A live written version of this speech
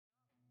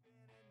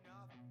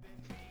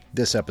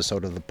This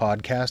episode of the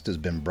podcast has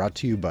been brought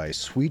to you by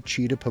Sweet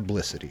Cheetah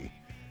Publicity.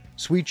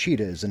 Sweet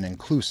Cheetah is an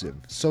inclusive,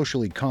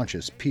 socially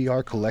conscious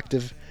PR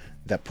collective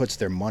that puts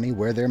their money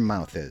where their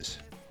mouth is.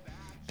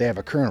 They have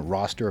a current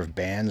roster of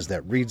bands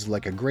that reads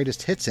like a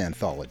greatest hits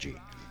anthology.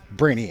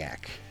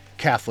 Brainiac,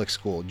 Catholic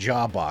School,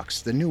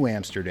 Jawbox, The New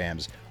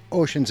Amsterdams,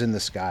 Oceans in the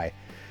Sky.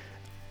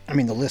 I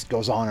mean, the list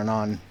goes on and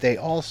on. They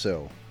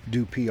also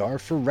do PR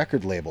for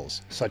record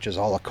labels such as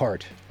A La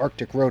Carte,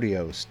 Arctic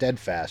Rodeo,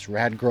 Steadfast,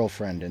 Rad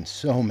Girlfriend, and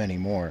so many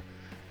more.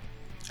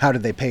 How do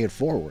they pay it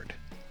forward?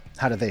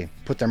 How do they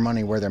put their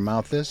money where their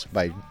mouth is?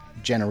 By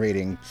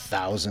generating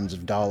thousands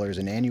of dollars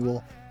in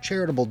annual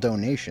charitable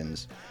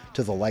donations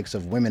to the likes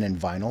of Women in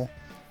Vinyl,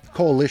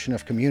 Coalition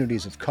of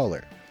Communities of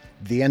Color,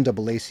 the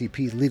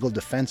NAACP Legal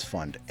Defense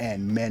Fund,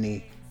 and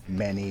many,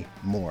 many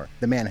more.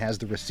 The man has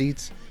the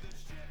receipts.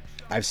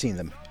 I've seen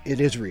them. It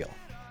is real.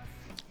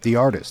 The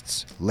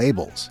artists,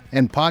 labels,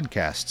 and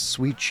podcasts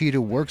Sweet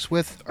Cheetah works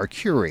with are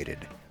curated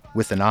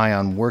with an eye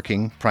on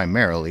working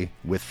primarily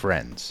with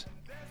friends.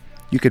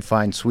 You could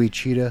find Sweet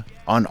Cheetah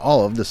on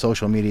all of the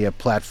social media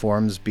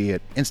platforms, be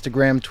it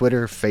Instagram,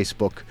 Twitter,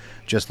 Facebook.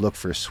 Just look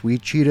for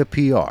Sweet Cheetah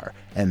PR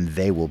and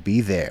they will be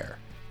there.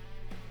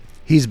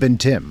 He's been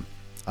Tim,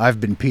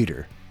 I've been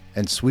Peter,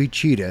 and Sweet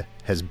Cheetah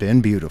has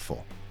been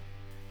beautiful.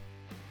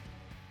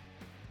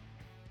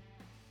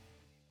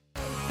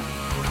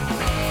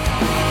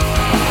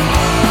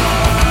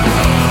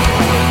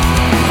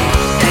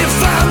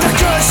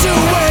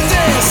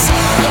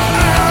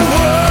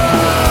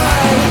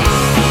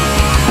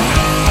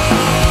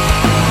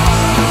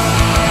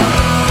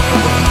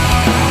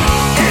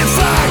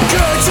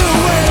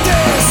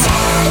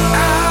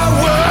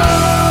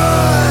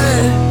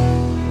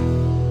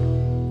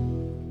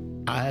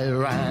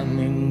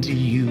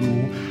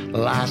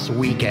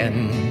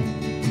 Weekend,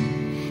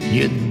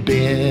 you'd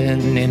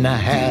been in a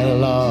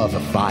hell of a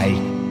fight.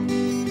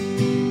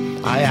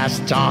 I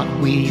asked,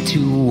 aren't we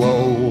too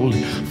old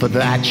for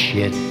that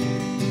shit?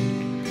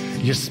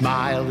 You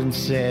smiled and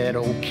said,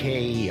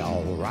 okay,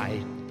 all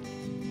right.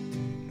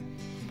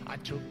 I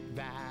took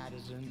that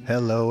as an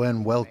Hello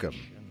and welcome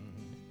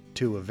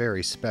to a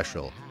very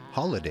special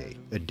holiday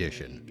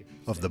edition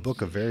of the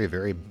Book of Very,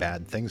 Very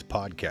Bad Things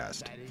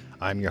podcast.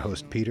 I'm your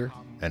host, Peter,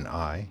 and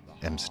I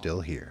am still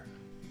here.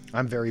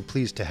 I'm very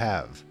pleased to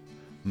have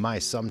my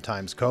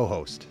sometimes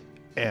co-host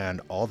and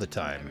all the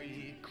time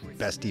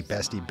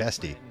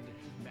bestie,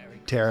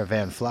 Tara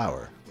Van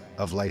Flower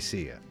of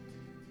Lycia.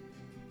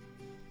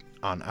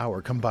 On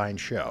our combined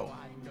show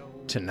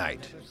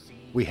tonight,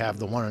 we have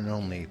the one and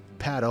only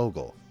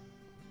Padraic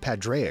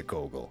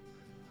Ogl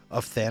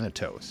of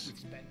Thanatos.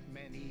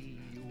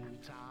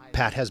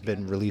 Pat has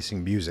been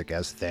releasing music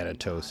as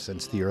Thanatos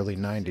since the early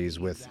 90s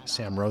with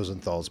Sam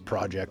Rosenthal's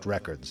Project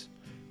Records.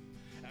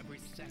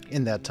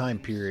 In that time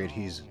period,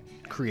 he's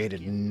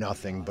created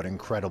nothing but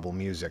incredible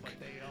music,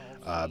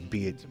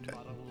 be it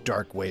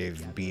dark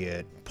wave, be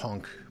it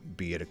punk,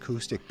 be it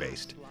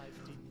acoustic-based.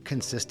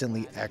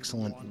 Consistently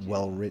excellent,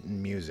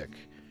 well-written music.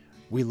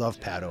 We love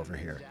Pat over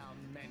here.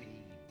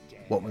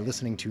 What we're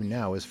listening to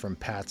now is from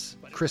Pat's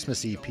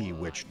Christmas EP,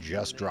 which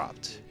just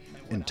dropped,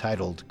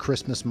 entitled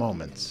Christmas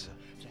Moments.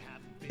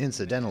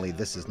 Incidentally,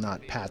 this is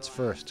not Pat's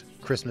first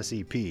Christmas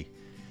EP.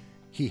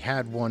 He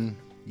had one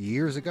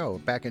years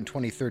ago, back in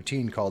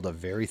 2013, called A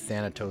Very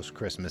Thanatos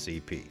Christmas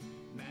EP.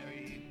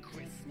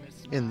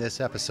 In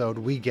this episode,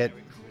 we get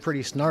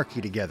pretty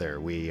snarky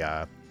together. We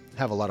have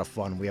a lot of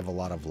fun. We have a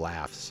lot of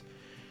laughs.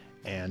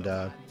 And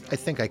I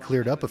think I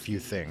cleared up a few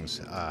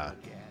things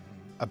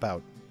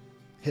about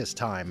his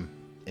time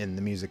in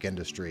the music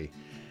industry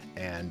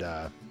and,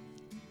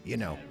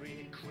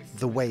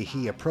 the way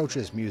he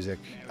approaches music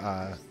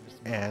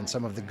and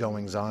some of the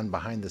goings-on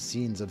behind the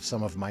scenes of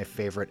some of my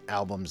favorite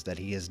albums that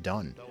he has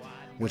done,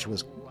 which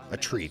was a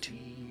treat,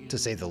 to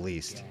say the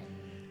least.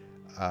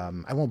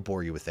 I won't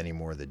bore you with any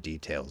more of the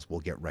details.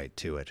 We'll get right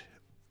to it.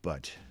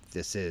 But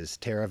this is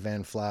Tara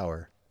Van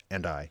Flower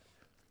and I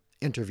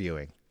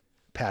interviewing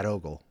Pat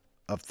Ogl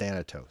of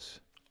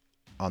Thanatos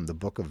on the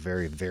Book of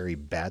Very, Very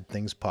Bad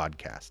Things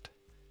podcast.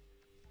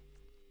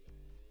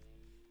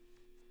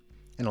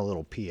 And a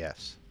little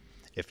P.S.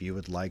 If you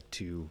would like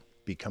to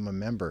become a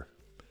member,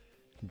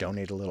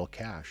 donate a little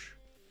cash,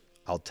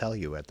 I'll tell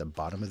you at the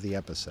bottom of the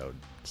episode.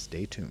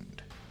 Stay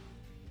tuned.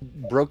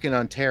 Broken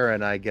on Tara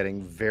and I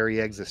getting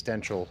very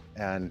existential,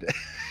 and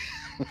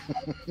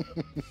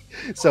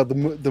so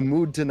the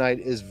mood tonight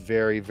is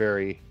very,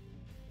 very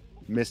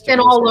mystical.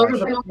 And all over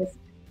the place.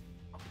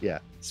 Yeah,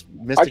 it's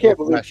I can't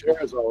believe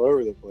Tara's all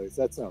over the place.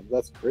 That's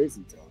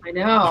crazy talk. I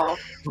know.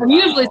 I'm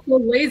usually so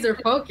laser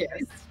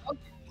focused.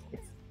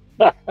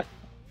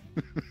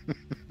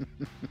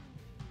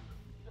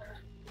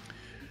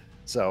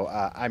 So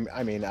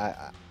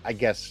I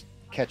guess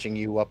catching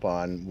you up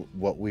on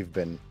what we've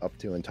been up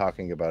to and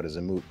talking about is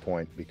a moot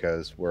point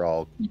because we're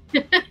all.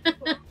 I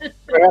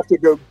have to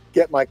go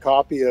get my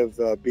copy of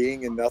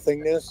Being in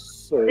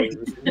Nothingness. Or...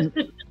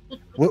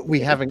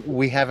 we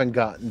haven't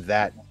gotten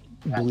that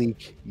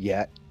bleak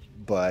yet,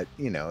 but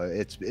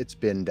it's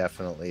been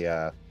definitely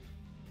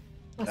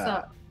What's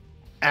up?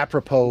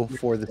 apropos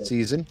for the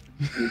season.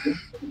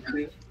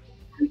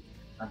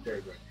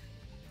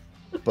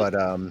 But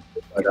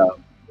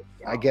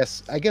I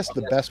guess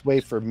the best way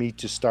for me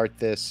to start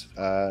this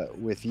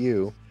with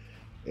you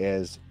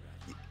is,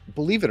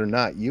 believe it or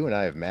not, you and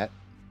I have met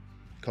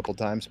a couple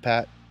times,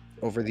 Pat,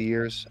 over the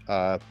years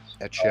at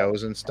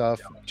shows and stuff.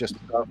 Just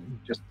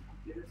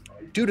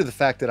due to the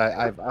fact that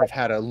I've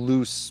had a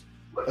loose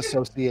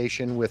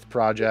association with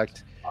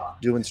Project,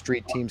 doing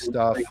street team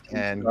stuff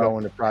and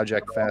going to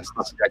Project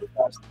Fests.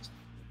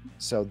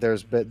 So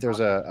there's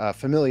a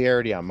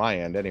familiarity on my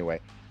end anyway.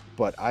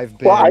 But I've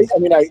been. Well, I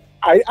mean,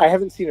 I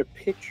haven't seen a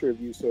picture of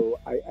you, so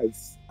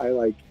I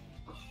like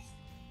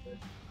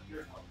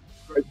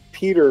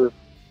Peter.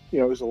 You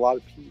know, there's a lot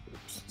of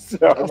Peters. So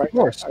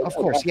of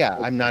course, yeah.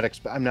 I'm not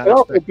expecting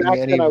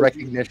any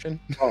recognition.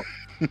 So.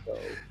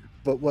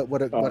 But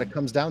what it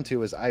comes down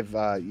to is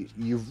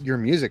your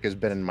music has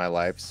been in my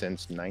life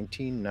since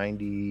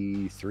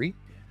 1993,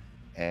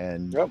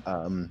 and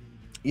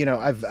you know,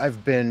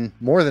 I've been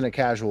more than a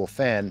casual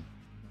fan.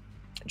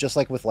 Just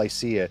like with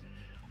Lycia,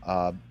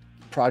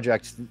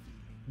 Project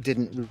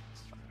didn't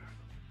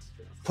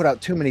put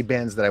out too many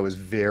bands that I was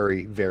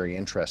very, very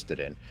interested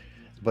in,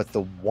 but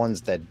the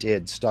ones that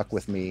did stuck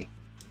with me,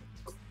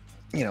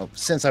 you know,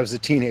 since I was a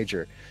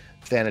teenager.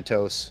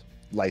 Thanatos,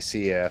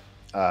 Lycia,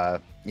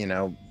 you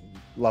know,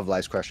 Love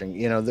Lies Crushing,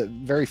 you know, the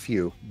very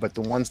few, but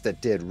the ones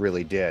that did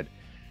really did.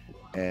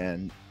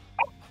 And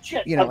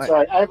shit, you know, I'm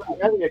sorry, I'm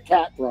having a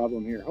cat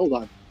problem here. Hold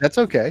on. That's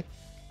okay.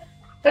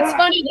 It's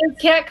funny,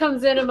 this cat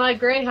comes in and my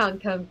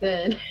greyhound comes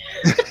in.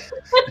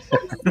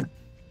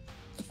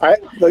 I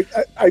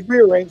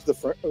rearranged the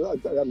front.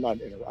 I'm not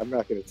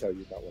going to tell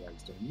you about what I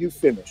was doing. You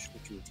finish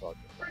what you were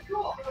talking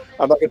about.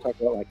 I'm not going to talk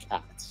about my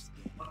cats.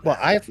 Well,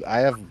 I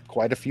have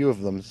quite a few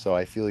of them, so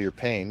I feel your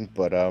pain.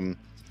 But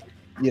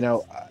you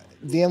know,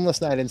 the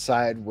Endless Night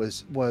Inside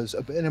was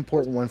an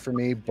important one for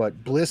me.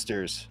 But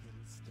Blisters,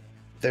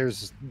 that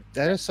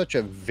is such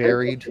a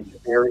varied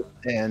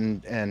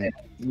and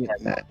you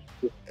know,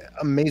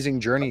 amazing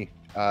journey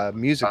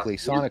musically,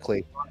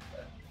 sonically,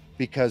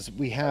 because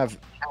we have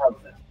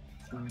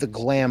the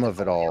glam of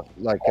it all,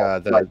 like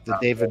the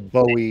David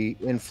Bowie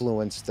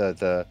influence,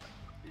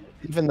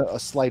 even a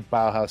slight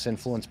Bauhaus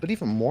influence, but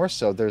even more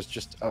so, there's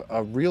just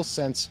a real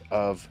sense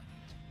of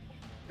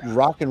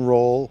rock and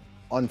roll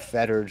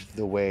unfettered,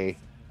 the way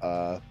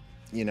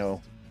you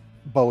know,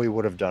 Bowie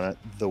would have done it,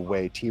 the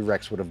way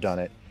T-Rex would have done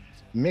it,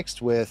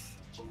 mixed with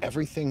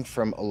everything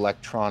from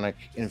electronic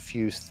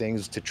infused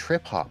things to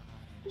trip hop.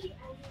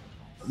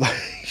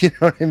 You know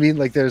what I mean?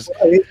 Like there's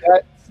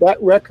that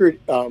record.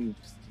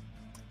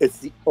 It's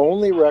the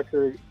only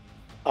record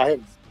I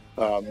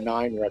have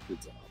 9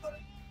 records of.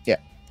 Yeah,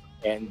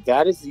 and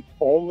that is the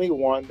only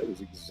one that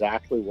was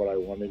exactly what I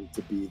wanted it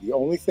to be. The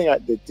only thing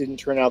that didn't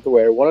turn out the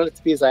way I wanted it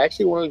to be is I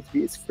actually wanted it to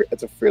be.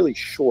 It's a fairly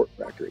short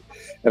record,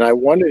 and I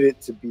wanted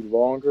it to be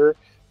longer.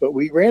 But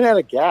we ran out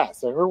of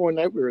gas. I heard one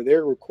night we were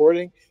there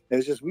recording,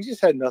 and we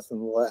just had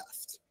nothing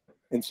left,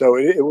 and so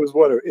it was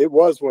what it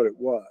was.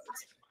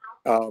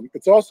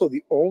 It's also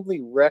the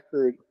only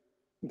record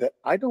that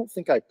I don't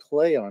think I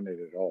play on it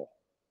at all.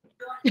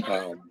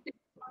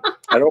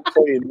 I don't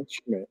play an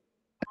instrument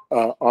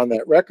on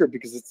that record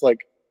because it's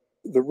like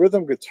the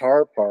rhythm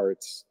guitar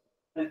parts.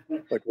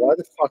 Like, why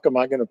the fuck am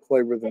I going to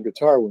play rhythm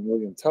guitar when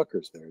William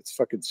Tucker's there? It's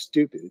fucking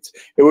stupid.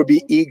 It would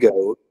be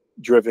ego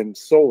driven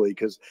solely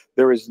because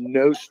there is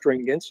no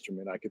stringed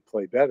instrument I could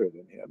play better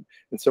than him.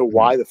 And so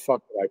why the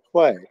fuck would I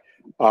play?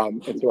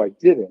 And so I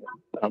didn't.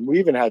 We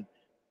even had,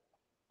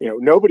 you know,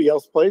 nobody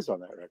else plays on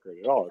that record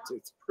at all.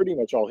 It's pretty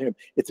much all him.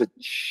 It's a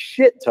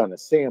shit ton of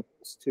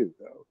samples too,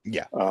 though.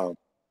 Yeah.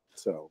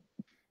 So,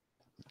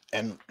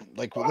 and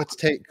like, let's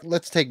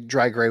take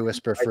Dry Gray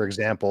Whisper for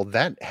example.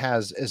 That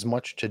has as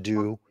much to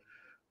do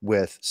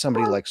with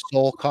somebody like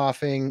Soul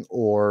Coughing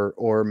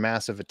or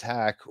Massive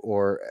Attack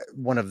or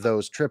one of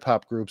those trip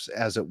hop groups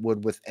as it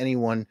would with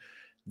anyone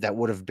that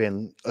would have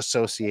been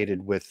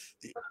associated with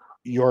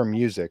your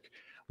music.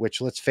 Which,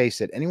 let's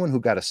face it, anyone who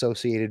got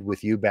associated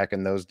with you back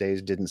in those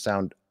days didn't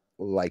sound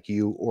like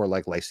you or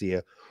like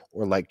Lycia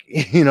or like,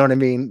 you know what I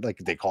mean? Like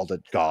they called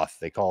it goth,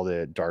 they called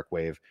it dark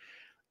wave.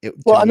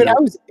 Well, I mean, I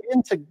was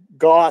into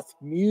goth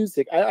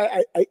music.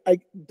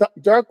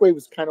 Dark wave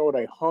was kind of what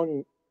I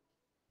hung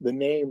the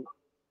name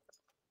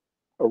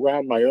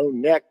around my own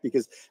neck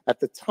because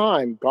at the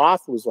time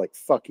goth was like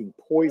fucking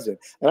poison.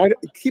 And I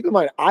keep in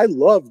mind, I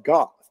love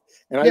goth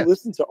and I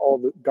listened to all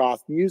the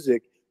goth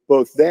music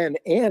both then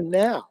and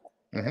now.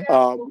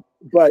 Mm-hmm.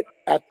 But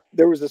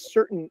there was a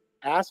certain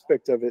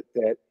aspect of it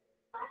that,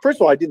 first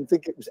of all, I didn't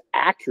think it was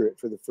accurate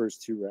for the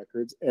first 2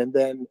 records, and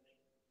then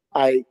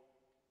I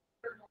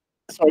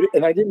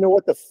didn't know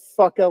what the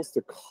fuck else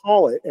to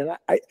call it. And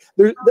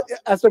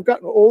as I've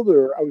gotten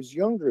older, I was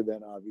younger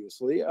then,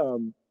 obviously,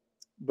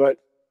 but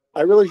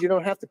I realized you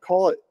don't have to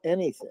call it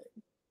anything,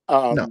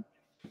 no.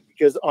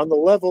 Because on the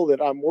level that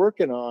I'm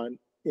working on,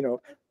 you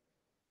know.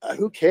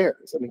 Who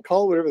cares? I mean,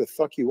 call it whatever the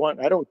fuck you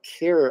want. I don't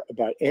care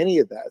about any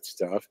of that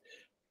stuff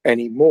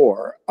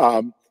anymore.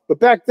 But But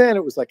back then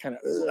it was like kind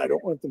of, I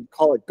don't want them to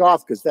call it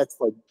goth because that's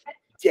like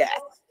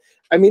death.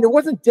 I mean, it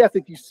wasn't death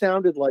if you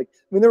sounded like, I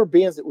mean, there were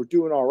bands that were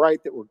doing all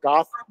right that were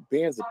goth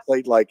bands that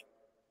played like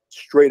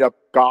straight up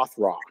goth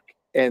rock.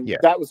 And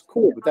that was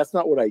cool, but that's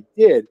not what I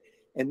did.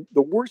 And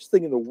the worst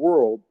thing in the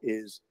world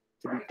is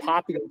to be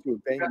popping into a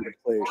venue to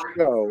play a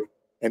show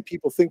and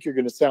people think you're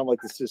going to sound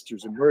like the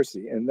Sisters of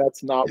Mercy. And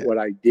that's not what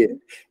I did.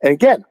 And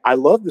again, I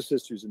love the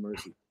Sisters of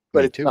Mercy,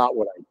 but it's not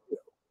what I do.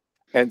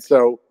 And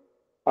so,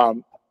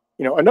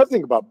 you know, another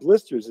thing about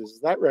Blisters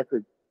is that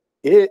record,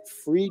 it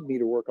freed me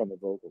to work on the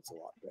vocals a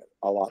lot better,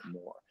 a lot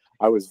more.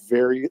 I was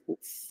very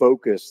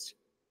focused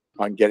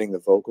on getting the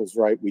vocals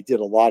right. We did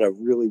a lot of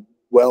really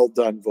well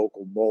done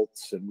vocal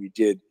molts, and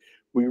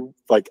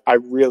I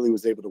really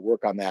was able to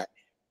work on that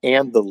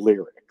and the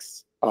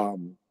lyrics.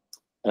 And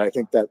I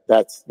think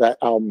that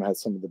album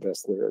has some of the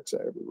best lyrics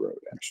I ever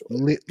wrote,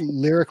 actually.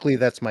 Lyrically,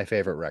 that's my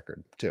favorite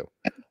record too,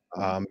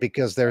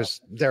 because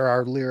there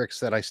are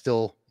lyrics that I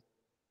still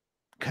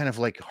kind of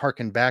like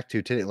harken back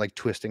to today, like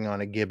twisting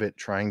on a gibbet,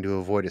 trying to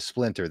avoid a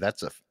splinter.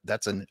 That's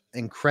an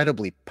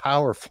incredibly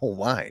powerful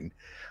line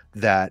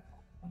that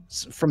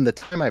from the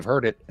time I've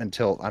heard it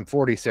until I'm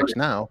 46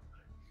 now,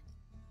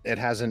 it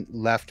hasn't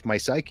left my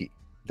psyche.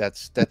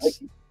 That's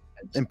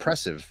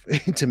impressive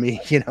to me,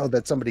 you know,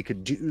 that somebody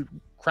could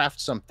craft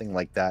something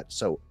like that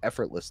so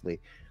effortlessly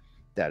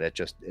that it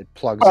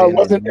plugs in. It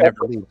wasn't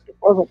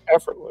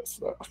effortless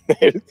though.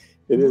 It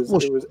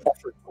was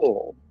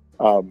effortful.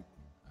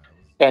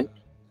 And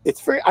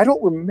it's I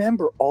don't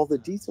remember all the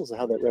details of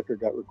how that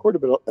record got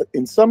recorded, but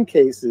in some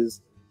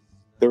cases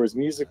there was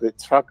music that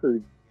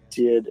Tucker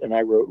did and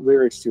I wrote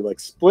lyrics to.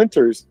 Like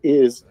Splinters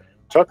is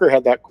Tucker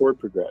had that chord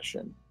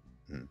progression,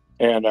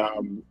 and I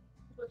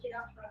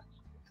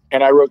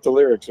wrote the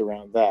lyrics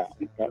around that.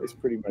 That was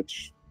pretty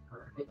much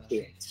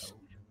it.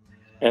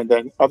 And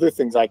then other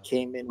things, I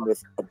came in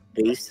with a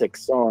basic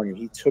song and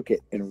he took it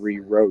and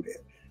rewrote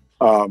it.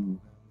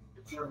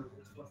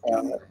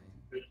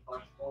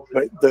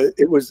 But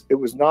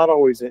it's not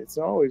always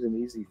an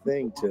easy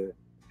thing to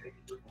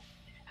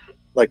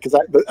like, because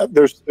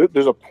there's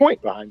a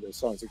point behind those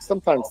songs. Like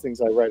sometimes things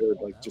I write are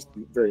like just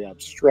very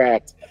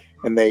abstract,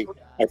 and I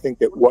think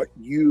that what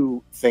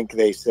you think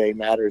they say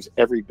matters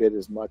every bit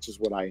as much as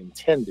what I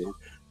intended.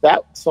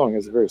 That song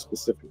has a very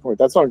specific point.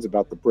 That song's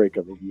about the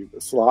breakup of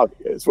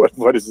Yugoslavia. Is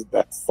what is it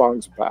that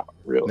song's about?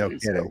 Really? No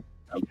kidding.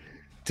 So,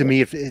 to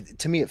me,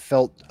 it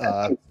felt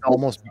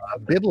almost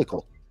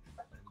biblical.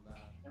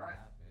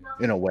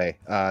 In a way,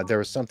 there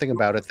was something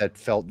about it that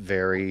felt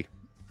very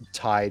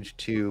tied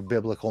to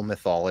biblical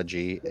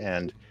mythology,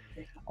 and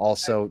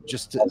also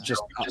just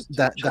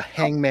that the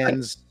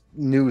hangman's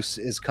noose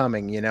is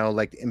coming, you know,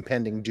 like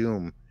impending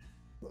doom.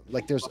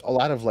 Like there's a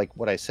lot of, like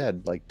what I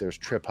said, like there's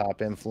trip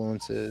hop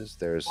influences.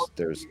 There's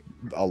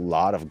a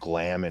lot of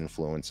glam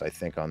influence, I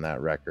think, on that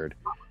record.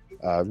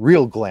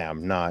 Real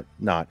glam, not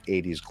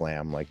 80s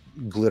glam, like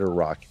glitter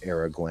rock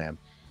era glam.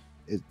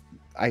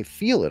 I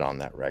feel it on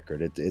that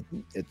record.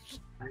 It's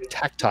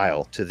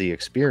tactile to the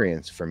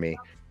experience for me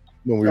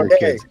when we were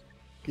kids.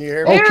 Can you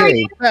hear me?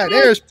 Okay, Pat,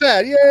 there's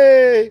Pat.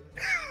 Yay!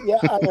 Yeah,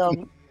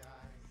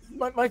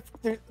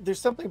 there's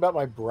something about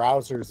my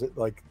browsers that,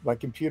 like, my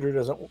computer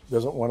doesn't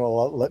want to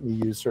let me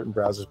use certain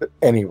browsers. But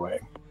anyway,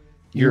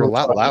 you're a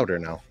lot louder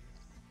now.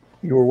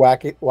 You were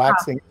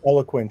waxing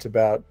eloquent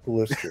about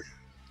Blister.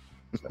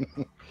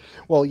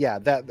 Well, yeah,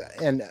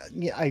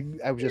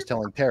 I was just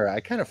telling Tara, I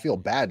kind of feel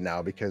bad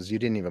now because you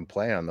didn't even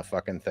play on the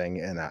fucking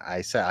thing, and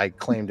I said I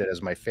claimed it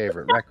as my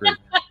favorite record.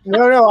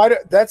 No, I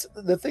don't. That's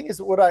the thing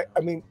is what I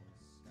mean.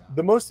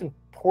 The most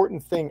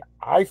important thing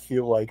I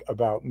feel like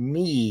about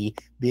me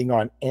being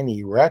on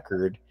any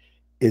record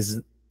is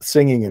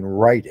singing and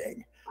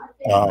writing.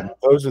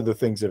 Those are the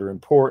things that are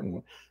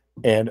important,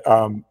 and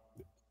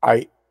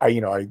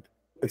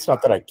it's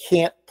not that I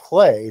can't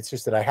play. It's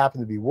just that I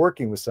happen to be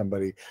working with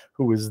somebody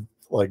who was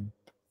like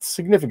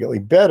significantly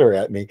better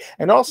at me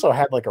and also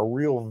had like a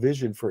real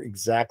vision for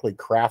exactly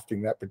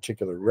crafting that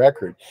particular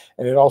record.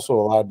 And it also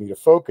allowed me to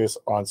focus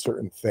on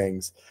certain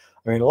things.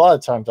 I mean, a lot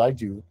of times I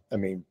do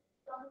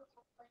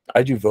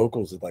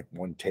vocals in like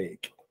one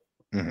take.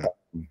 Mm-hmm.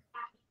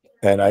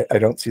 And I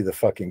don't see the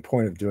fucking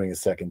point of doing a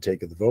second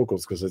take of the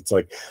vocals, because it's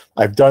like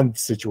I've done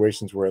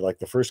situations where like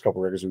the first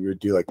couple records we would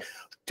do like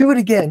do it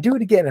again,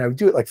 and I would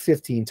do it like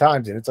 15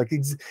 times, and it's like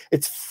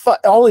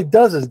all it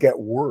does is get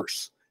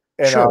worse.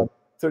 And sure.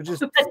 So just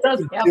that does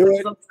do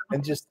it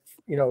and just,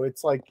 you know,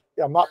 it's like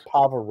I'm not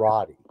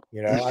Pavarotti,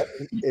 you know.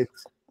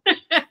 It's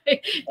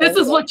this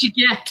is what you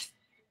get,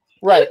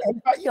 right? And,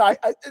 you know,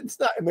 it's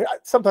not. I mean,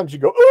 sometimes you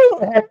go,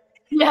 oh,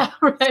 yeah,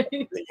 right.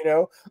 You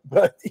know,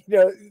 but you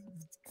know.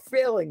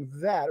 Failing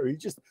that, or you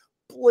just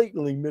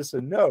blatantly miss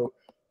a note,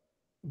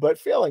 but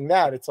failing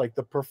that, it's like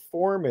the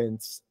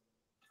performance,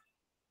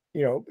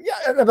 you know. Yeah,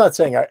 I'm not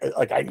saying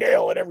I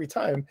nail it every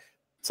time.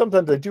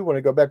 Sometimes I do want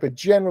to go back, but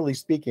generally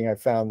speaking, I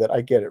found that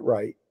I get it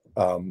right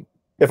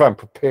if I'm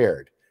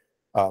prepared.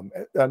 I'm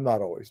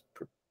not always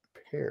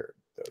prepared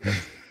though.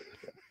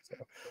 So,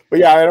 but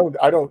yeah,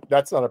 I don't.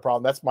 That's not a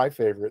problem. That's my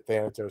favorite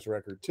Thanatos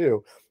record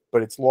too.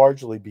 but it's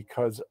largely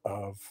because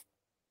of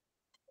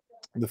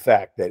the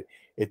fact that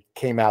it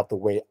came out the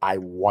way I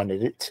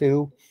wanted it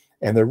to.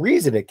 And the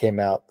reason it came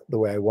out the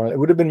way I wanted it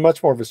would have been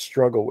much more of a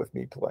struggle with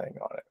me playing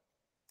on it.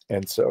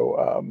 And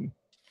so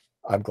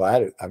I'm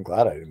glad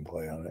I didn't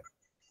play on it.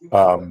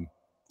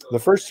 The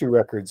first two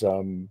records,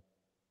 the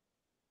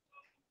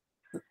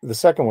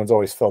second one's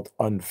always felt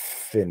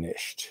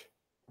unfinished.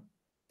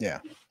 Yeah.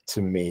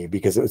 To me,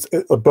 because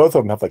both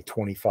of them have like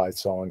 25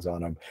 songs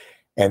on them.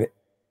 And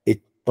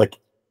it like,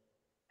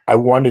 I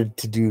wanted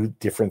to do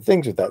different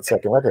things with that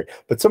second record,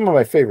 but some of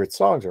my favorite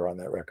songs are on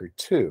that record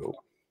too.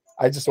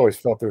 I just always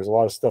felt there was a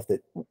lot of stuff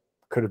that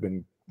could have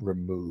been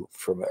removed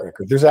from that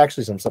record. There's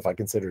actually some stuff I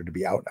consider to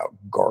be out and out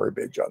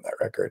garbage on that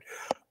record.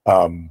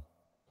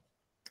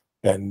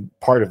 And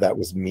part of that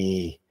was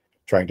me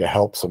trying to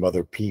help some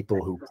other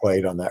people who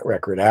played on that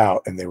record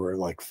out, and they were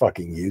like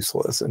fucking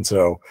useless. And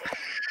so,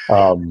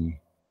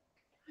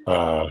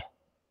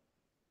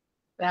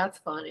 that's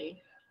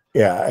funny.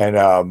 Yeah.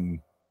 And,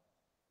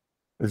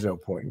 there's no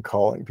point in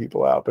calling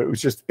people out, but it was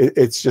just,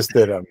 it's just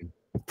that,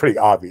 it's pretty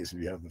obvious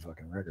if you have the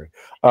fucking record.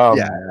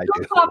 Yeah, I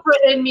do. Opera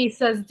in me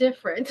says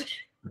different.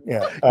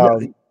 Yeah.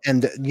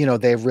 And you know,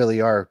 they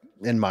really are,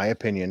 in my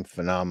opinion,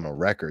 phenomenal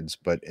records,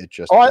 but it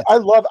just,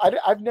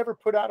 I've never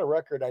put out a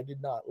record I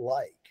did not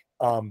like.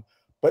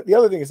 But the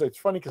other thing is, it's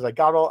funny because I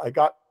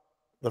got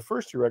the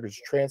first two records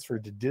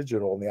transferred to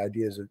digital, and the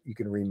idea is that you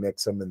can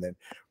remix them and then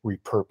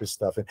repurpose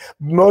stuff. And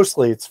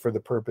mostly it's for the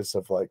purpose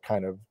of like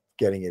kind of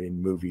getting it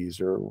in movies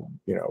or,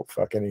 you know,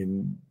 fucking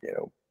in, you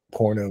know,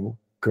 porno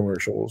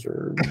commercials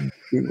or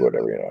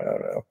whatever, you know, I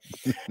don't know.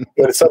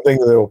 But it's something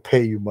that will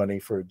pay you money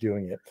for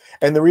doing it.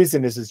 And the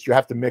reason is you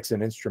have to mix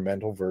an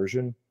instrumental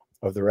version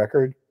of the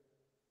record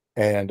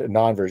and a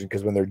non-version,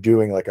 because when they're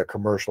doing like a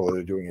commercial or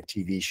they're doing a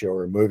TV show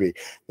or a movie,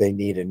 they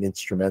need an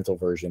instrumental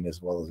version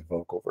as well as a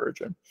vocal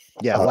version.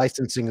 Yeah,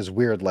 licensing is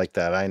weird like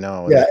that, I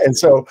know. Yeah, and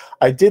so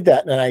I did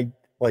that, and I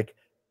like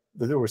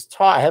there was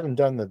I haven't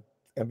done the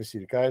Embassy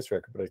to Gaius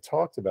record, but I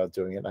talked about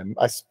doing it.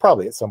 I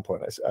probably at some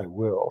point I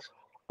will,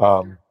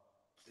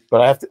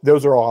 but I have to.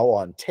 Those are all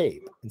on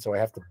tape, and so I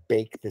have to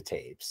bake the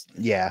tapes.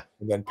 Yeah,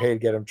 and then pay to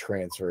get them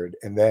transferred,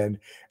 and then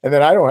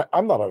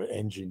I'm not an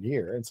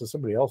engineer, and so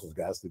somebody else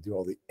has to do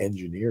all the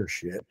engineer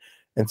shit.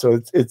 And so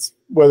it's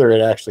whether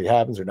it actually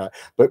happens or not.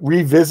 But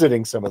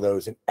revisiting some of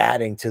those and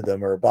adding to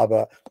them or blah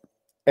blah,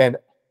 and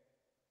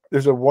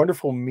there's a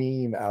wonderful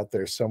meme out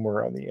there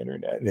somewhere on the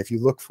internet, and if you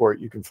look for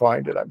it, you can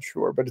find it, I'm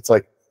sure. But it's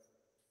like,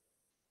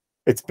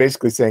 it's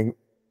basically saying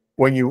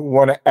when you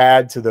want to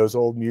add to those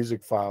old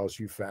music files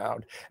you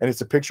found, and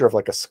it's a picture of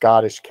like a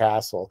Scottish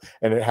castle,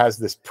 and it has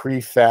this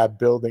prefab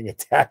building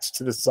attached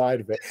to the side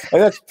of it,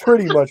 and that's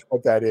pretty much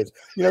what that is.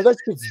 You know,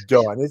 that's just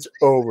done. It's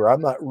over.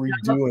 I'm not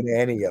redoing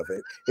any of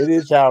it. It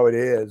is how it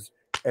is,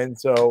 and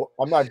so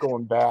I'm not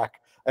going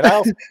back. And I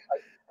also,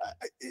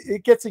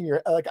 it gets in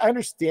your, like, I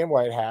understand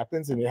why it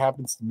happens, and it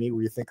happens to me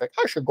where you think like,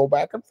 I should go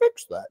back and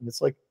fix that, and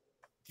it's like,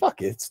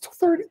 fuck it, it's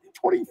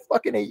 20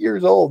 fucking 8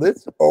 years old.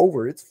 It's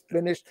over. It's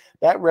finished.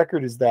 That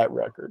record is that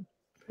record.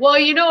 Well,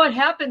 you know what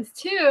happens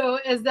too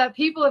is that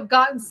people have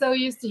gotten so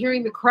used to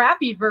hearing the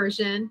crappy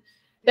version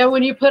that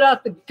when you put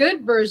out the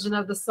good version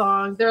of the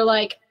song, they're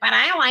like, but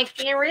I like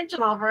the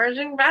original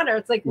version better.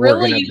 It's like,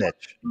 really, you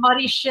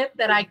muddy shit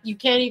that you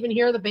can't even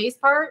hear the bass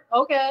part?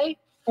 Okay.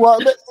 Well,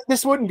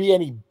 this wouldn't be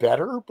any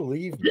better,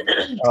 believe me.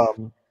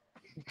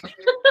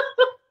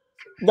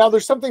 Now,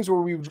 there's some things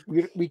where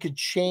we could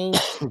change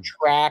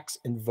tracks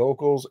and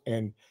vocals,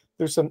 and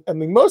there's some. I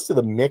mean, most of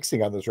the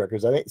mixing on those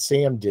records, I think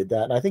Sam did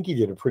that, and I think he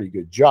did a pretty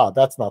good job.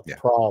 That's not the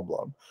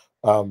problem.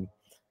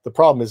 The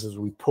problem is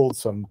we pulled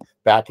some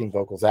backing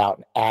vocals out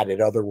and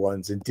added other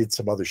ones and did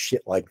some other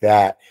shit like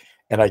that,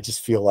 and I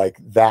just feel like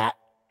that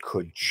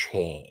could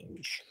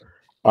change.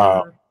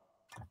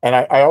 And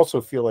I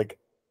also feel like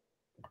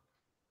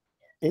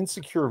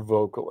insecure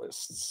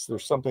vocalists,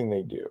 there's something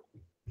they do,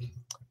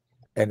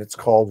 and it's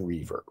called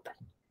reverb.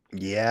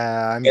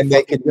 Yeah, and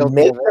they can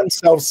make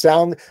themselves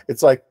sound.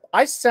 It's like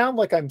I sound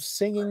like I'm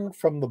singing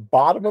from the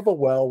bottom of a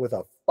well with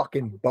a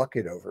fucking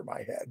bucket over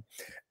my head,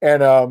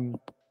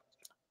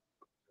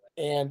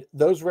 and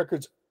those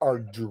records are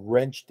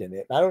drenched in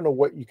it. I don't know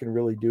what you can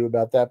really do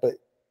about that, but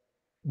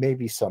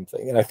maybe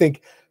something. And I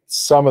think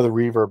some of the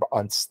reverb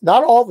on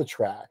not all the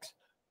tracks,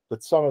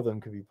 but some of them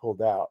could be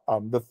pulled out.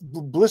 The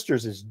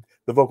Blisters is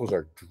the vocals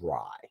are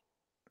dry;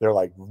 they're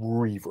like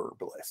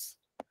reverbless.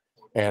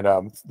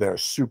 And they're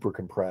super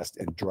compressed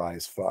and dry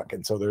as fuck.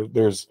 And so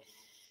there's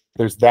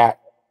that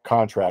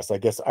contrast. I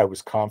guess I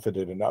was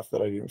confident enough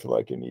that I didn't feel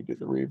like I needed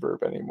the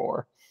reverb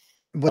anymore.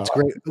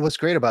 What's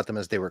great about them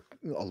is a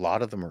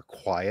lot of them are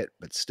quiet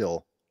but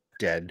still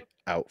dead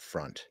out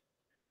front,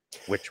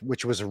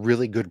 which was a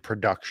really good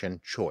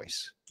production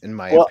choice in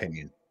my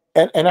opinion.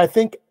 And I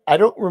think, I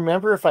don't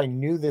remember if I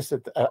knew this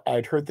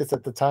I'd heard this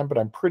at the time, but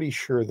I'm pretty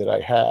sure that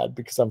I had,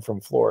 because I'm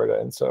from Florida,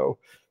 and so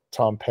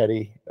Tom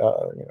Petty,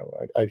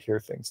 I'd hear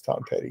things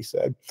Tom Petty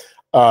said.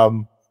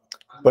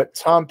 But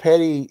Tom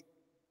Petty,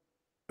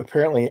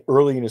 apparently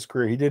early in his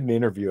career, he did an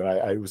interview, and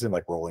I was in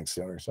like Rolling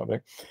Stone or something,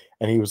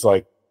 and he was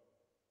like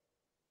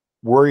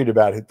worried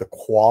about the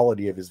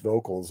quality of his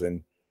vocals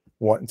and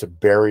wanting to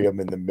bury them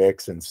in the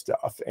mix and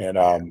stuff. And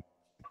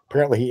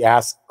apparently he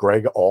asked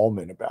Greg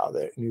Allman about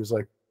it, and he was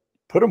like,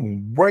 put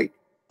them right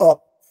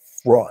up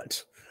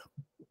front.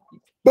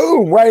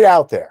 Boom, right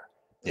out there.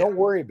 Yeah. Don't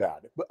worry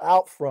about it, but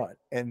out front.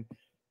 And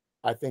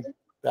I think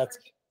that's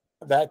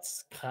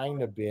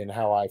kind of been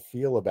how I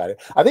feel about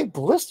it. I think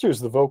Blisters,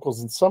 the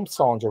vocals in some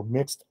songs are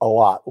mixed a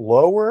lot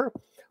lower,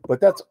 but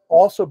that's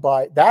also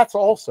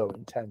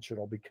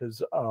intentional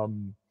because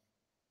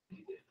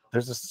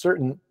there's a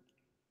certain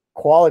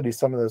quality,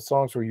 some of those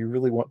songs where you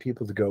really want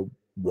people to go,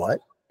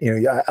 what? You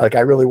know, like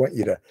I really want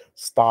you to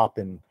stop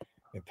and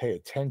pay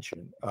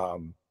attention.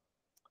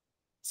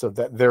 So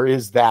that there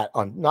is that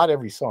on not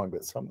every song,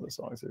 but some of the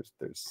songs,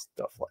 there's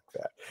stuff like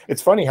that.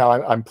 It's funny how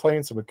I'm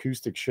playing some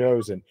acoustic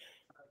shows, and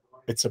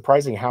it's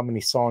surprising how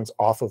many songs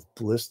off of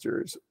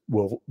Blisters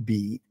will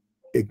be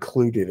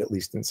included, at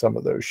least in some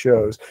of those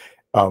shows.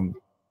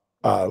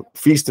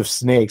 Feast of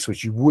Snakes,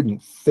 which you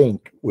wouldn't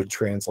think would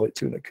translate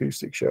to an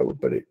acoustic show,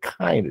 but it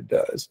kind of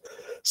does.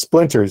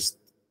 Splinters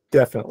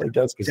definitely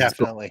does.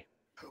 Definitely.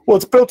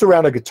 It's built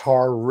around a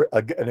guitar,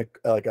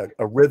 like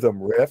a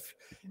rhythm riff,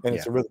 and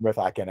it's a rhythm riff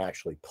I can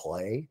actually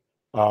play.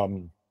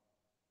 And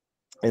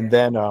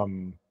then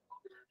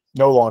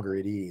No Longer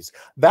at Ease.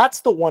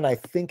 That's the one I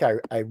think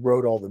I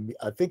wrote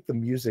I think the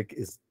music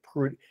is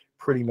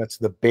pretty much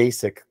the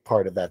basic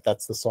part of that.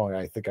 That's the song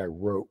I think I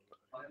wrote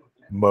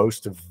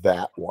most of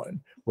that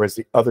one. Whereas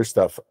the other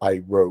stuff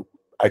I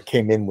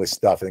came in with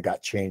stuff and it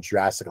got changed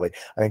drastically.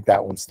 I think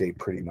that one stayed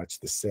pretty much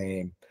the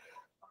same.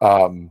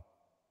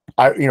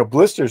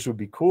 Blisters would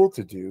be cool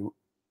to do,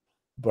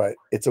 but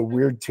it's a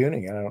weird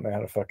tuning. And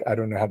I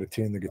don't know how to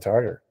tune the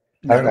guitar.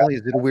 Not only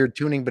is it a weird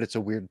tuning, but it's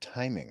a weird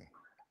timing.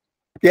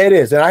 Yeah, it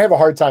is. And I have a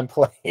hard time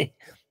playing,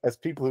 as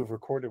people who've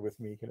recorded with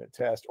me can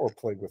attest, or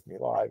played with me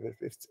live,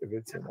 if it's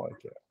in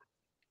like it.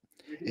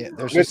 Yeah,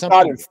 there's it's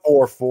not in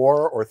 4/4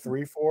 or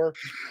 3/4.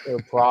 There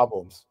are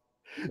problems.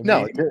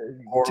 No,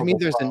 to me,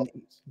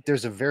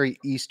 there's a very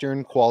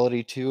Eastern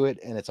quality to it,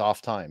 and it's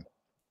off time.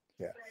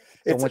 Yeah,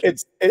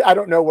 I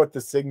don't know what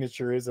the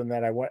signature is on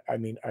that.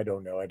 I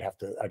don't know. I'd have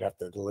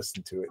to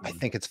listen to it. I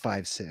think it's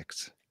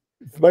 5/6.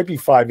 It might be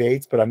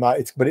 5/8, but I'm not.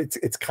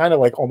 It's kind of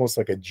like almost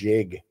like a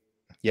jig.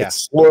 Yeah,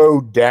 it's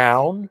slowed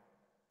down,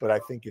 but I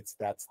think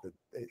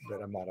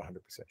but I'm not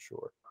 100%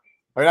 sure.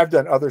 I mean, I've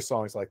done other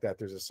songs like that.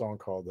 There's a song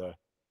called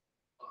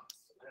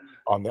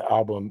on the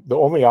album, the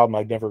only album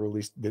I'd never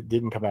released that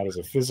didn't come out as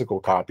a physical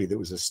copy, that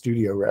was a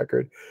studio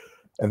record.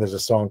 And there's a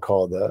song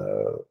called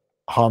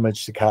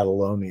Homage to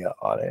Catalonia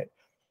on it.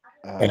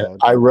 And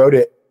I wrote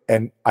it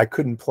and I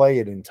couldn't play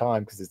it in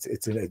time because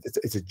it's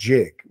a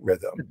jig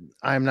rhythm.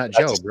 I'm Not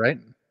Job, right?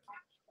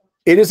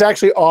 It is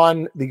actually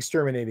on The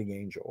Exterminating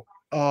Angel.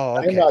 Oh,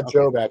 okay. I'm Not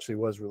Job actually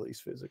was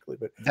released physically,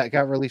 but that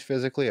got released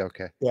physically.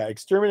 Okay. Yeah,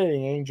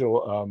 Exterminating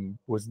Angel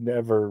was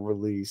never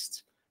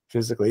released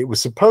physically. It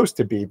was supposed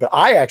to be, but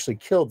I actually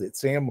killed it.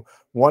 Sam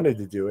wanted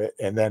to do it,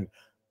 and then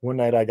one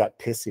night I got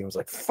pissy and was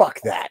like,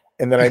 "Fuck that!"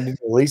 And then I didn't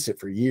release it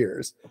for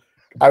years.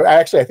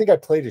 I think I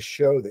played a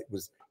show that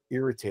was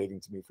irritating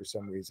to me for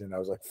some reason. I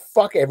was like,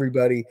 "Fuck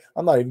everybody!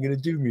 I'm not even gonna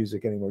do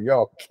music anymore.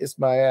 Y'all kiss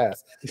my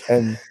ass."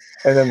 And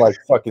then like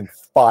fucking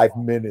 5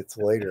 minutes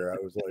later, I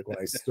was like, when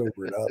I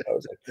sobered up, I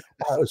was like,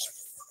 "Wow, that was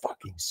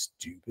fucking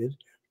stupid.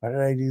 Why did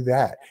I do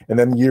that?" And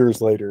then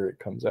years later, it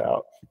comes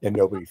out, and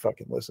nobody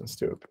fucking listens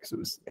to it because it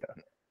was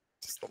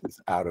just this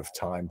out of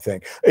time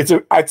thing.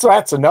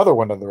 That's another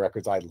one of the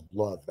records. I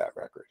love that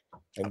record,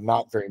 and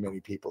not very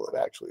many people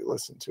have actually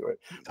listened to it.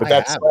 But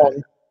that's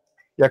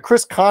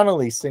Chris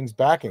Connolly sings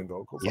backing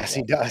vocals. Yes,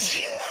 he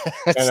does.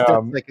 It's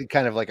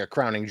kind of like a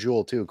crowning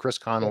jewel too. Chris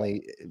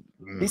Connolly,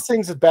 he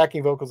sings his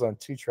backing vocals on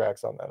 2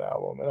 tracks on that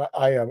album, and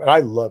I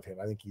love him.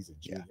 I think he's a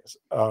genius.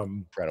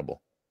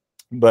 Incredible.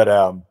 But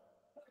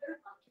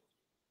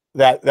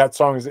that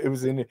song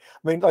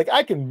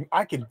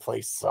I can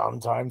play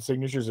sometimes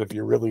signatures if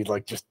you're really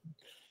like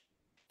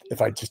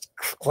if I just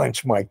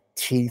clench my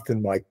teeth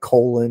and my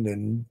colon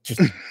and just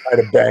try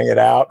to bang it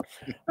out.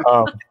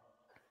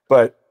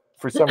 But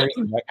for some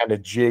reason, that kind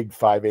of jig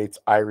 5/8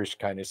 Irish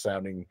kind of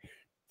sounding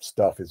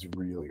stuff is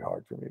really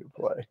hard for me to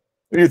play.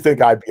 You'd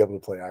think I'd be able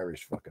to play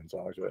Irish fucking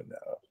songs, but no.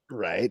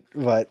 Right.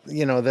 But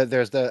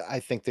I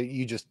think that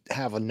you just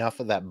have enough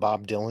of that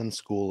Bob Dylan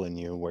school in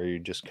you where you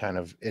just kind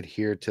of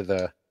adhere to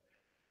the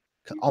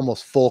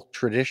almost folk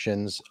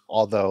traditions,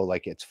 although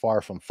like it's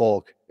far from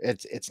folk.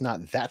 It's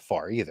not that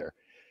far either,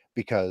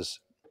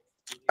 because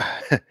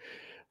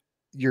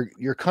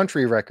your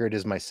country record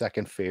is my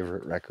second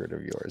favorite record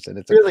of yours, and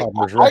it's a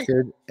covers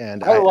record.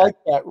 And I like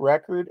that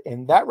record,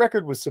 and that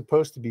record was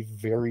supposed to be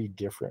very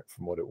different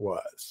from what it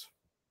was.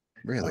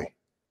 Really?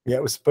 Yeah,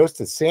 it was supposed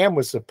to. Sam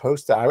was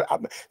supposed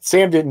to.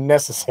 Sam didn't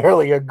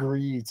necessarily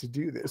agree to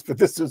do this, but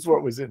this is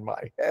what was in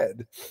my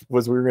head: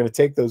 was we were going to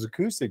take those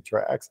acoustic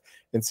tracks,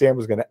 and Sam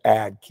was going to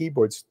add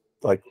keyboards,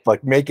 like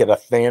make it a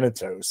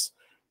Thanatos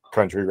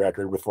country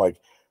record with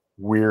like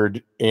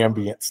weird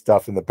ambient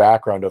stuff in the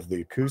background of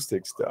the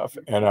acoustic stuff.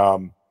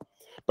 And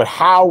but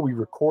how we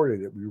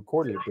recorded it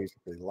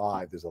basically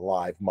live. There's a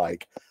live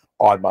mic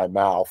on my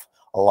mouth,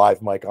 a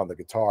live mic on the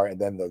guitar, and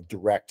then the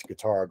direct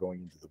guitar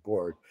going into the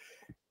board.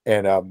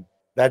 And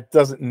that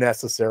doesn't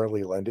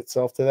necessarily lend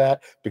itself to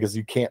that because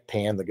you can't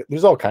pan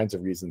there's all kinds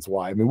of reasons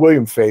why. I mean,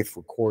 William Faith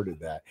recorded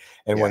that,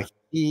 and when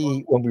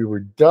we were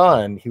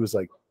done, he was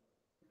like,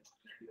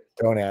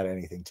 don't add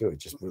anything to it,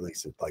 just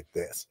release it like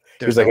this.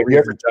 He's like, have you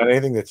ever done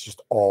anything that's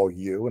just all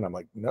you? And I'm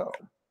like, no.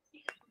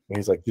 And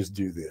he's like, just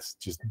do this,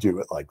 just do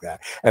it like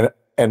that.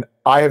 And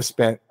I have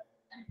spent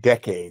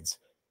decades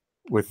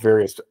with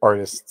various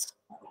artists,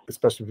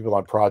 especially people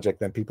on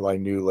Project, then people I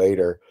knew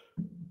later,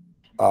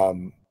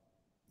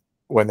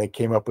 when they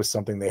came up with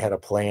something, they had a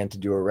plan to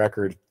do a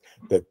record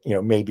that, you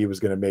know, maybe was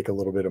going to make a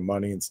little bit of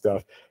money and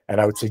stuff. And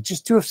I would say,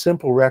 just do a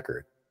simple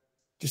record.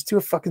 Just do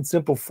a fucking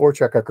simple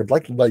 4-track record,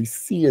 like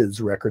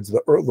Lycia's records,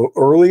 the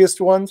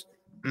earliest ones.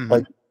 Mm-hmm.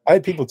 Like, I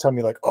had people tell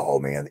me, like, oh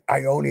man, the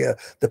Ionia,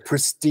 the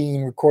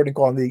pristine recording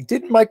quality.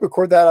 Didn't Mike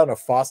record that on a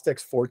Fostex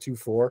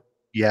 424?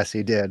 Yes,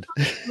 he did.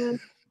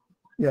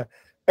 Yeah.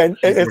 And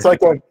it's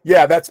like going,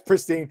 yeah, that's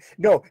pristine.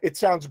 No, it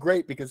sounds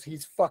great because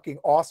he's fucking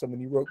awesome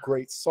and he wrote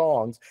great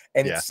songs.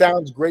 And it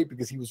sounds great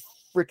because he was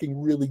freaking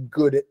really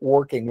good at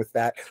working with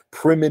that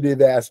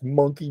primitive ass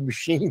monkey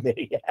machine that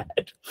he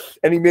had.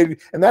 And he made,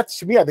 and that's,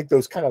 to me, I think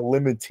those kind of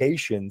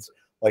limitations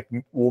like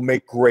will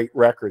make great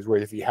records where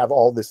if you have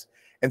all this.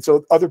 And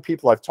so other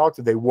people I've talked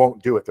to, they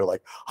won't do it. They're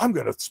like, I'm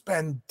going to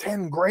spend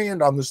 10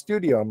 grand on the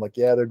studio. I'm like,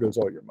 yeah, there goes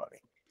all your money.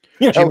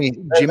 You know,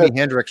 Jimi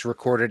Hendrix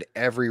recorded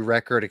every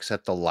record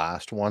except the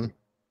last one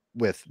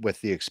with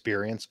the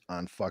Experience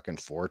on fucking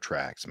 4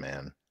 tracks,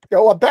 man. Yeah,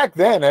 well, back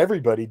then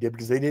everybody did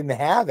because they didn't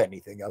have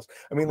anything else.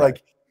 I mean,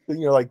 like,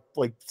 you know,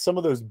 like some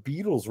of those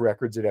Beatles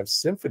records that have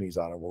symphonies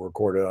on them were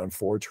recorded on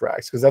 4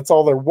 tracks because that's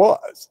all there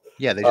was.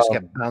 Yeah, they just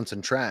kept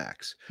bouncing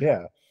tracks.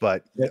 Yeah,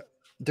 but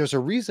there's a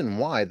reason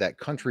why that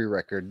country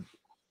record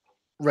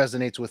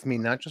resonates with me,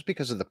 not just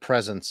because of the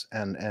presence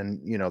and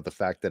you know, the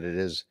fact that it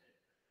is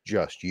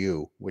Just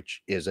You,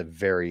 which is a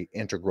very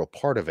integral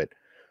part of it,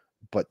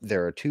 but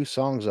there are 2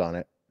 songs on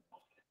it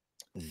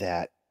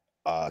that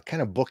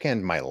kind of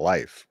bookend my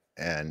life,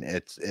 and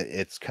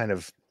it's kind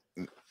of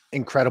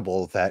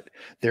incredible that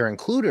they're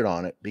included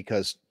on it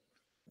because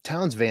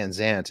Townes Van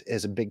Zandt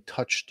is a big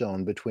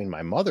touchstone between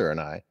my mother and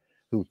I,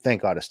 who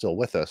thank God is still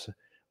with us.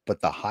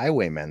 But the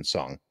Highwaymen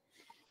song,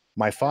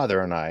 my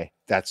father and I,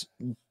 that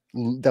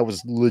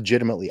was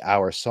legitimately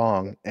our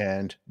song,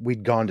 and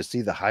we'd gone to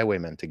see the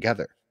Highwaymen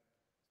together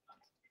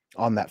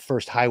on that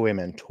first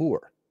Highwaymen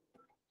tour.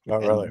 Oh,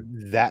 really?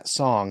 That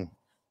song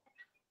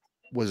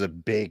was a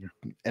big,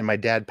 and my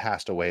dad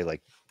passed away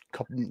like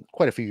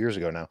quite a few years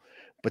ago now,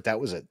 but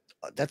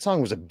that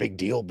song was a big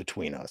deal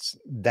between us.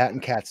 That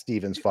and Cat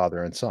Stevens,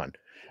 father and son.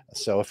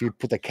 So if you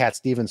put the Cat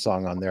Stevens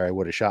song on there, I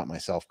would have shot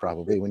myself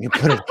probably when you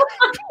put it.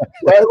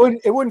 Well,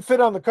 it wouldn't fit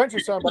on the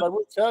country song, but I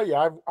would tell you,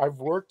 I've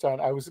worked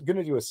on. I was going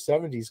to do a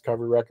 '70s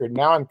cover record.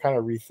 Now I'm kind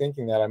of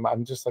rethinking that.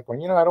 I'm just like, well,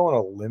 you know, I don't want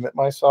to limit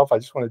myself. I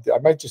just want to. I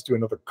might just do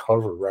another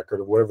cover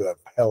record of whatever the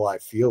hell I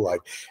feel like.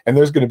 And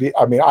there's going to be.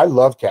 I mean, I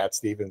love Cat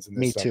Stevens. And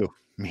Me too.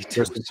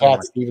 There's the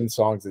Cat Stevens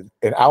songs and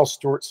Al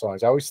Stewart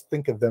songs. I always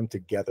think of them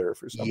together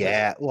for some reason.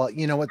 Yeah, well,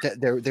 you know what?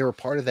 They were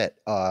part of that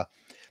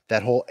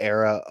that whole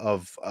era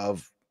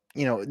of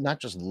you know, not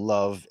just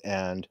love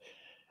and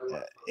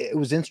it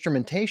was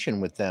instrumentation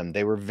with them.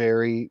 They were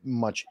very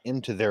much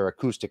into their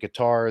acoustic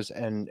guitars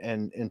and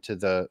into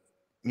the,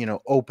 you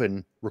know,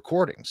 open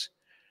recordings.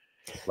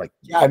 Like,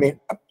 yeah, I mean,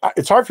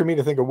 it's hard for me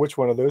to think of which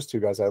one of those 2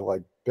 guys I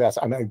like best.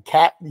 I mean,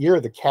 Year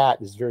of the Cat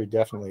is very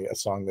definitely a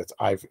song that's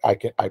I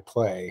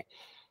play,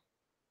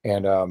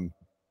 and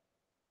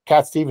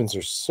Cat Stevens,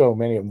 there's so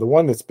many of them. The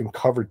one that's been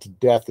covered to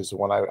death is the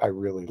one I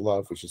really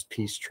love, which is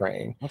Peace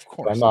Train. Of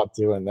course, but I'm not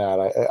doing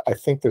that. I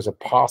think there's a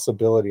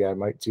possibility I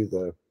might do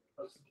the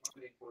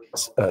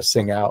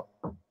Sing Out.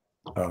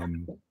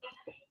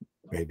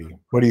 Maybe.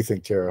 What do you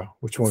think, Tara?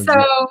 Which one?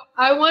 So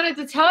I wanted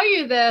to tell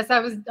you this.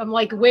 I'm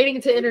like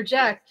waiting to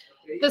interject.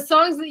 The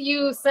songs that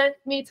you sent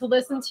me to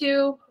listen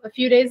to a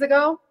few days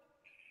ago.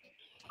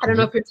 I don't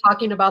know if you're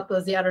talking about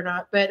those yet or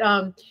not, but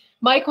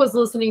Mike was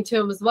listening to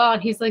him as well,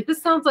 and he's like,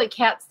 "This sounds like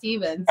Cat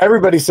Stevens."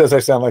 Everybody says I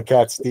sound like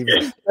Cat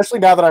Stevens, especially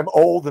now that I'm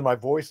old and my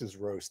voice is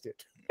roasted.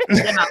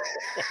 Yeah.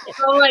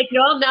 So like,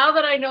 now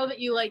that I know that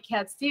you like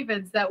Cat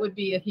Stevens, that would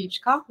be a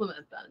huge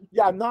compliment then.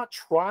 Yeah, I'm not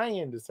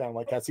trying to sound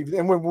like Cat Stevens.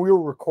 And when we were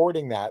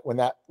recording that, when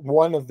that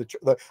one of the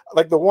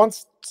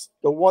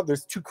one,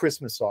 there's 2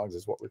 Christmas songs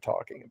is what we're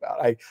talking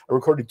about. I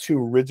recorded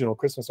 2 original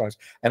Christmas songs,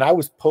 and I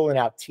was pulling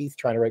out teeth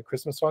trying to write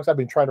Christmas songs. I've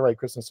been trying to write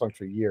Christmas songs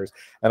for years,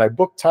 and I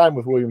booked time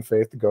with William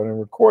Faith to go in and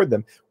record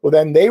them. Well,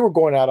 then they were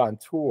going out on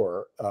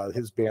tour,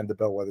 his band, the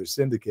Bellwether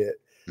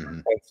Syndicate.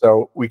 Mm-hmm. And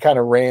so we kind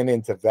of ran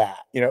into that.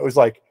 You know, it was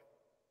like,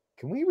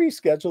 can we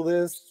reschedule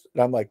this?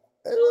 And I'm like,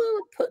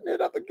 we're putting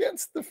it up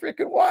against the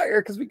freaking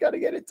wire because we got to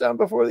get it done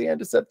before the end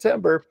of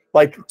September.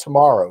 Like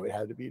tomorrow, it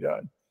had to be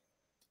done.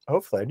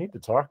 Hopefully, I need to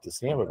talk to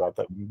Sam about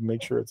that.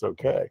 Make sure it's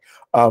okay.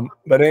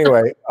 But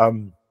anyway,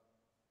 and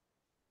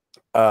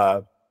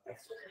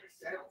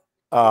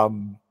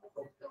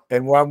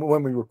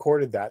when we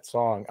recorded that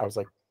song, I was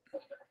like,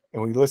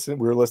 and we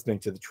were listening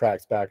to the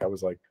tracks back. I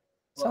was like,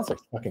 sounds like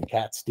fucking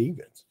Cat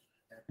Stevens.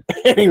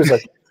 And he was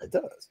like, it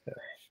does. Yeah.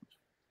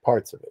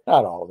 Parts of it,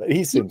 not all of it.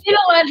 He seems. You need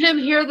to let him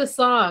hear the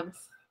songs.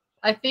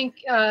 I think,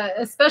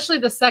 especially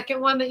the second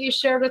one that you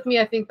shared with me,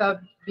 I think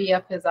that'd be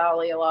up his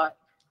alley a lot.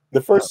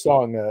 The first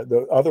song,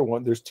 the other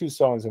one, there's two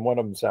songs, and one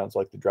of them sounds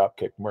like the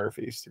Dropkick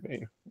Murphys to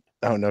me.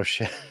 Oh, no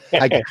shit.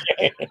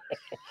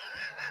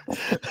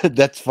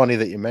 That's funny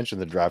that you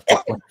mentioned the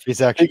Dropkick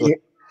Murphys, actually.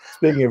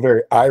 Speaking of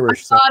very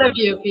Irish. I thought of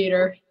you,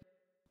 Peter.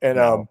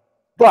 And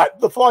but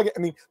the Flogging, I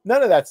mean,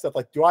 none of that stuff.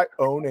 Like, do I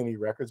own any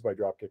records by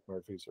Dropkick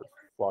Murphys or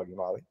Flogging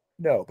Molly?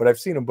 No, but I've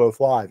seen them both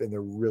live, and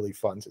they're really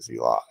fun to see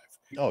live.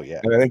 Oh, yeah.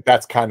 And I think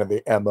that's kind of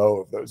the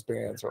MO of those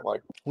bands. Are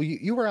like, well,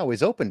 you were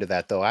always open to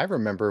that, though. I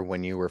remember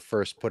when you were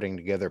first putting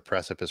together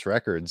Precipice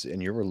Records,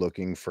 and you were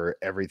looking for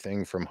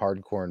everything from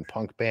hardcore and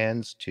punk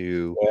bands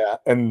to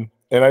and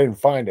I didn't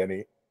find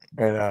any,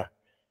 and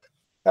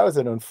that was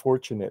an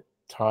unfortunate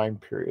time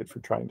period for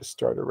trying to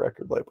start a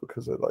record label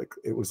because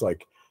it was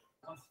like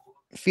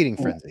feeding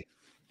frenzy.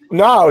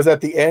 No, it was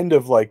at the end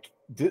of like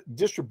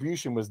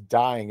distribution was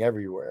dying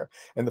everywhere,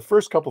 and the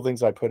first couple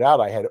things I put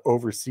out, I had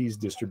overseas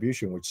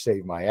distribution, which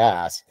saved my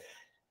ass,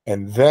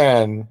 and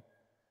then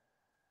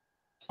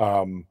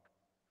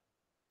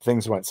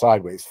things went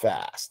sideways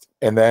fast,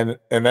 and then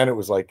it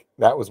was like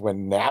that was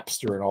when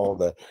Napster and all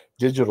the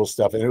digital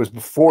stuff, and it was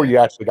before you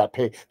actually got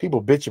paid.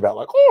 People bitch about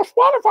like, oh,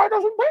 Spotify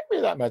doesn't pay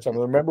me that much. I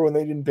mean, remember when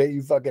they didn't pay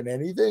you fucking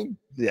anything?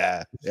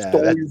 Yeah,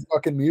 stole your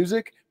fucking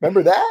music.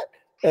 Remember that?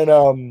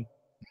 And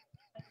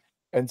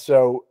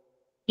so.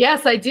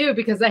 Yes, I do,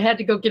 because I had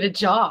to go get a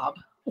job.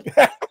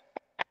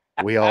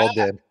 We all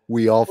did.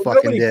 We all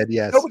fucking did.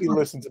 Yes. Nobody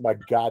listens to my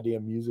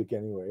goddamn music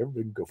anyway.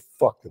 Everybody can go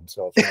fuck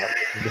themselves.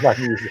 My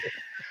music.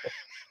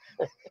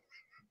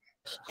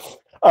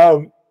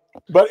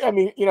 But I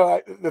mean,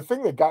 the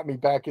thing that got me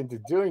back into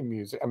doing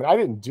music. I mean, I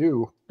didn't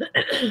do.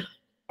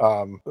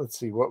 Let's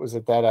see, what was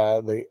it that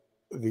I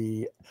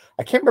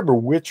can't remember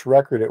which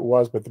record it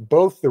was, but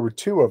there were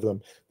two of them.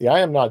 The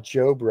I Am Not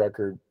Job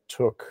record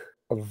took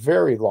a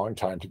very long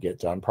time to get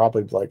done,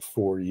 probably like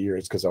 4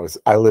 years, because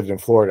I lived in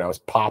Florida. I was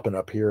popping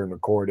up here and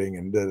recording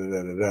and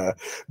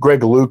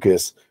Greg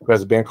Lucas, who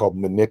has a band called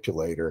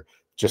Manipulator,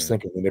 just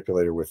think of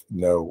Manipulator with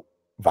no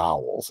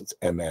vowels. It's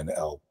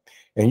MNL,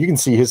 and you can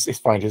see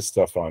find his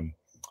stuff on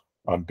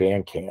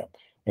Bandcamp,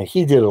 and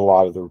he did a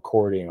lot of the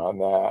recording on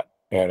that.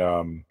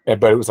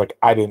 But it was like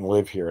I didn't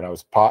live here, and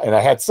I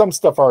had some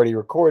stuff already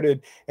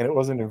recorded, and it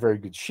wasn't in very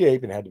good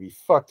shape, and had to be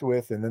fucked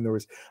with. And then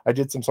I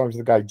did some songs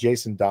with the guy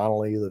Jason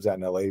Donnelly, who lives out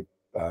in LA.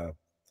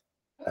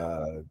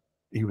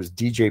 He was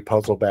DJ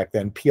Puzzle back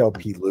then,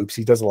 PLP Loops.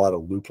 He does a lot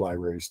of loop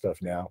library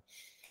stuff now,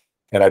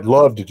 and I'd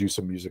love to do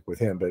some music with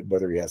him, but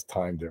whether he has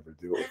time to ever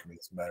do it with me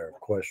is a matter of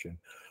question.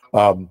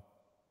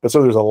 But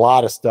so there's a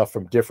lot of stuff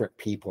from different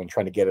people and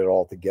trying to get it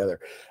all together.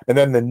 And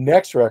then the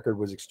next record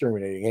was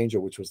Exterminating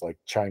Angel, which was like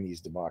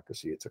Chinese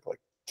Democracy. It took like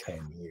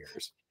 10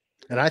 years.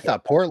 And I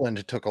thought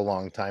Portland took a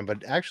long time,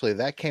 but actually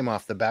that came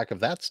off the back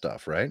of that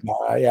stuff, right?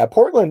 Yeah,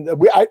 Portland.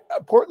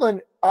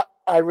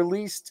 I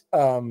released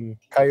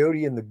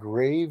Coyote in the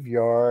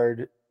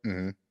Graveyard.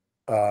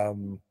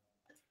 Mm-hmm.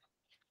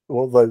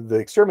 Well, the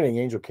Exterminating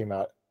Angel came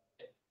out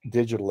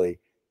digitally,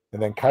 and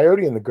then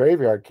Coyote in the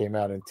Graveyard came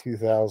out in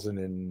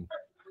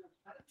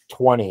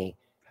 2020,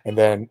 and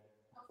then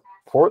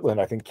Portland,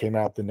 I think, came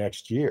out the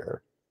next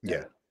year.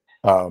 Yeah.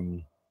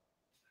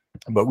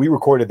 But we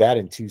recorded that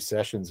in 2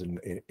 sessions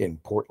in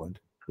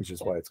Portland, which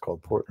is why it's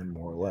called Portland,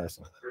 more or less.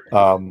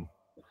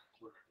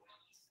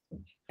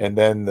 And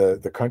then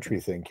the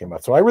country thing came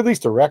out. So I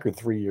released a record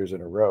 3 years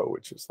in a row,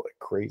 which is like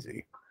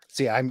crazy.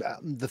 See,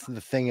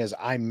 the thing is,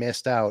 I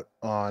missed out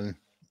on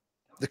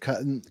the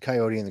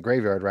Coyote in the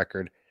Graveyard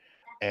record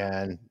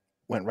and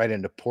went right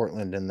into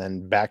Portland and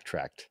then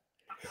backtracked.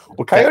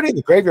 Well, Coyote in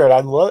the Graveyard,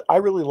 I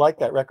really like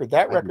that record.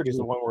 That record is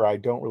the one where I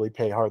don't really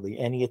pay hardly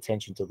any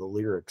attention to the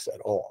lyrics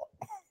at all.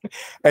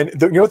 And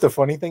you know what the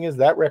funny thing is?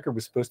 That record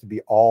was supposed to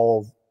be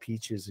all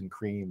peaches and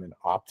cream and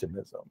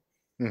optimism.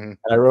 Mm-hmm. And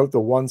I wrote the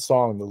one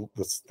song,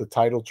 the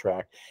title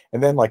track,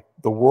 and then like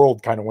the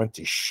world kind of went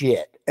to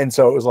shit. And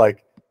so it was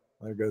like,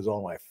 there goes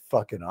all my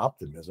fucking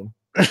optimism.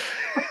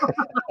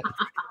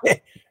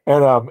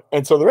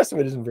 And so the rest of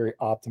it isn't very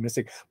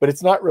optimistic, but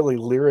it's not really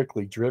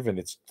lyrically driven.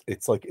 It's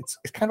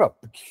kind of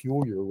a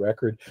peculiar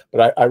record,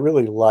 but I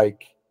really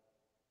like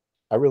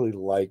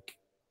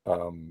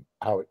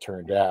how it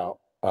turned out.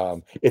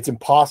 It's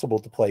impossible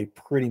to play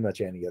pretty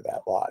much any of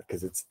that live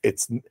because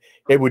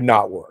it would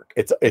not work.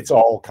 It's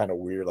all kind of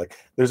weird. Like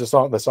there's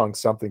the song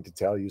Something to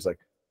Tell You is like,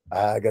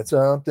 I got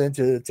something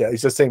to tell.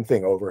 It's the same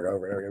thing over and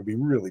over and over. It'd be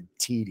really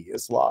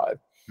tedious live.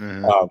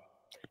 Mm-hmm.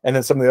 And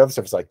then some of the other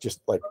stuff is like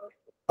just like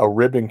a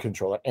ribbon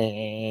controller,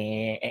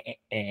 and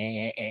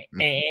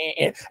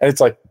it's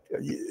like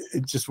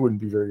it just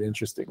wouldn't be very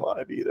interesting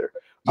live either.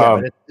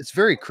 Yeah, but it's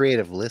very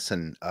creative.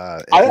 Listen,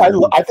 I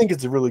think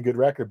it's a really good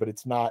record, but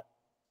it's not.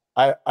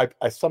 I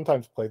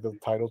sometimes play the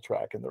title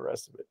track and the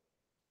rest of it.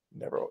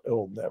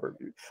 It'll never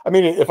be. I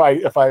mean, if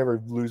I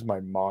ever lose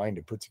my mind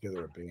and put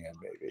together a band,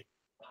 maybe.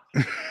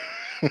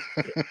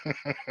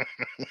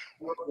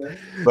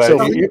 But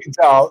so, you can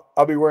tell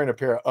I'll be wearing a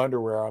pair of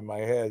underwear on my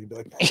head. You'd be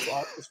like,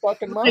 "It's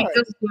fucking mine."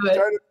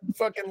 Start a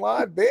fucking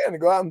live band and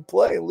go out and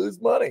play and lose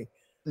money.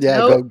 Yeah,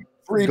 nope.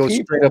 go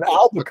straight up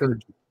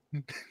Albuquerque.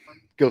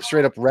 Go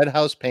straight up Red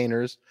House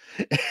Painters.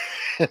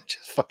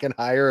 Just fucking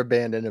hire a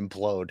band and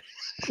implode.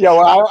 Yeah,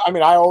 well, I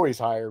mean, I always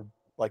hire,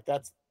 like,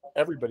 that's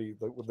everybody.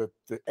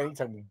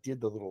 Anytime we did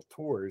the little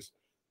tours,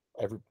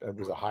 it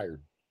was a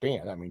hired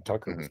band. I mean,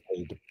 Tucker was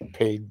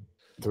paid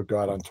to go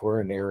out on tour,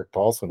 and Eric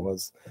Paulson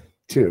was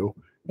too.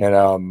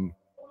 And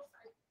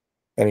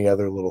any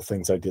other little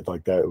things I did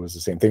like that, it was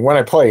the same thing. When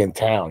I play in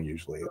town,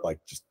 usually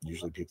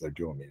people are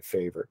doing me a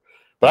favor.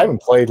 But I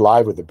haven't played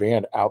live with a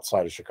band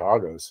outside of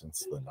Chicago since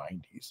the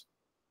 90s.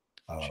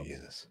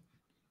 Jesus.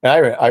 And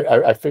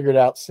I figured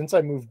out, since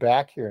I moved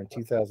back here in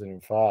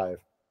 2005,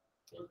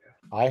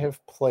 I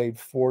have played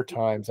 4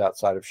 times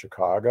outside of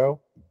Chicago.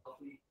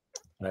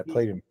 And I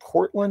played in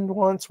Portland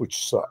once,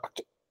 which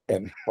sucked.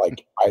 And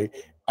like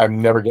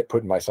I'm never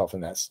putting myself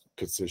in that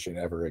position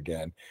ever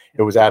again.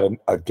 It was at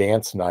a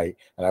dance night,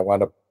 and I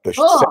wound up it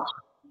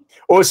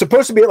was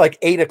supposed to be at like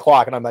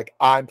 8:00, and I'm like,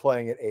 I'm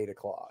playing at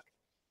 8:00.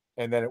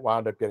 And then it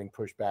wound up getting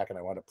pushed back, and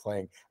I wound up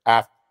playing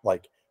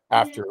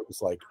after it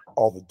was like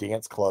all the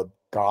dance club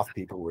goth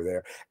people were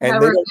there.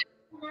 And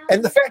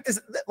and the fact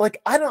is that,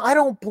 like, I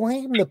don't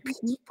blame the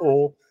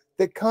people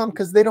that come,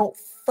 because they don't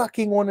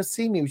fucking want to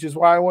see me, which is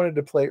why I wanted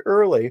to play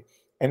early.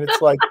 And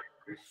it's like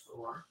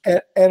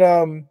and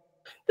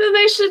then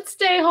they should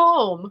stay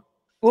home.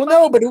 Well,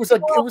 no, but it was a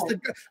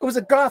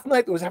goth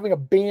night that was having a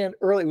band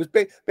early. It was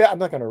I'm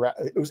not gonna.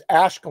 It was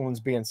Ashkelon's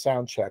being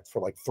sound checked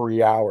for like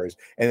 3 hours,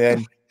 and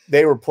then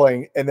they were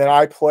playing, and then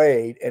I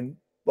played, and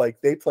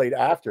like they played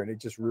after, and it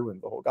just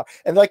ruined the whole goth.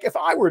 And like, if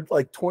I were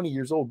like 20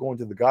 years old going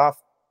to the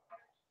goth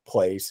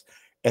place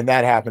and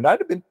that happened, I'd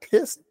have been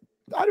pissed.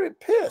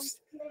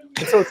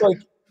 And so it's like,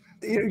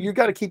 you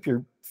got to keep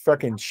your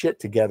fucking shit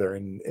together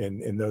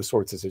in those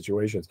sorts of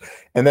situations.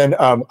 And then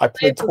I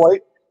played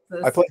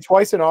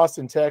twice in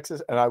Austin,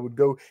 Texas, and I would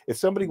go, if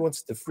somebody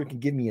wants to freaking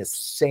give me a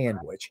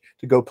sandwich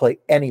to go play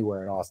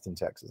anywhere in Austin,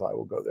 Texas, I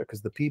will go there,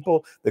 because the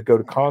people that go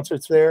to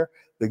concerts there,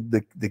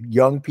 the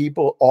young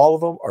people, all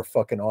of them are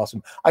fucking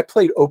awesome. I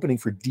played opening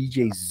for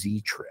DJ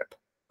Z Trip.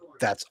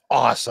 That's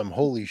awesome.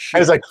 Holy shit.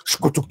 And it's like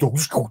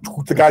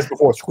the guys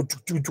before,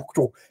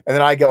 and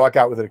then I walk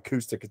out with an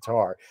acoustic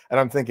guitar, and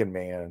I'm thinking,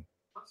 man,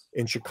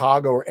 in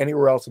Chicago or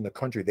anywhere else in the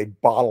country, they'd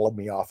bottle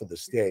me off of the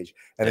stage,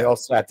 and they all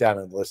sat down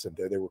and listened.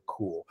 They were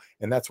cool.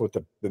 And that's what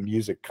the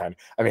music kind of,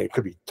 I mean, it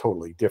could be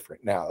totally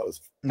different now.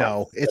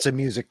 It's a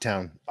music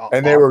town.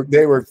 And they were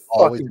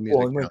fucking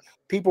cool. And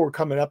people were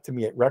coming up to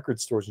me at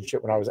record stores and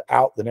shit when I was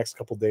out the next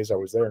couple of days I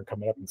was there, and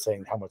coming up and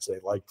saying how much they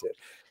liked it.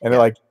 And they're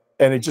like,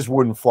 and it just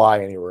wouldn't fly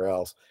anywhere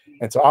else.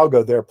 And so I'll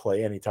go there,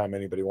 play anytime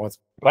anybody wants.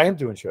 But I am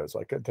doing shows.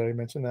 Like, did I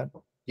mention that?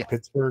 Yeah.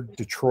 Pittsburgh,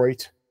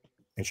 Detroit,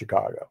 and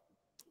Chicago.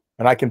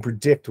 And I can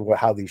predict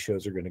how these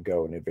shows are going to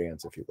go in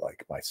advance, if you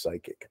like, my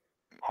psychic.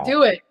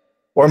 Do it.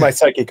 Or my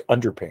psychic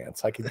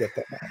underpants. I can get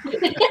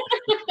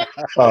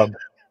that.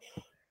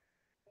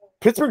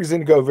 Pittsburgh is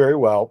going to go very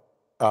well.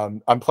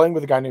 I'm playing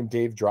with a guy named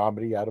Dave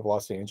Dramedy out of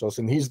Los Angeles,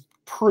 and he's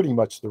pretty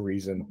much the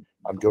reason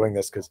I'm doing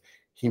this, because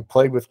he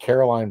played with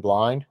Caroline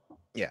Blind.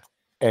 Yeah.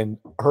 And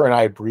her and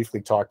I briefly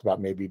talked about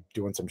maybe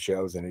doing some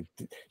shows, and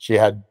she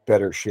had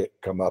better shit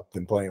come up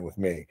than playing with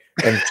me.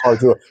 And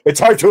it's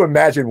hard to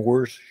imagine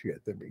worse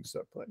shit than being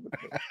stuck playing with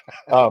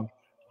me.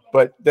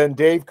 But then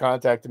Dave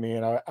contacted me,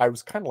 and I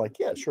was kind of like,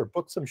 yeah, sure,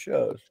 book some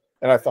shows.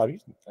 And I thought,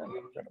 he's not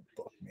going to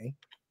book me.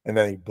 And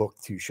then he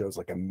booked 2 shows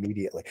like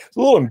immediately. It's a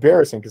little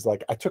embarrassing, because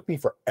like it took me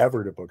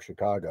forever to book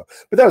Chicago,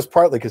 but that was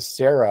partly because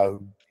Sarah,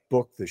 who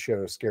booked the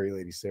show, Scary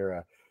Lady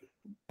Sarah,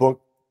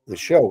 booked the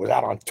show, was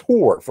out on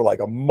tour for like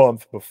a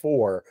month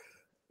before,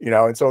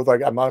 and so it's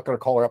like, I'm not going to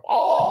call her up.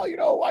 Oh,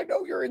 I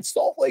know you're in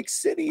Salt Lake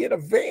City in a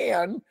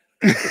van,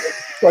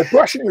 like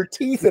brushing your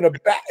teeth in a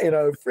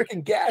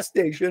freaking gas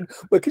station,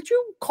 but could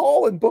you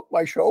call and book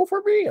my show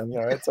for me? And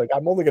it's like,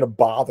 I'm only going to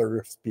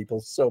bother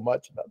people so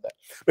much about that.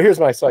 But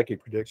here's my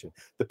psychic prediction: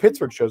 the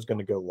Pittsburgh show is going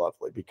to go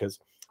lovely, because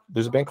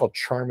there's a band called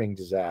Charming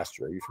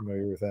Disaster. Are you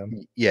familiar with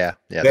them? Yeah,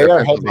 they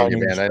are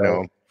headlining band. I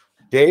know.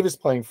 Dave is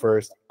playing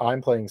first.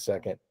 I'm playing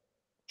second.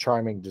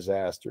 Charming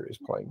Disaster is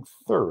playing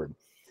third,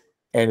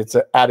 and it's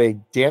at a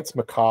dance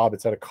macabre.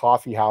 It's at a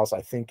coffee house. I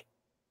think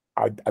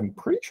I'm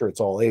pretty sure it's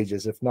all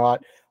ages. If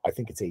not, I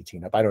think it's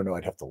 18 up. I don't know.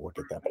 I'd have to look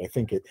at that, but I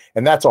think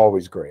and that's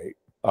always great.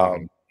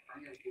 So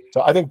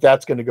I think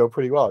that's going to go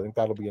pretty well. I think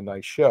that'll be a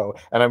nice show,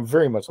 and I'm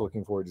very much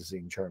looking forward to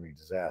seeing Charming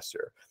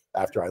Disaster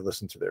after I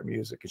listen to their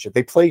music and shit.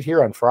 They played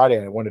here on Friday,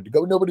 and I wanted to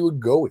go. Nobody would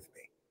go with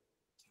me.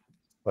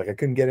 Like, I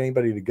couldn't get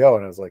anybody to go,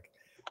 and I was like,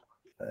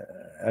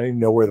 I didn't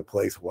know where the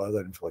place was.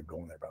 I didn't feel like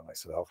going there by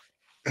myself.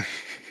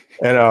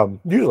 And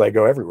usually I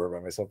go everywhere by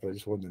myself, but I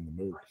just wasn't in the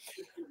mood.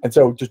 And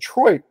so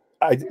Detroit,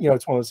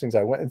 it's one of those things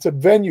I went. It's a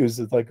venue, is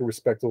like a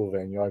respectable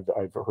venue.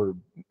 I've heard,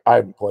 I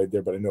haven't played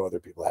there, but I know other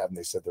people have, and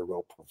they said they're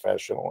real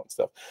professional and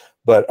stuff.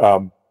 But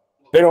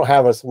they don't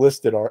have us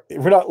listed.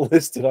 We're not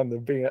listed on the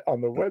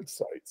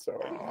website. So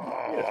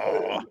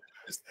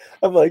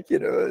I'm like,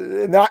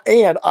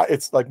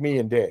 it's like me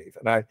and Dave,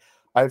 and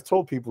I've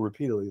told people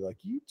repeatedly, like,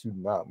 you do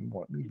not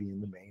want me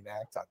being the main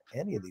act on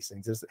any of these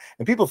things.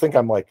 And people think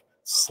I'm like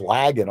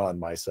slagging on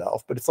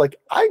myself, but it's like,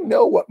 I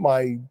know what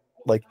my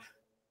like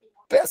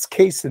best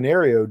case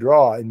scenario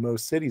draw in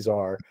most cities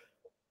are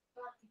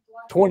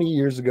 20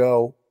 years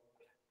ago,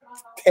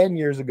 10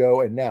 years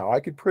ago, and now. I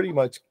could pretty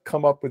much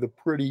come up with a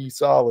pretty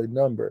solid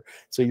number.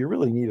 So you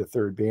really need a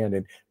third band,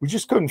 and we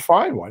just couldn't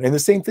find one. And the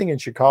same thing in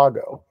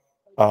Chicago.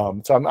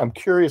 So I'm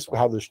curious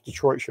how the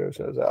Detroit show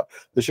shows out.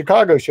 The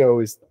Chicago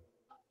show is,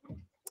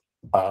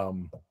 I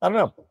don't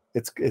know.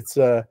 It's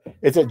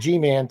at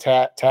G-Man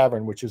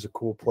Tavern, which is a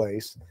cool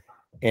place.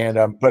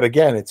 And but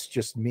again, it's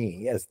just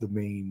me as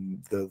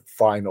the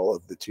final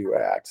of the two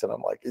acts, and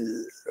I'm like,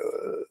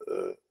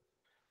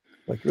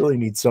 really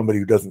need somebody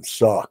who doesn't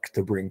suck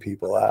to bring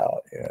people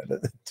out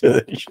to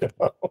the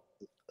show.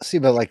 See,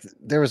 but like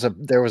there was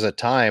a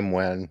time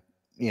when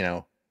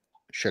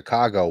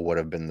Chicago would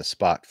have been the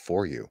spot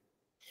for you.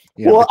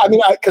 I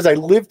mean, because I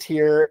lived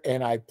here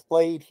and I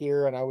played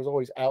here and I was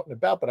always out and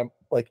about. But I'm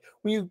like,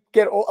 when you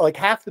get like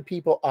half the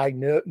people I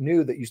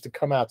knew that used to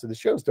come out to the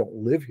shows don't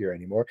live here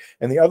anymore,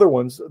 and the other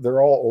ones,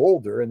 they're all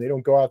older and they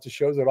don't go out to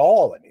shows at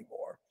all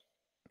anymore.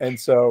 And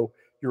so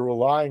you're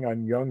relying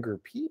on younger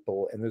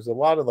people, and there's a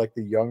lot of like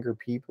the younger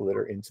people that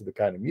are into the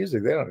kind of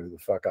music, they don't know who the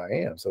fuck I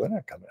am, so they're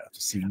not coming out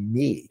to see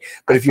me.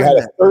 But if you had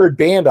a third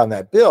band on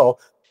that bill,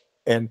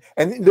 and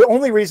the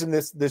only reason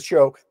this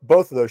show,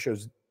 both of those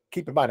shows,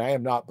 keep in mind, I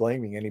am not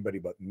blaming anybody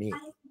but me,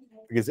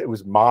 because it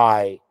was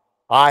I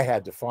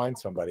had to find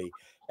somebody,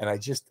 and I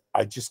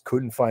just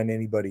couldn't find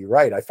anybody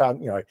right. I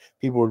found,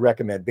 people would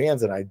recommend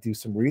bands, and I'd do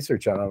some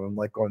research on them. I'm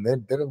like, going, they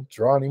don't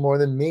draw any more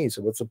than me,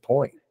 so what's the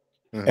point?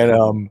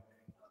 Mm-hmm.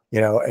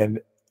 And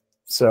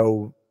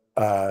so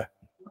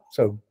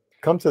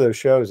come to those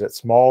shows at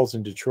Smalls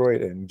in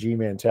Detroit and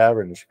G-Man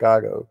Tavern in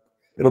Chicago.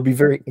 It'll be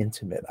very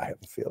intimate, I have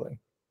a feeling.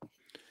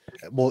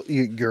 Well,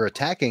 you're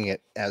attacking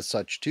it as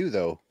such too,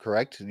 though,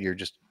 correct? You're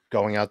just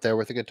going out there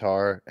with a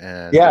guitar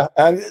and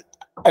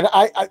and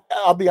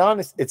I'll be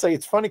honest,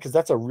 it's funny because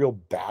that's a real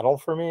battle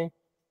for me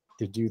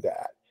to do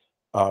that.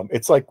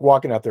 It's like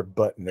walking out there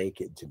butt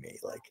naked to me.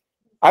 Like,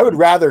 I would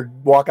rather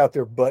walk out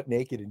there butt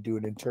naked and do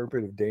an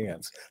interpretive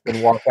dance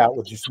than walk out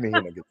with just me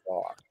and a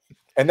guitar.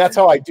 And that's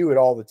how I do it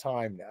all the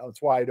time now.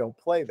 That's why I don't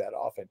play that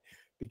often,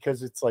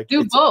 because it's like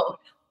both.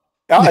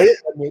 I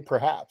mean,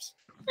 perhaps.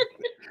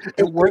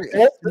 It works.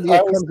 I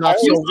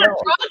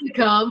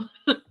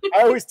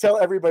always tell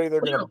everybody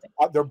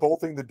they're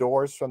bolting the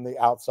doors from the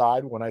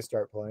outside when I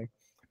start playing.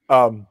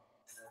 But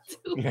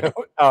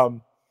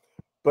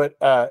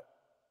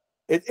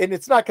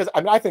it's not because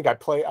I think I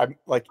play. I'm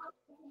like,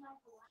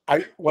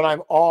 when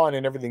I'm on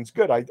and everything's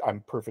good,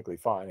 I'm perfectly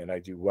fine and I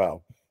do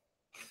well.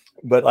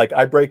 But like,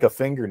 I break a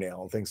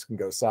fingernail and things can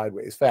go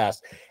sideways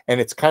fast,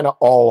 and it's kind of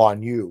all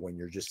on you when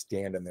you're just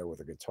standing there with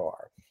a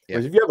guitar. Yeah.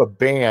 Whereas if you have a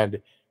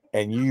band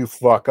and you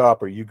fuck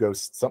up or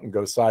something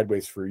goes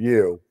sideways for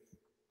you,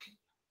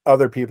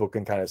 other people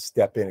can kind of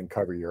step in and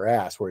cover your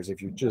ass. Whereas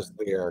if you're just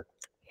there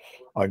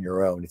on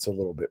your own, it's a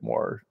little bit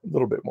more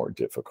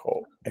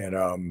difficult.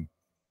 And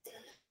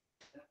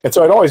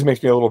so it always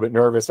makes me a little bit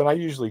nervous, and I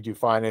usually do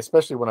fine,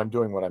 especially when I'm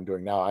doing what I'm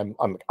doing now.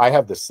 I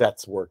have the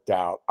sets worked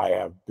out. I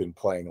have been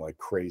playing like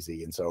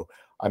crazy, and so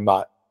I'm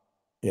not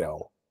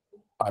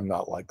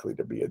likely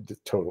to be a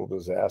total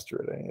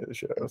disaster at any of the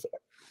shows.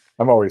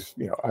 I'm always,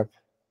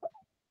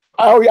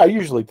 I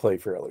usually play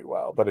fairly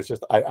well, but it's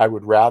just I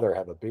would rather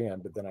have a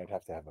band, but then I'd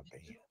have to have a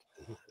band.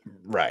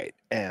 Right.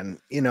 And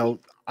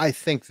I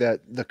think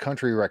that the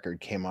country record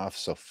came off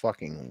so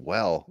fucking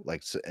well,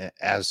 like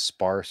as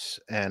sparse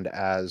and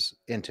as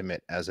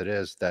intimate as it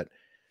is, that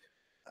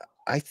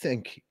I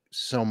think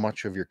so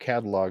much of your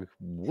catalog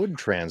would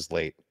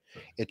translate.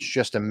 It's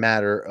just a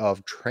matter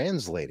of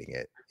translating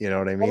it. You know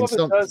what I mean?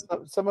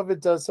 Some of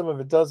it does, some of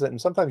it doesn't.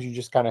 And sometimes you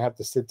just kind of have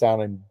to sit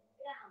down and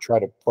try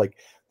to, like,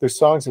 there's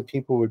songs that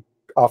people would,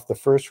 off the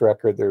first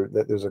record,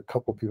 there's a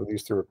couple people that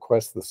used to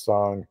request the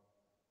song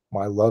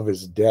My Love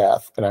Is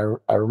Death. And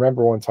I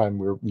remember one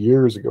time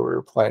years ago, we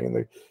were playing,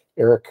 and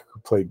Eric, who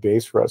played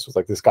bass for us, was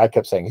like, this guy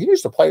kept saying, he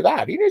needs to play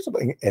that. He needs to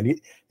play. And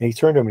he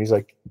turned to him and he's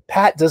like,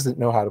 Pat doesn't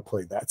know how to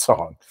play that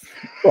song.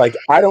 Like,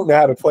 I don't know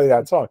how to play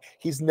that song.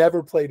 He's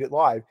never played it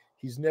live.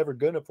 He's never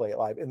going to play it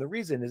live. And the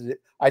reason is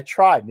I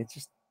tried, and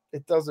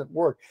it doesn't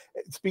work.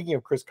 Speaking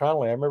of Chris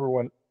Connolly, I remember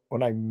when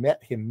I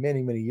met him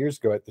many, many years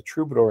ago at the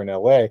Troubadour in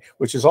LA,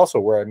 which is also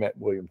where I met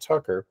William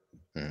Tucker.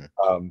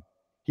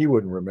 He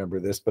wouldn't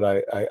remember this,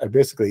 but I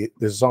basically,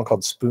 there's a song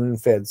called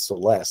Spoon-Fed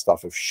Celeste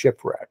off of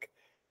Shipwreck.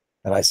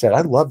 And I said,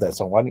 I love that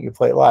song. Why don't you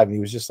play it live? And he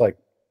was just like,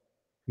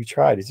 we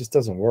tried. It just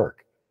doesn't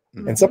work.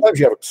 Mm-hmm. And sometimes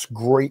you have a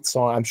great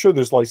song. I'm sure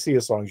there's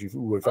Lycia songs you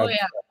would find. Oh,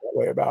 yeah. that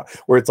way about,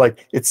 where it's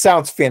like it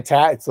sounds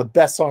fantastic. It's the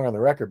best song on the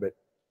record, but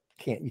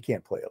you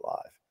can't play it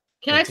live.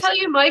 Can I tell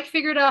you, Mike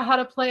figured out how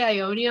to play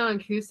Ionia on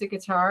acoustic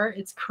guitar?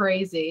 It's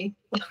crazy.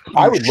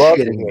 I would love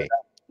to hear that.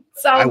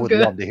 Sounds I would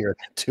good. love to hear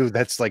that too.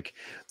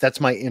 That's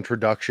my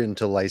introduction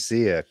to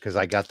Lycia, because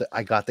I got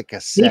the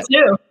cassette. Me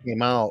too.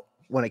 Came out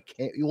when it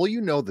came. Well, you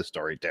know the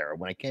story, Tara.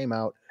 When it came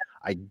out,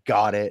 I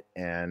got it,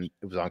 and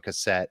it was on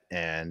cassette,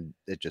 and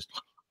it just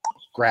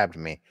grabbed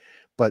me.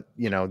 But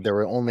there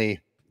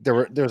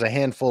was a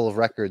handful of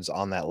records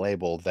on that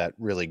label that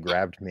really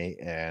grabbed me,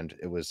 and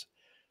it was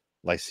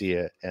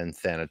Lycia and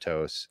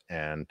Thanatos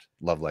and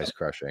Love Lies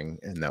Crushing,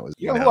 and that was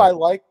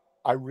who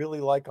I really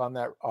like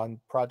on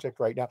project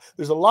right now.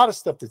 There's a lot of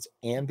stuff that's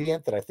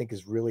ambient that I think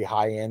is really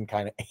high end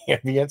kind of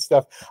ambient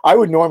stuff. I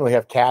would normally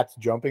have cats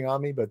jumping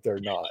on me, but they're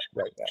not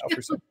right now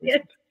for some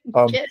reason.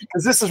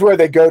 Because this is where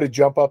they go to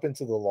jump up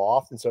into the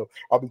loft, and so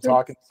I'll be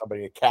talking to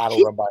somebody, a cat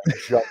will run by and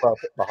jump up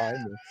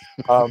behind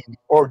me,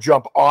 or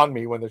jump on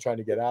me when they're trying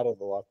to get out of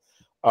the loft.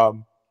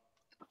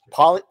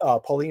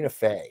 Paulina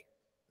Faye.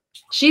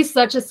 She's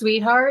such a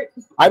sweetheart.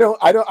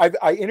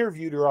 I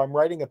interviewed her. I'm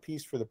writing a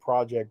piece for the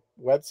project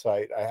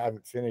website. I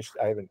haven't finished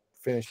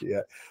it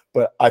yet,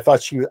 but I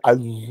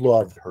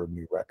loved her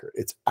new record.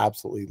 It's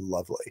absolutely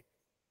lovely.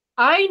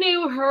 I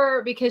knew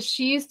her because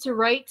she used to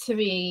write to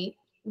me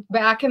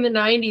back in the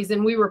 90s,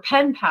 and we were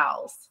pen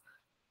pals.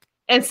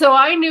 And so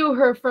I knew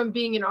her from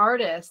being an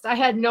artist. I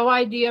had no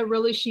idea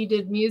really she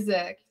did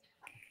music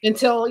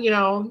until,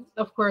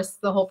 of course,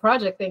 the whole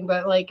project thing.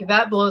 But like,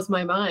 that blows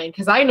my mind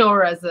because I know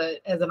her as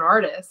an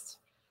artist.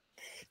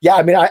 Yeah,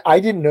 I mean, I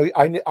didn't know.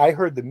 I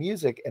heard the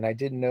music, and I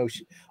didn't know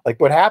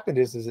what happened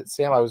is that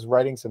Sam, I was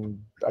writing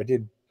I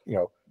did,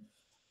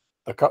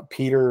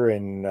 Peter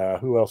and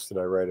who else did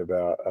I write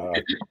about?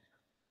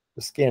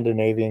 The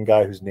Scandinavian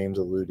guy whose name's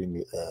eluding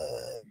me.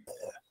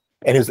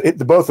 And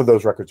both of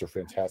those records are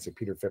fantastic.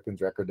 Peter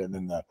Fippen's record, and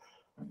then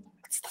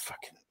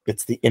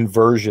it's the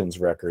Inversions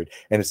record,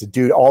 and it's a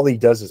dude. All he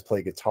does is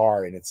play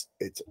guitar, and it's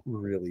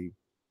really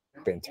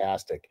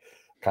fantastic,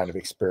 kind of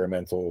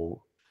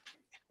experimental,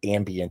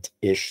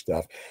 ambient-ish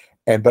stuff.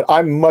 But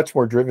I'm much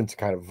more driven to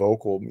kind of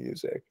vocal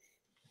music.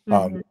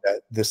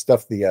 This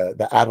stuff,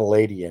 the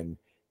Adelaidean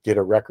did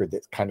a record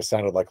that kind of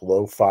sounded like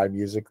lo-fi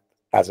music,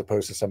 as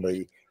opposed to some of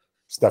the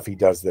stuff he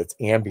does that's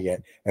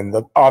ambient. And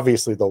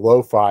obviously the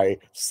lo-fi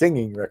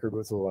singing record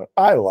was the one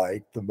I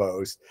liked the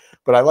most,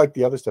 but I like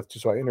the other stuff too,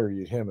 so I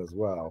interviewed him as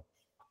well.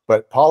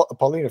 But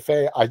Paulina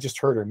Faye, I just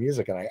heard her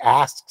music, and I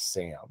asked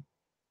Sam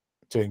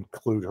to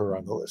include her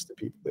on the list of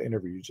people to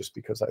interview, just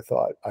because I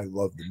thought I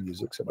loved the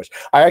music so much.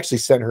 I actually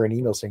sent her an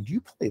email saying, "Do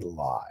you play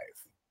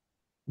live?"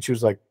 And she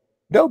was like,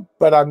 "No,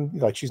 but I'm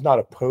like," she's not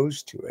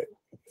opposed to it.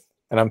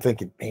 And I'm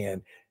thinking,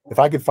 man, if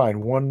I could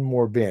find one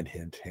more band,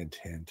 hint,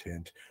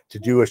 to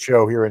do a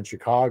show here in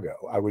Chicago,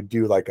 I would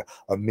do like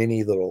a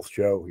mini little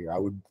show here. I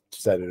would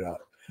set it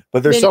up.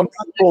 But there's some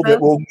people that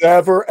will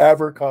never,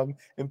 ever come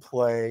and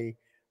play.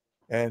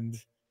 And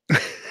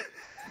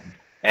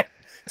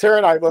Tara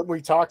and I, when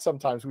we talk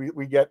sometimes,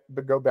 we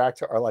go back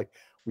to our,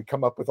 we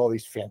come up with all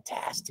these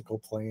fantastical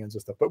plans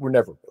and stuff, but we're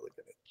never really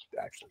going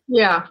to actually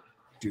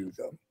do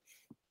them.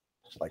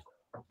 Like,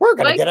 we're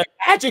going to get a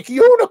magic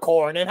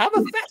unicorn and have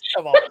a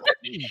festival.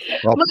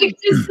 Like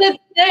just said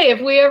today,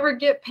 if we ever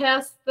get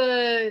past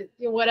the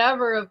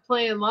whatever of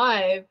playing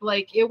live,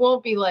 it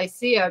won't be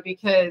Lycia,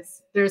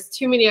 because there's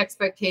too many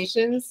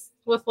expectations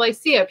with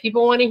Lycia.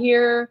 People want to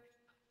hear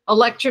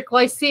electric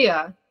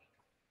Lycia.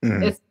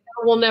 It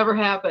will never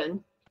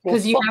happen,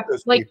 because you have,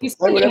 like you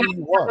said, you have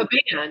to have a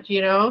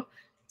band,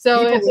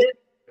 So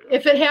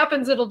if it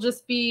happens, it'll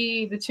just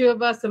be the two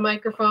of us, a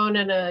microphone,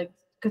 and a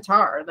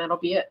guitar, and that'll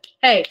be it.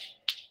 Hey.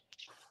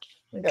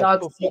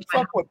 Fuck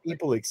what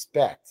people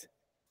expect.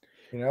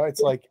 It's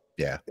like,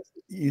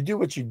 you do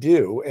what you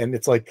do, and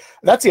it's like,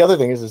 that's the other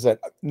thing is that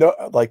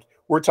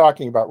we're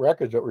talking about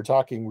records, but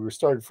we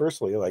started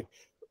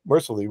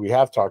mercifully we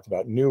have talked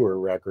about newer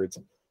records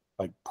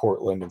like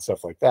Portland and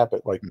stuff like that,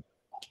 but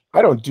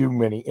I don't do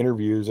many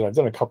interviews, and I've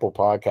done a couple of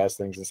podcast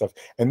things and stuff,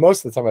 and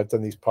most of the time I've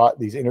done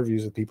these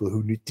interviews with people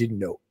who didn't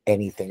know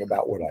anything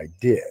about what I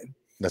did.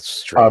 That's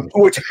strange.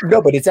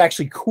 But it's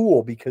actually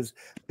cool because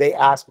they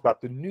ask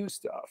about the new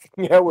stuff.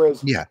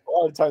 Whereas a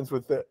lot of times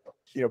with the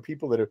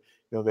people that are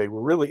they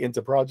were really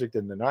into project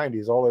in the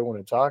 90s, all they want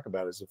to talk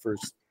about is the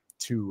first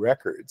two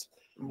records.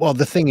 Well,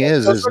 the thing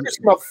is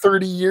about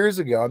 30 years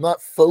ago. I'm not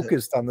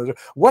focused on those.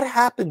 What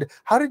happened?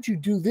 How did you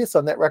do this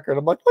on that record?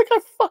 I'm like I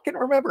fucking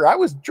remember. I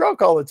was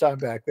drunk all the time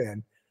back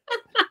then.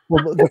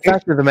 Well, the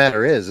fact of the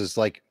matter is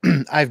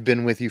I've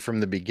been with you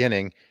from the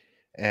beginning.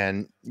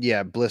 And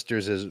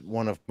Blisters is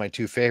one of my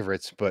two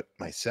favorites, but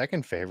my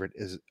second favorite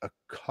is a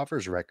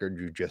covers record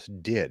you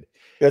just did.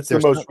 That's the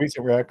most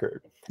recent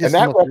record. And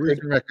that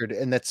record,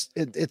 and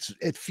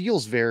it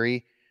feels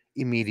very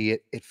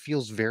immediate. It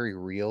feels very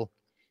real,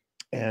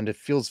 and it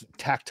feels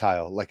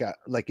tactile. Like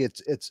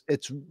it's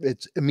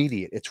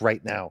immediate. It's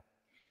right now.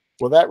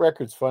 Well, that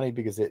record's funny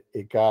because it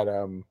got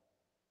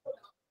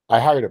I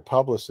hired a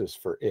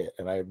publicist for it,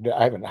 and I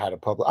haven't had a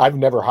public. I've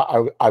never.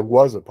 I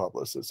was a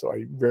publicist, so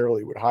I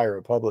rarely would hire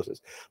a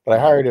publicist. But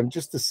I hired him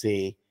just to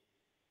see,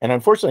 and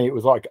unfortunately, it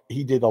was like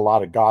he did a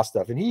lot of goth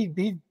stuff, and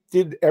he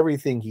did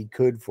everything he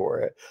could for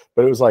it.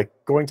 But it was like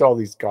going to all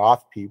these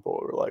goth people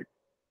who were like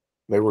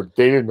they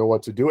didn't know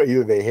what to do.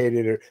 Either they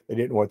hated it or they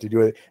didn't want to do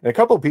it. And a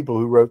couple of people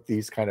who wrote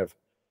these kind of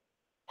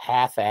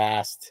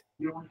half-assed,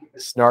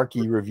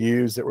 snarky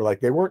reviews that were like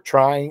they weren't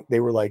trying.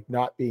 They were like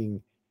not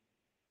being.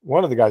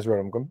 One of the guys wrote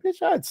them going,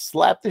 bitch, I'd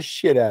slap the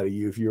shit out of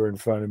you if you were in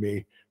front of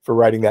me for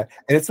writing that.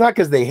 And it's not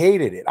because they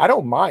hated it. I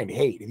don't mind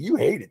hate. If you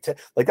hate it,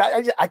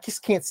 I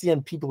just can't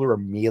stand people who are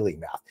mealy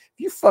mouth. If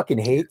you fucking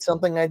hate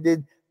something I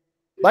did,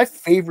 my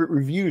favorite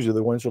reviews are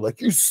the ones who are like,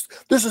 this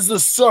is the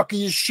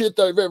suckiest shit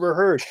that I've ever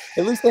heard.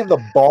 At least they have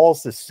the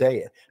balls to say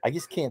it. I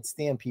just can't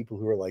stand people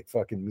who are like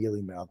fucking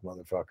mealy mouth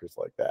motherfuckers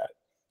like that.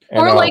 And,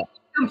 or like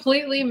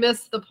completely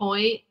miss the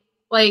point.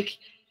 Like,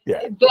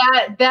 yeah,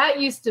 that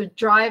used to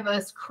drive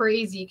us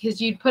crazy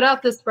because you'd put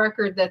out this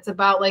record that's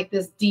about like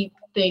this deep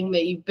thing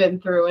that you've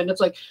been through, and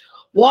it's like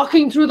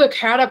walking through the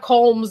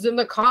catacombs in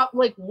the cop.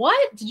 Like,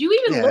 what? Did you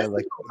even listen to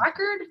the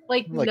record?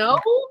 Like, no.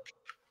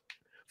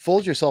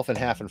 Fold yourself in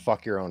half and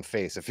fuck your own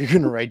face if you're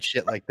gonna write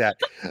shit like that.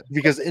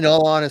 Because in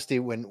all honesty,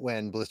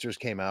 when Blisters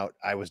came out,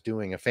 I was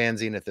doing a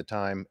fanzine at the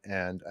time,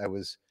 and I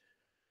was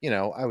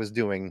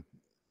doing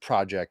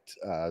project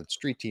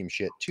street team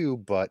shit too,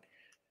 but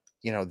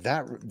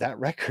that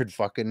record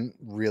fucking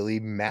really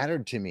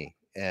mattered to me.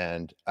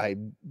 And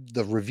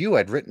the review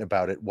I'd written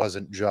about it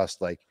wasn't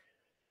just like,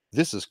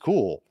 this is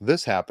cool,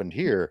 this happened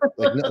here,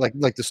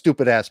 like the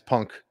stupid ass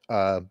punk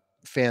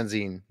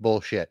fanzine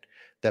bullshit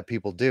that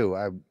people do.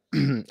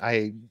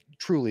 I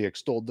truly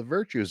extolled the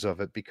virtues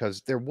of it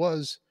because there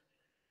was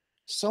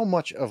so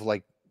much of,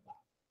 like,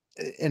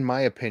 in my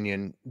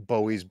opinion,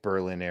 Bowie's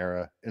Berlin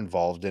era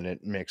involved in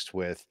it, mixed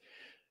with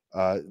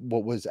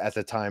what was at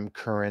the time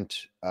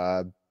current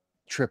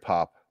trip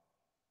hop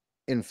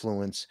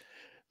influence,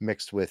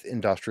 mixed with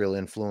industrial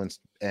influence,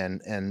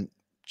 and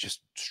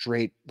just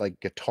straight like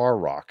guitar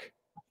rock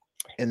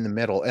in the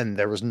middle. And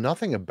there was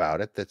nothing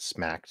about it that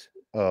smacked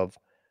of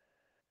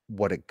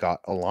what it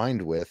got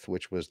aligned with,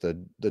 which was the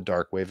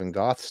dark wave and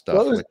goth stuff.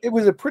 Well, it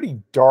was a pretty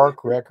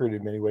dark record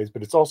in many ways,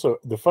 but it's also,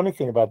 the funny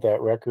thing about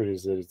that record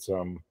is that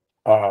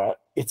I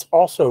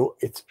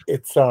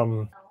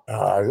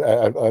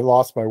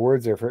lost my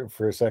words there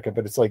for a second,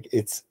 but it's like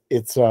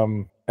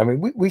I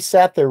mean, we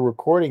sat there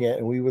recording it,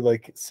 and we would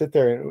like sit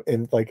there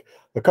and like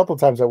a couple of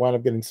times I wound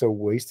up getting so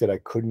wasted I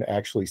couldn't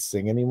actually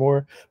sing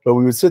anymore. But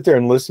we would sit there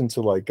and listen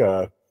to like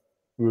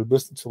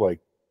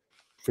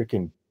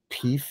freaking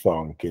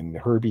P-Funk and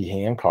Herbie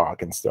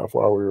Hancock and stuff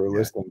while we were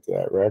listening to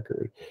that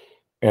record.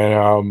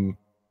 And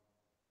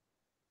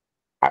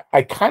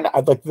I kind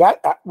of like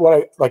that.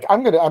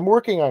 I'm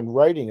working on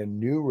writing a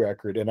new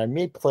record, and I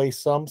may play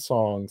some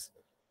songs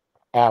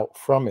out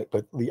from it.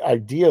 But the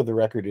idea of the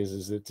record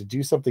is that to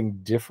do something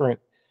different,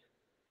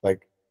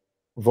 like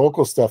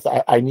vocal stuff.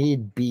 I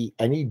need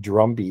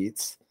drum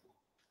beats,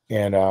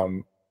 and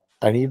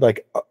I need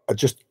like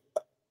just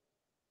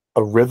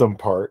a rhythm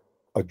part,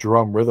 a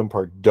drum rhythm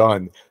part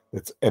done.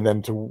 And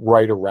then to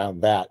write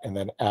around that, and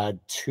then add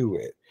to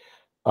it.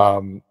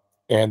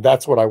 And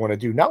that's what I want to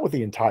do, not with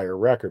the entire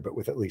record, but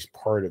with at least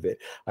part of it.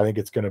 I think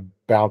it's going to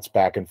bounce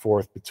back and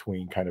forth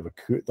between kind of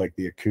like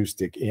the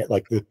acoustic,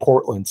 like the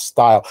Portland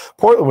style.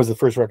 Portland was the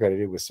first record I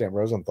did with Sam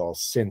Rosenthal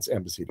since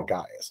Embassy to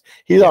Gaius.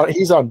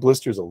 He's on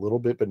Blisters a little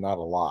bit, but not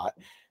a lot.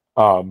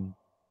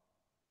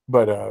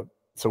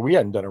 So we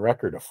hadn't done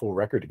a full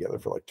record together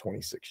for like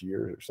 26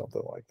 years or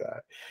something like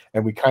that.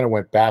 And we kind of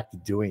went back to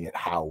doing it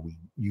how we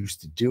used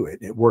to do it.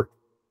 It worked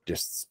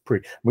just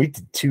pretty. We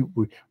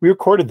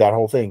recorded that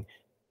whole thing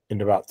in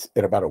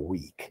about a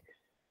week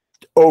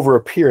over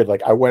a period.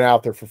 Like I went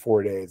out there for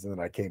 4 days, and then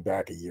I came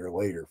back a year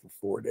later for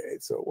 4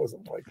 days. So it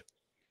wasn't like,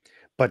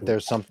 but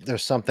there's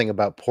something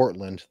about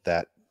Portland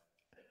that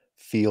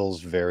feels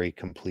very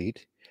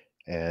complete,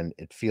 and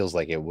it feels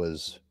like it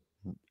was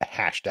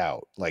hashed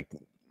out. Like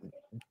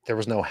there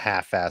was no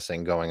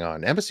half-assing going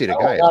on. Embassy to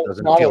Gaius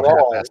doesn't feel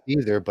half-assed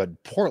either,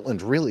 but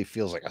Portland really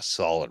feels like a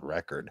solid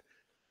record.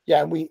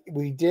 Yeah, and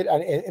we did,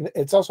 and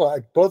it's also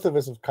like both of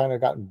us have kind of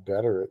gotten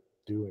better at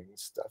doing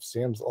stuff.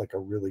 Sam's like a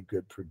really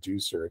good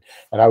producer,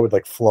 and I would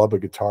like flub a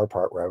guitar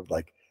part where I would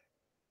like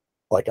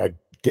I'd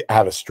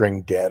have a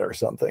string dead or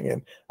something,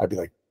 and I'd be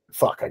like,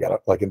 fuck, I gotta,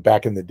 like,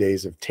 back in the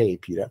days of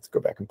tape, you'd have to go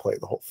back and play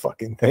the whole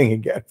fucking thing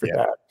again for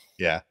that.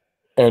 Yeah.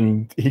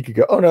 And he could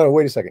go, oh no,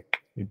 wait a second,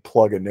 you'd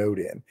plug a note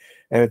in,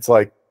 and it's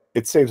like,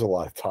 it saves a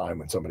lot of time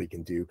when somebody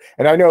can do.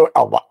 And I know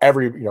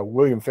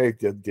William Faith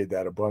did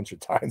that a bunch of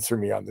times for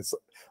me on the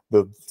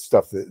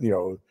stuff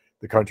that,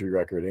 the country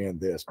record and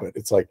this, but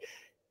it's like,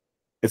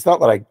 it's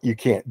not that you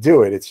can't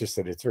do it. It's just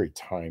that it's very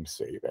time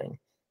saving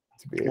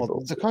to be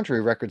able to. The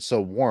country record's so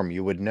warm,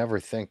 you would never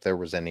think there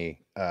was any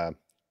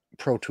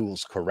Pro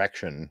Tools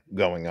correction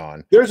going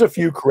on. There's a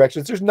few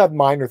corrections. There's not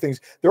minor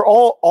things. They're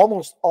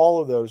almost all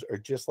of those are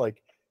just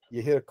like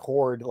you hit a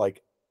chord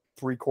like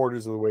 3/4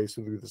 of the way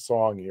through the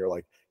song, and you're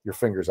like, your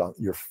fingers on,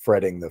 you're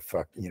fretting the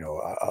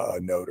a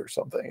note or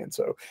something, and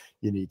so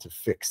you need to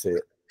fix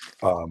it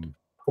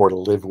or to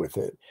live with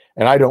it.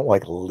 And I don't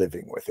like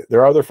living with it.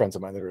 There are other friends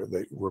of mine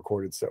that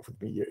recorded stuff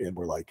with me and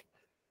were like,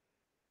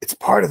 it's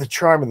part of the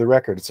charm of the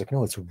record. It's like,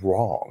 no, it's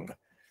wrong.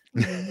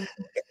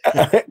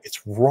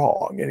 It's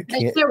wrong, and it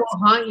can't. It will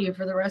haunt you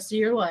for the rest of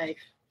your life.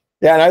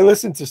 Yeah, and I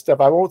listen to stuff.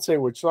 I won't say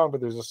which song,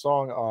 but there's a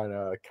song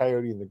on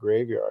Coyote in the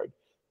Graveyard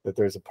that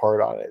there's a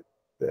part on it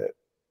that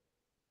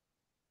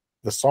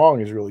the song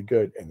is really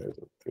good, and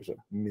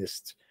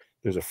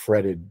there's a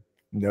fretted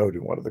note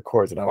in one of the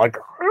chords, and I'm like,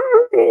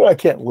 I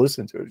can't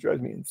listen to it. It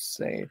drives me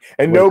insane.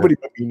 And nobody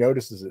but me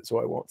notices it, so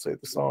I won't say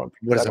the song.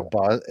 What is it?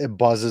 Buzz? It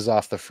buzzes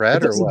off the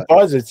fret, or what?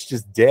 Buzz. It's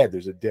just dead.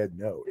 There's a dead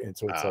note, and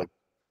so it's like,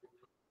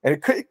 and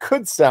it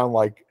could sound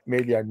like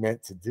maybe I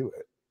meant to do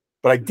it,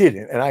 but I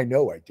didn't, and I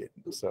know I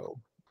didn't. So,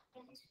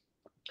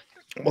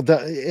 well,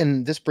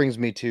 and this brings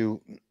me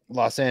to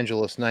Los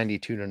Angeles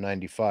 92 to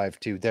 95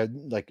 too. They're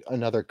like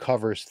another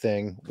covers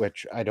thing,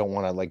 which I don't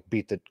want to like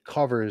beat the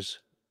covers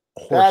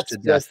horse to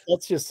death.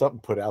 That's just something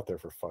put out there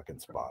for fucking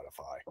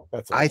Spotify.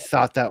 I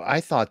thought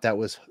that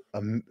was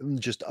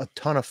just a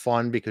ton of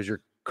fun because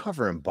you're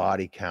covering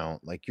body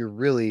count, like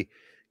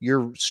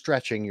you're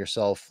stretching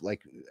yourself,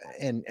 like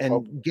and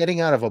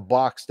getting out of a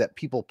box that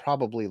people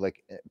probably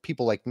like,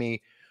 people like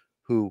me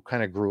who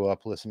kind of grew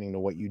up listening to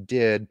what you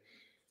did.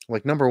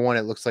 Like, number one,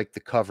 it looks like the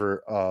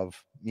cover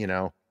of,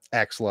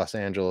 X Los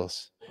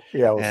Angeles.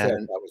 Yeah, well,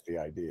 that was the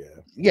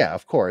idea. Yeah,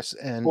 of course.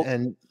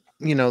 And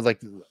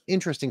like,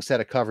 interesting set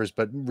of covers,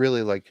 but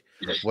really like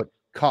what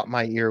caught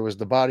my ear was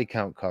the body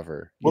count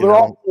cover. Well, they're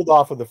all pulled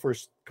off of the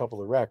first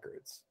couple of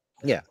records.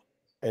 Yeah.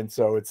 And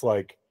so it's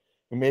like,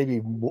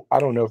 maybe, I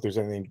don't know if there's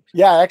anything.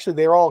 Yeah, actually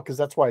they're all, because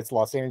that's why it's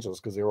Los Angeles,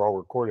 because they were all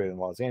recorded in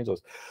Los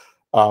Angeles.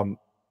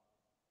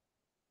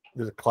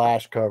 There's a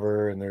Clash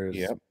cover, and there's,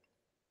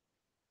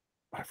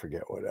 I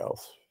forget what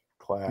else.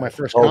 Clash. My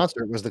first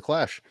concert was the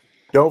Clash.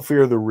 Don't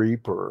Fear the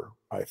Reaper,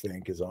 I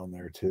think, is on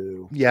there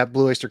too. Yeah,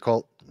 Blue Oyster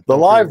Cult. The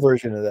live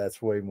version of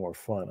that's way more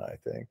fun, I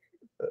think.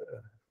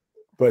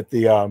 But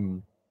the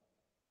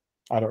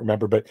I don't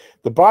remember, but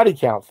the body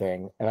count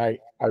thing, and I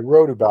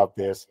wrote about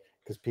this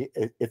because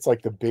it's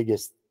like the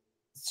biggest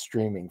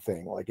streaming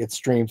thing. Like, it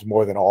streams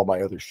more than all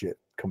my other shit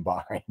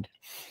combined.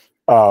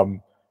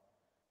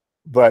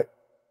 But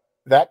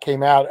that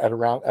came out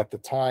at the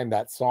time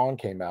that song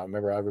came out.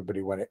 Remember,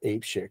 everybody went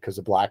ape shit because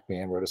a black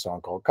man wrote a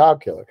song called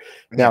Cop Killer.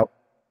 Now,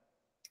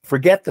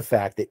 forget the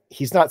fact that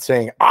he's not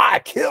saying I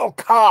kill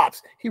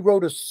cops. He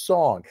wrote a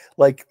song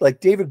like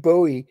David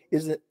Bowie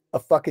isn't a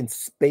fucking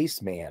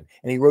spaceman,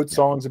 and he wrote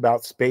songs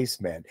about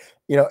spacemen.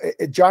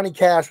 Johnny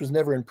Cash was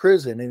never in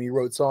prison, and he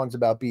wrote songs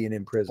about being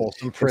in prison.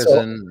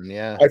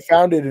 Yeah. I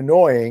found it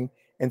annoying,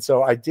 and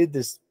so I did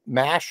this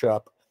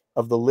mashup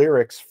of the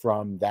lyrics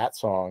from that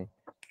song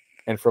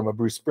and from a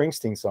Bruce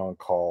Springsteen song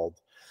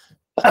called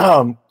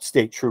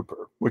State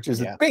Trooper, which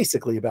is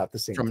basically about the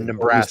same from thing.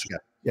 Nebraska.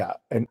 Yeah,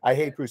 and I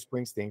hate Bruce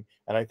Springsteen,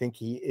 and I think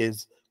he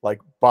is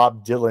like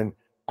Bob Dylan,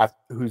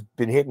 who's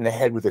been hit in the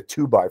head with a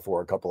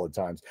 2x4 a couple of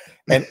times.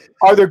 And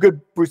are there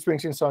good Bruce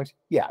Springsteen songs?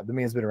 Yeah, the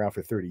man's been around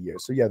for 30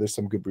 years. So yeah, there's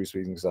some good Bruce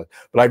Springsteen songs,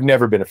 but I've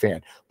never been a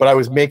fan. But I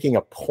was making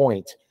a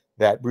point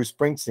that Bruce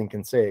Springsteen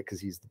can say it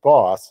because he's the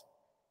boss.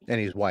 And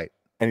he's white.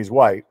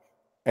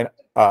 And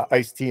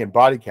Ice-T and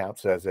Body Count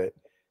says it.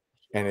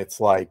 And it's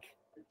like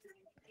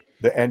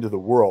the end of the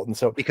world. And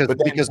so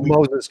because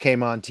Moses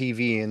came on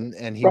TV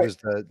and he was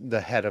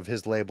the head of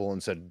his label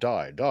and said,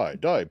 die,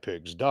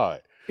 pigs,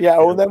 die. Yeah.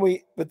 Well, then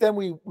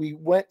we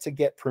went to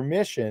get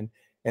permission,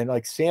 and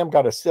like Sam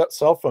got a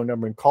cell phone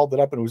number and called it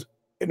up, and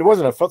it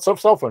wasn't a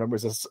cell phone number,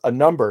 it was a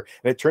number,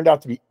 and it turned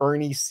out to be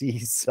Ernie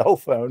C's cell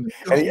phone.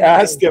 And he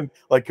asked him,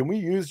 like, can we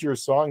use your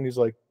song? And he's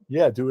like,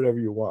 yeah, do whatever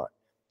you want.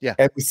 Yeah.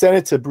 And we sent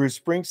it to Bruce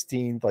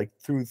Springsteen, like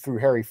through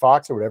Harry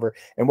Fox or whatever.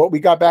 And what we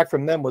got back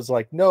from them was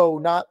like, no,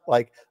 not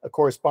like a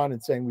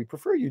correspondence saying we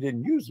prefer you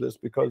didn't use this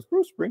because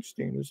Bruce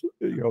Springsteen is,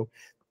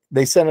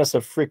 they sent us a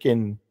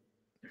freaking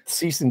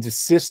cease and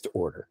desist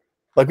order.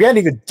 Like, we hadn't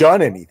even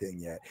done anything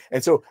yet.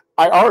 And so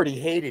I already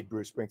hated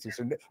Bruce Springsteen.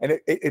 So, and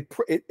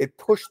it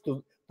pushed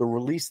the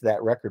release of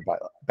that record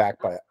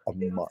back by a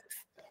month.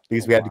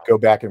 Because we had to go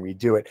back and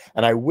redo it.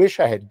 And I wish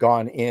I had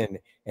gone in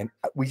and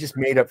we just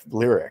made up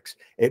lyrics.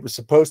 It was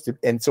supposed to,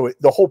 and so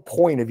the whole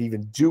point of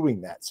even doing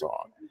that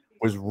song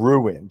was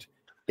ruined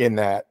in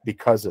that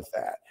because of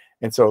that.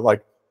 And so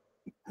like,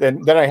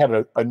 then I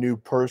had a new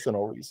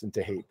personal reason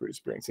to hate Bruce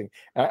Springsteen.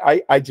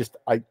 And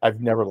I've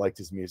never liked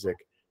his music.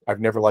 I've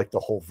never liked the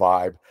whole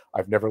vibe.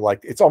 I've never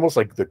liked, it's almost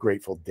like the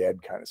Grateful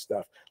Dead kind of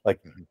stuff. Like,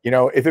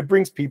 if it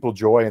brings people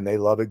joy and they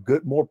love it,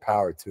 good, more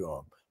power to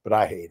them. But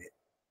I hate it.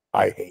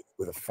 I hate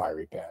with a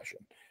fiery passion.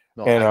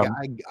 No, and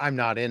I'm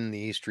not in the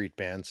E Street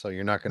Band, so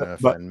you're not going to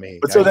offend me.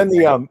 But so then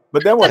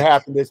but then what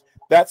happened is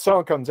that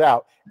song comes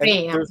out,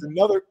 and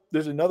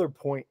there's another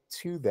point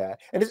to that.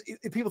 And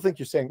people think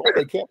you're saying, "Oh,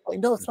 they can't play."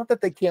 No, it's not that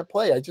they can't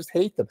play. I just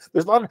hate them.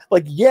 There's a lot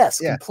of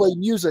can play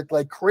music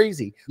like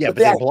crazy. Yeah, but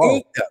they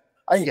blow.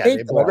 I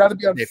hate them. I'd rather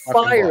be on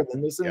fire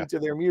than listening to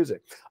their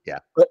music. Yeah.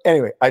 But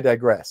anyway, I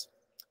digress.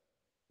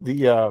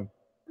 The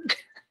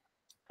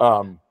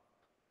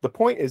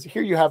point is,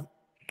 here you have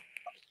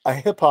a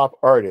hip hop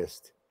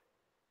artist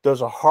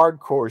does a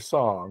hardcore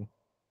song,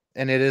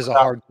 and it is a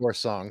hardcore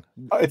song.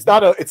 It's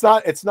not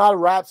a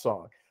rap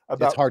song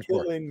about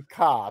killing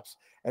cops.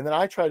 And then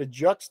I try to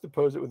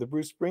juxtapose it with a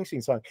Bruce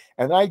Springsteen song,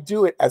 and I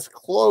do it as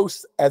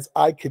close as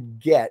I could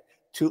get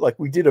to, like,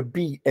 we did a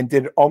beat and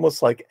did it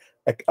almost like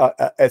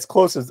as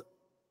close as,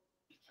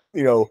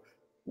 you know,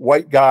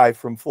 white guy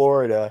from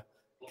Florida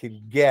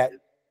can get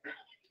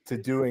to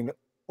doing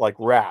like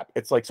rap.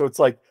 It's like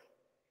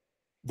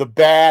the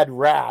bad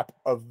rap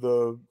of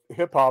the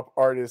hip hop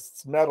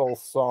artist's metal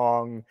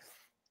song,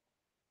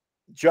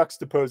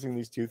 juxtaposing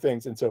these two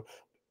things. And so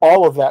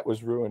all of that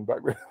was ruined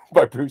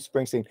by Bruce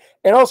Springsteen,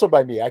 and also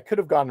by me. I could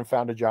have gone and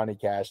found a Johnny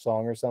Cash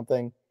song or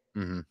something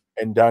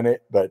and done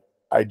it, but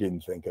I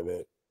didn't think of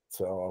it.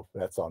 So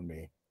that's on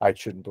me. I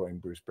shouldn't blame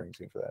Bruce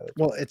Springsteen for that.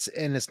 Well,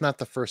 it's not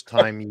the first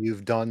time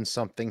you've done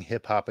something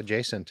hip hop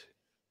adjacent.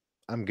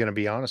 I'm going to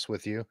be honest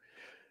with you.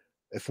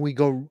 If we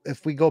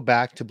go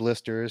back to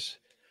Blisters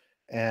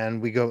and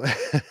we go,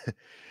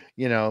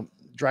 you know,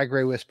 Dry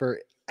Gray Whisper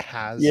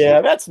has.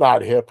 Yeah, that's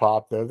not hip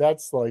hop though.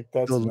 That's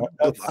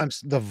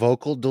the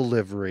vocal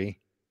delivery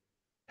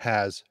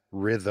has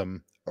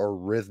rhythm or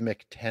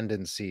rhythmic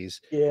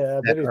tendencies. Yeah,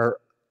 that are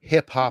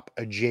hip hop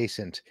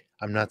adjacent.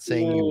 I'm not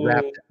saying you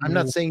rapped it. I'm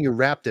not saying you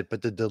rapped it,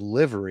 but the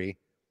delivery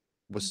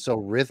was so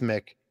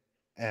rhythmic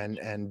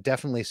and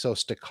definitely so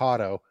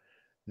staccato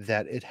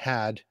that it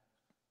had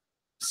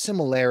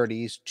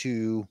similarities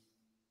to.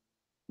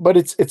 But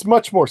it's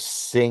much more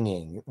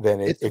singing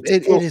than it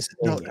is.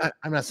 No,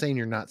 I'm not saying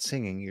you're not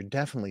singing. You're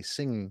definitely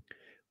singing,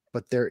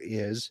 but there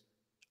is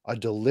a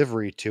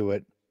delivery to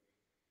it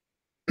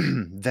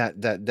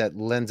that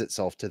lends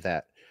itself to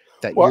that.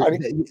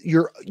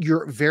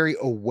 You're very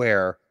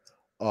aware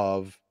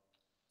of,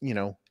 you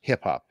know,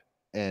 hip hop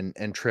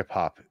and trip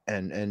hop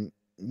and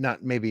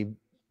not maybe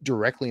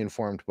directly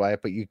informed by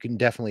it, but you can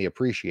definitely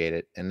appreciate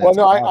it. And that's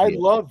I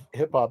love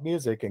hip hop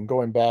music, and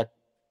going back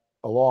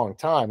a long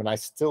time, and I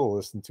still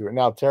listen to it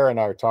now. Tara and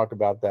I talk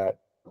about that.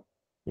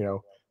 You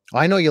know,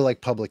 I know you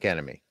like Public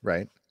Enemy,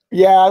 right?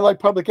 Yeah, I like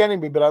Public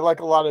Enemy, but I like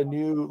a lot of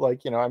new,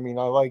 like, you know, I mean,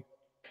 I like,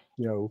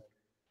 you know,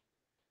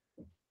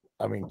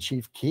 I mean,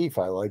 Chief Keef.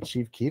 I like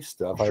Chief Keef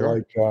stuff. Sure. I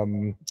like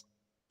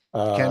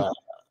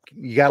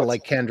you gotta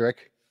like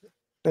Kendrick.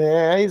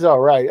 Yeah, he's all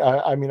right.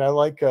 I mean, I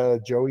like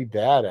Joey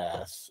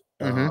Badass.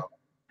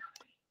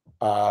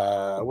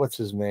 What's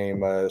his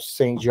name?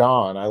 St.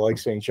 John. I like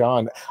St.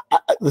 John.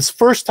 This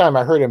first time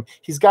I heard him,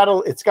 it's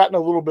gotten a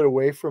little bit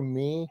away from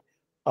me.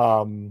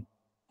 In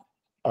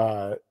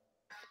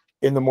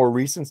the more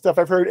recent stuff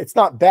I've heard, it's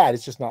not bad.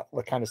 It's just not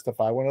the kind of stuff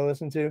I want to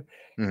listen to.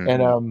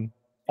 And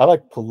I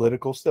like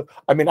political stuff.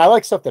 I mean, I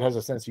like stuff that has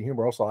a sense of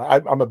humor. Also,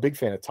 I'm a big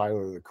fan of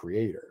Tyler, the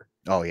Creator.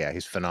 Oh yeah,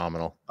 he's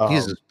phenomenal.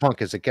 He's as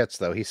punk as it gets,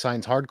 though. He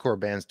signs hardcore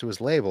bands to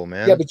his label,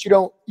 man. Yeah, but you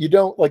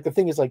don't like, the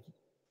thing is, like,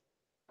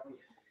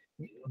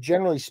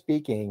 generally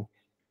speaking,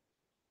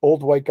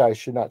 old white guys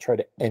should not try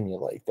to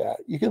emulate that.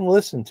 You can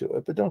listen to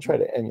it, but don't try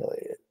to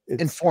emulate it.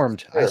 It's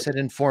informed. I said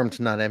informed,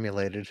 not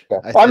emulated. Yeah.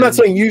 I'm not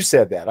saying you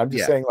said that. I'm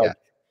just saying, like,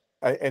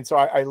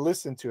 I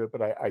listen to it,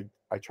 but I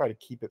try to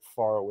keep it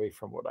far away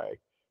from what I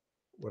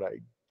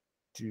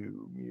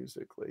do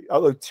musically.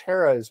 Although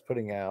Tara is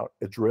putting out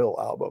a drill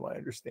album, I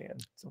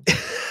understand.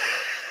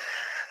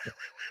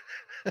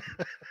 I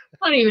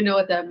don't even know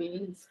what that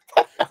means.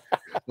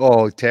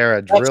 Oh,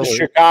 Tara, drill. That's a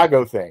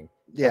Chicago thing.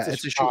 Yeah,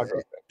 it's a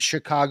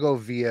Chicago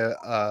via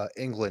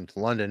England,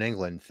 London,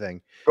 England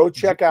thing. Go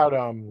check out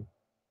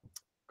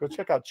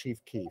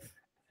Chief Keef.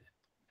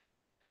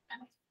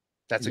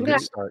 That's a good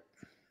start.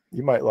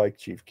 You might like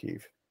Chief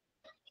Keef.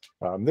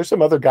 There's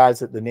some other guys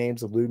that the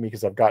names elude me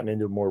because I've gotten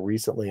into more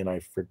recently and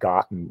I've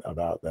forgotten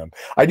about them.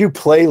 I do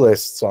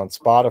playlists on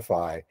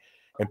Spotify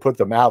and put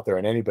them out there,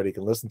 and anybody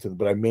can listen to them,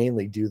 but I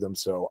mainly do them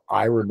so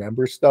I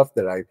remember stuff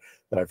that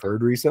I've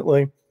heard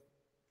recently.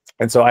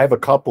 And so I have a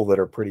couple that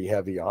are pretty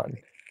heavy on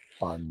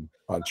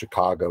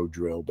Chicago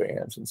drill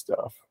bands and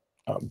stuff.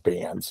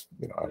 Bands,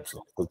 you know, I'm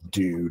a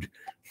dude.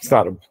 It's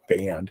not a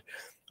band.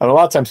 And a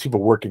lot of times people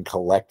work in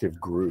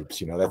collective groups.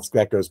 You know,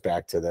 that goes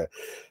back to the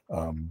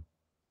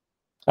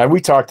and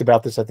we talked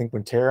about this, I think,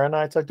 when Tara and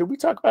I talked. Did we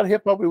talk about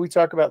hip hop? Did we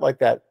talk about like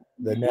that?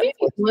 The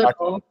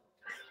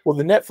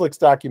Netflix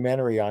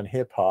documentary on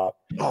hip hop.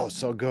 Oh,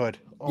 so good.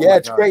 Oh, yeah,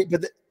 it's great.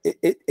 But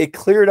it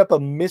cleared up a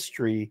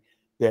mystery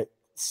that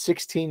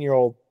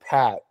 16-year-old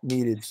Pat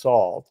needed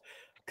solved.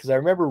 Because I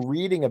remember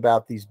reading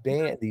about these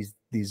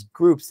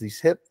groups, these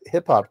hip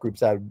hop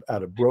groups out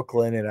of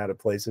Brooklyn and out of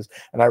places,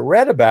 and I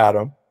read about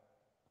them,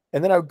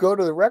 and then I would go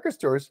to the record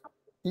stores,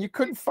 and you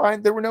couldn't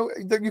find the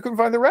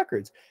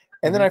records.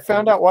 And then I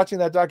found out watching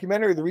that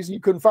documentary, the reason you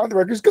couldn't find the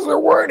records because there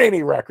weren't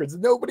any records.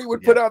 Nobody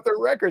would put out their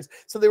records.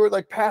 So they were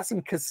like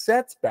passing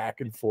cassettes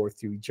back and forth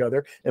to each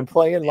other and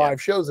playing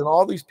live shows. And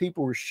all these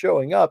people were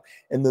showing up,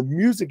 and the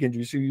music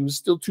industry was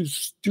still too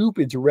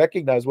stupid to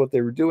recognize what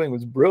they were doing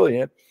was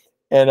brilliant.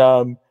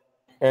 And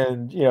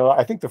you know,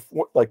 I think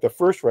the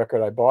first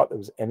record I bought that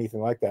was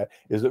anything like that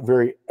is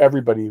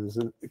everybody who's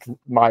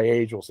my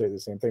age will say the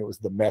same thing. It was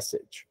The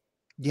Message.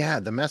 Yeah,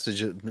 The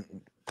Message,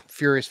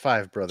 Furious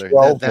Five, brother.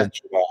 12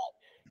 inch that.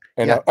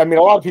 And yeah. I mean,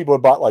 a lot of people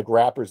have bought like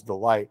Rapper's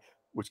Delight,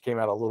 which came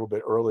out a little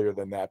bit earlier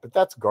than that, but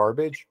that's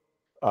garbage.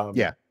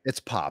 Yeah, it's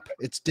pop,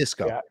 it's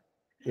disco.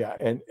 Yeah,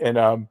 and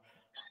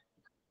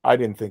I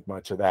didn't think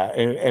much of that,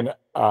 and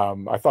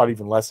I thought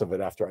even less of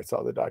it after I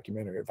saw the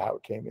documentary of how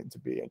it came into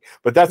being.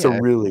 But that's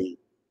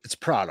it's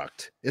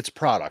product. It's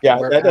product. Yeah,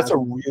 that's a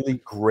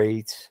really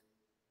great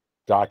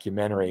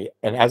documentary.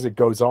 And as it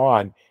goes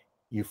on,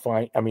 you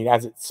find, I mean,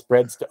 as it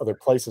spreads to other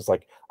places,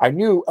 like I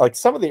knew, like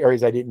some of the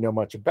areas I didn't know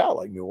much about,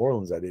 like New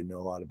Orleans, I didn't know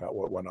a lot about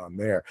what went on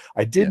there.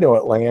 I did know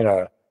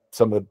Atlanta,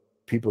 some of the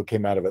people who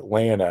came out of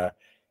Atlanta,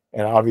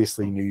 and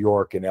obviously New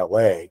York and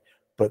LA.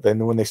 But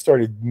then when they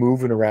started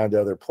moving around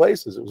to other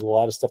places, it was a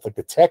lot of stuff like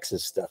the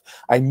Texas stuff.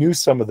 I knew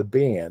some of the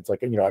bands,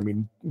 like, you know, I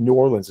mean, New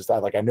Orleans is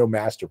like, I know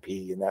Master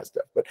P and that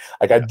stuff, but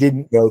like, I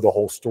didn't know the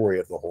whole story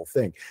of the whole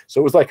thing. So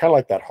it was like kind of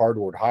like that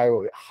Hardworn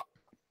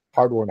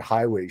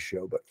Highway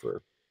show, but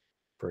for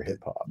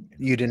hip hop.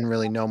 You didn't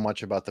really know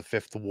much about the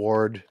Fifth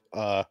Ward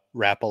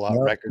Rap-A-Lot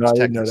Records I Texas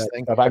didn't know that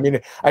thing. stuff. I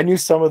mean, I knew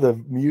some of the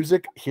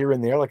music here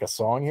and there, like a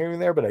song here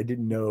and there, but I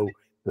didn't know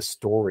the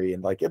story.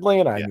 And like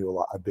Atlanta, I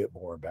knew a bit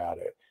more about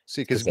it.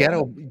 See, because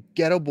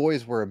ghetto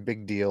boys were a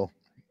big deal.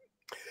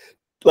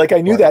 Like I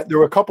knew that there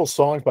were a couple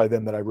songs by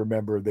them that I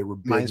remember they were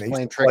big. Mine's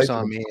Playing Tricks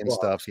on Me and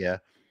stuff. Yeah.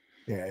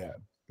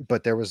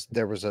 But there was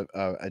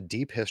a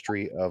deep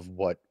history of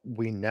what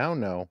we now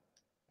know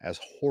as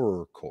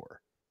horrorcore.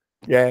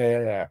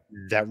 Yeah.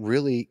 That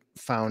really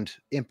found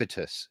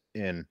impetus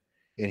in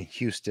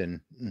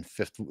Houston,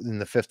 in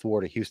the Fifth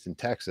Ward of Houston,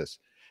 Texas.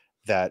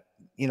 That,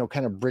 you know,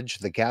 kind of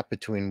bridged the gap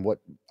between what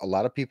a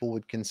lot of people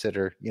would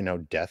consider, you know,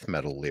 death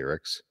metal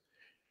lyrics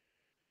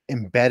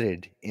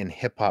embedded in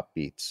hip hop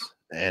beats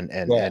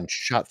and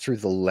shot through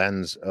the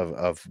lens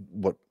of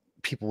what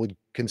people would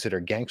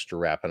consider gangster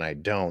rap. And I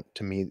don't.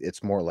 To me,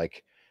 it's more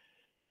like,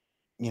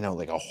 you know,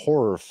 like a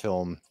horror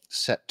film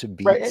set to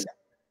beats. Right.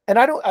 And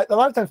I don't, a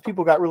lot of times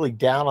people got really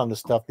down on the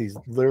stuff, these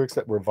lyrics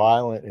that were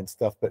violent and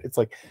stuff, but it's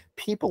like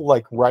people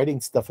like writing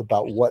stuff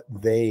about what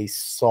they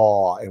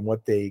saw and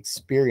what they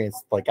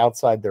experienced, like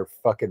outside their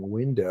fucking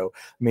window.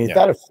 I mean, if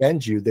that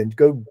offends you, then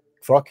go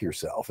fuck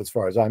yourself, as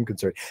far as I'm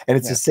concerned. And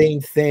it's the same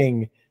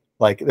thing.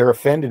 Like they're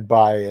offended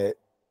by it,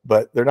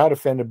 but they're not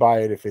offended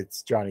by it if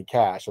it's Johnny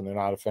Cash, and they're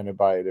not offended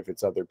by it if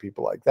it's other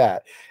people like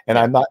that. And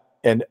I'm not,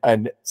 and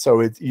so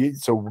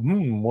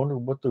wonder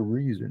what the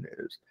reason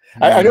is.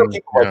 I know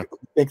people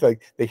think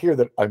like they hear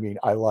that. I mean,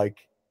 I like,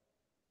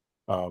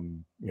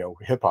 you know,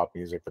 hip hop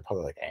music. They're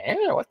probably like,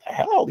 what the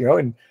hell, you know?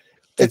 And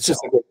it's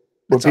just like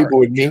when people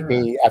would meet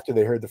me after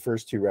they heard the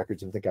first two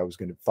records and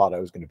thought I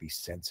was going to be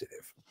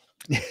sensitive.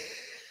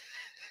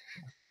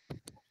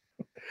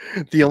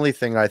 The only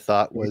thing I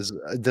thought was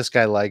this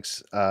guy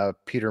likes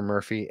Peter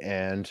Murphy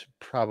and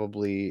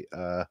probably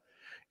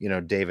you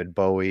know, David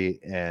Bowie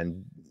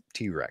and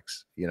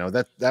T-Rex. You know,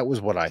 that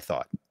was what I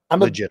thought.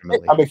 I'm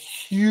a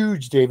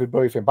huge David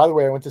Bowie fan. By the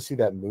way, I went to see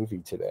that movie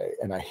today,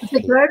 and I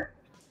hate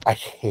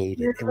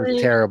it. It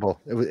was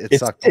terrible. It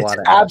sucked a lot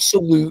of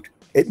absolute.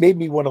 It made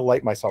me want to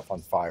light myself on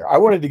fire. I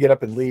wanted to get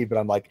up and leave, but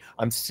I'm like,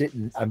 I'm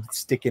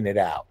sticking it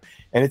out,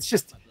 and it's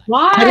just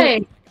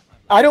why.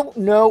 I don't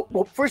know.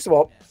 Well, first of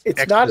all,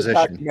 it's not a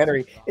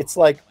documentary. It's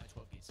like,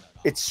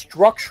 it's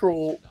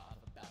structural,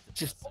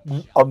 just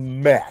a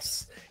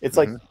mess. It's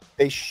like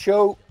they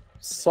show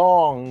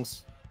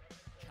songs,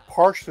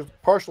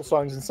 partial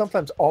songs, and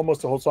sometimes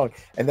almost a whole song,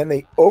 and then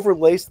they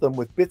overlace them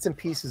with bits and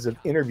pieces of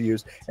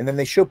interviews, and then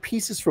they show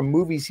pieces from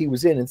movies he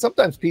was in, and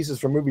sometimes pieces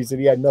from movies that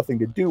he had nothing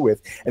to do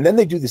with, and then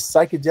they do this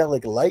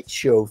psychedelic light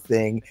show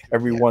thing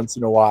every once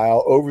in a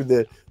while over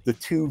the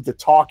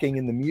talking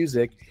and the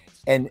music,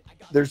 and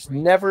there's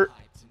never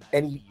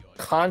any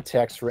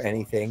context for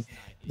anything.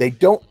 They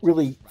don't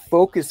really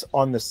focus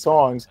on the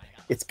songs.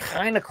 It's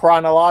kind of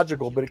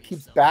chronological, but it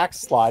keeps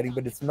backsliding,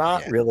 but it's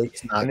not really.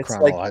 It's not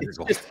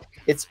chronological.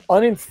 It's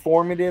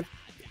uninformative.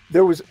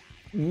 There was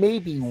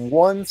maybe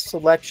one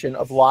selection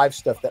of live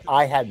stuff that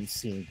I hadn't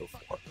seen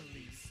before.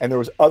 And there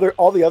was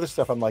all the other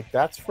stuff. I'm like,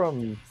 that's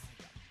from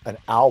an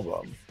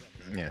album.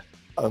 Yeah.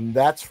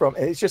 That's from,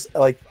 and it's just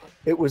like,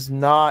 it was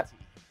not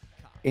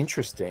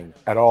interesting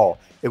at all.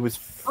 It was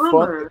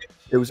fun.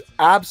 It was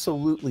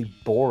absolutely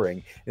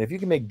boring. And if you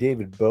can make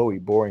David Bowie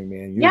boring,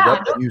 man,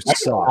 you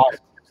suck.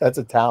 That's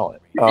a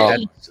talent.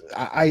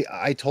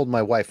 I told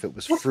my wife it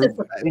was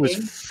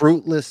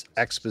fruitless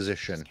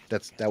exposition.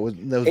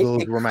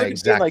 Those were my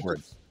exact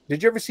words.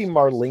 Did you ever see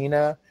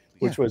Marlena,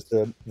 which was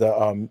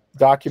the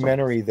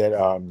documentary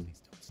that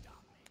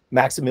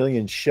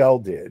Maximilian Schell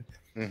did?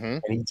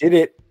 And he did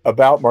it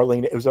about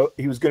Marlena.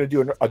 He was going to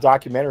do a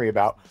documentary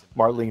about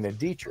Marlena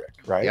Dietrich,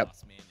 right? Yep.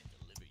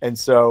 And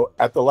so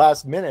at the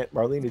last minute,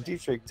 Marlena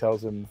Dietrich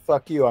tells him,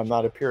 "Fuck you, I'm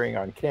not appearing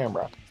on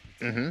camera."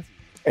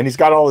 And he's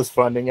got all his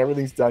funding,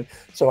 everything's done.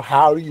 So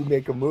how do you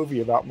make a movie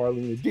about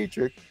Marlena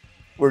Dietrich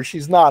where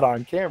she's not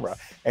on camera,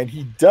 and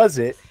he does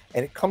it,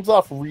 and it comes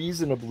off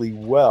reasonably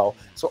well.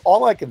 So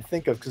all I can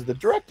think of, because the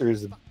director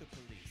is,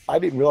 I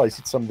didn't realize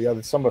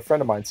a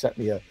friend of mine sent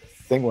me a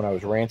thing when I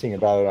was ranting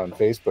about it on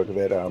Facebook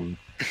that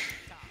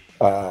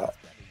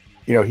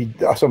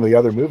some of the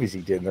other movies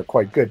he did, and they're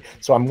quite good.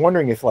 So I'm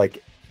wondering if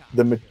like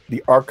the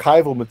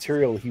archival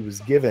material he was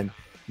given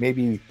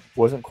maybe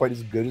wasn't quite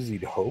as good as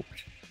he'd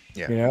hoped.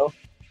 Yeah.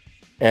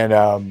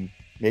 And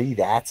maybe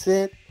that's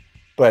it.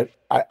 But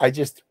I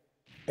just,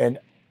 and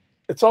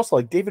it's also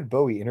like David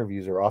Bowie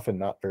interviews are often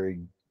not very.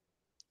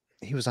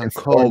 He was on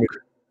coke.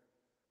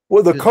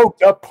 Well, the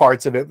coked up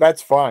parts of it,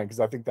 that's fine, because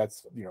I think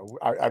that's,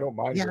 I don't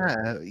mind.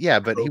 Yeah,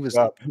 but he was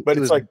up. But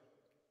it's like,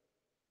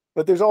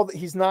 but there's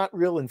he's not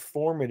real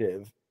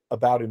informative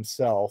about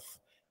himself,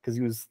 because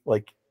he was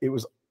like, it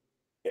was,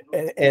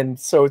 and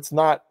so it's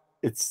not,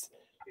 it's,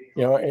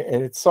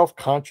 and it self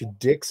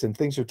contradicts, and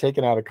things are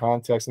taken out of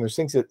context, and there's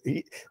things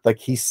that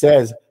he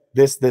says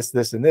this,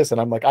 and this, and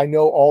I'm like, I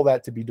know all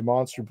that to be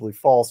demonstrably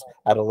false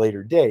at a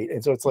later date,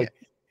 and so it's like,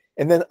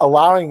 and then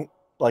allowing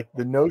like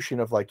the notion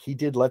of like he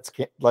did Let's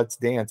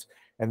Dance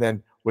and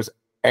then was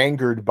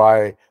angered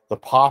by the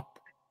pop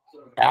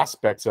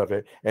aspects of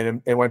it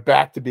and went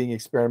back to being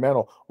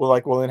experimental.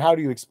 Well, then how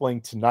do you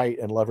explain Tonight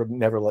and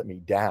Never Let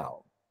Me Down?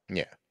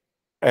 Yeah.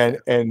 And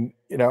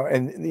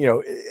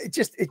it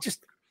just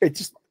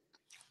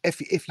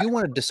if you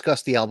want to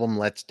discuss the album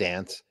Let's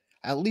Dance,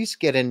 at least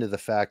get into the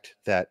fact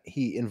that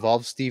he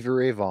involved Stevie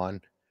Ray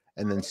Vaughan,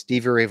 and then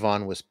Stevie Ray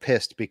Vaughan was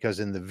pissed because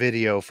in the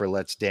video for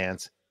Let's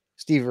Dance,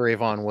 Stevie Ray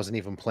Vaughan wasn't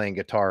even playing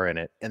guitar in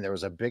it, and there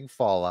was a big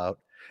fallout,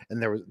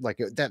 and there was like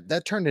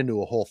that turned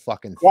into a whole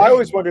fucking thing. Well, I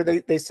always wonder,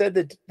 they said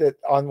that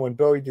on when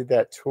Bowie did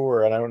that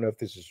tour, and I don't know if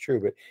this is true,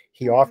 but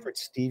he offered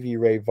Stevie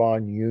Ray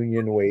Vaughan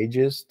union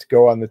wages to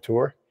go on the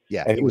tour.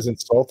 Yeah, and he was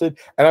insulted,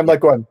 and I'm like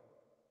going,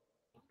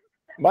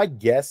 my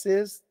guess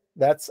is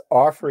that's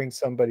offering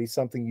somebody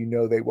something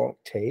they won't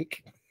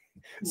take,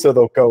 so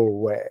they'll go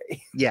away.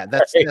 Yeah,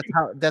 that's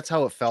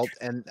how it felt,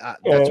 and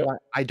that's why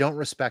I don't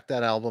respect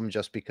that album,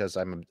 just because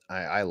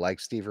I like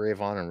Stevie Ray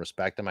Vaughan and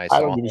respect him. I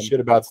don't give a shit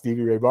about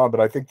Stevie Ray Vaughan, but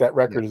I think that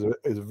record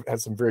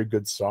has some very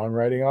good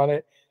songwriting on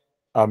it,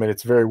 and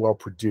it's very well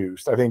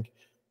produced. I think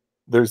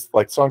there's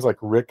like songs like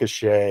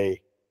Ricochet,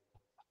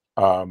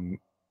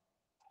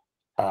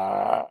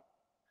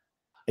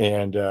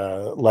 and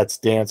Let's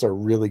Dance are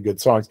really good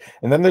songs,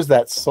 and then there's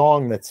that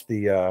song that's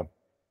there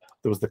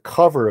was the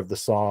cover of the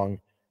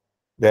song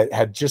that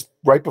had just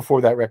right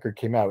before that record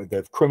came out,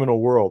 the Criminal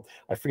World.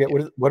 I forget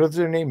what is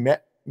their name?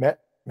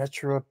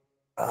 Metro.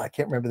 I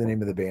can't remember the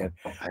name of the band,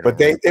 but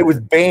it was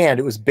banned.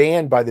 It was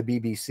banned by the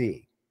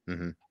BBC.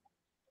 Mm-hmm.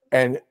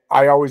 And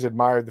I always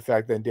admired the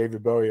fact that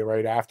David Bowie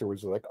right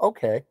afterwards was like,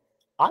 "Okay,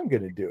 I'm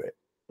going to do it.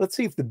 Let's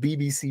see if the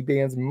BBC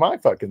bans my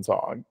fucking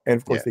song." And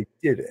of course they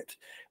did it.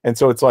 And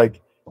so it's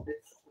like,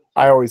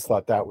 I always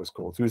thought that was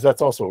cool too.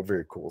 That's also a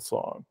very cool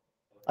song.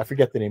 I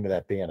forget the name of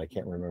that band. I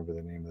can't remember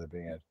the name of the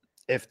band.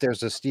 If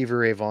there's a Stevie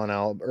Ray Vaughan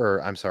album,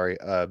 or I'm sorry,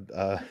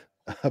 a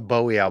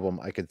Bowie album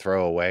I could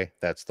throw away,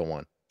 that's the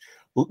one.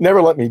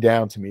 Never Let Me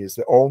Down to me is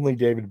the only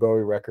David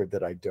Bowie record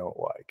that I don't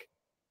like.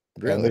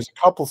 Really? And there's a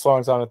couple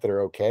songs on it that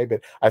are okay,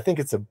 but I think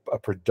it's a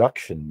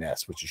production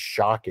mess, which is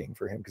shocking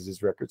for him because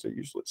his records are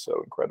usually so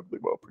incredibly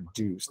well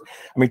produced.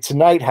 I mean,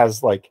 Tonight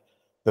has like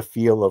the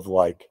feel of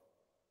like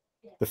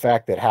the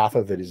fact that half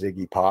of it is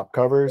Iggy Pop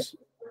covers.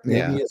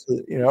 Maybe it's,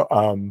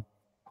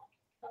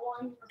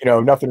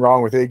 nothing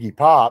wrong with Iggy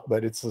Pop,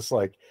 but it's just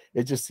like,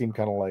 it just seemed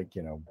kind of like,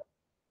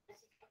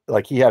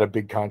 like he had a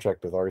big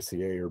contract with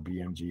RCA or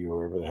BMG or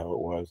whatever the hell it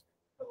was.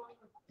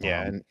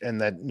 Yeah,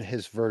 and that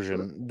his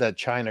version, that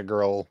China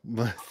Girl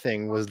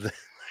thing was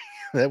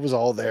that was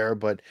all there,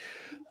 but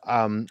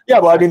well,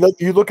 I mean,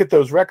 you look at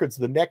those records,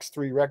 the next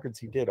 3 records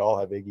he did all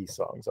have Iggy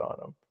songs on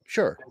them.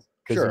 Sure,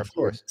 of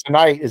course.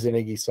 Tonight is an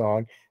Iggy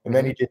song, and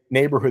then he did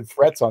Neighborhood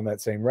Threats on that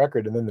same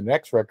record, and then the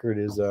next record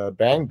is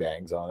Bang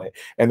Bangs on it,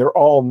 and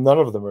none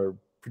of them are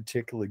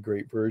particularly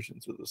great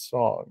versions of the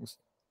songs.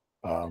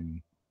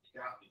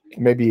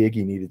 Maybe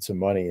Iggy needed some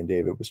money, and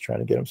David was trying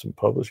to get him some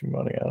publishing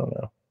money. I don't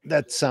know.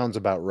 That sounds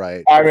about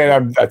right. I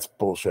mean, that's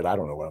bullshit. I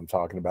don't know what I'm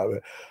talking about.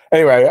 But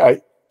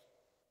anyway,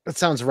 that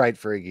sounds right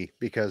for Iggy,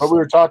 because we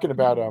were talking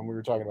about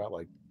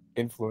like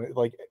influence.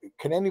 Like,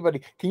 can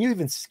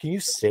you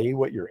say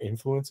what your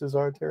influences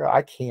are, Tara?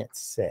 I can't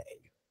say.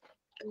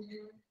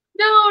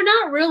 No,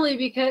 not really,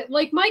 because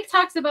like Mike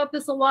talks about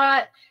this a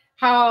lot.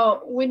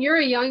 How when you're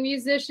a young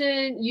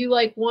musician, you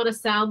like want to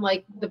sound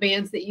like the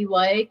bands that you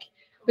like,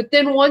 but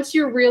then once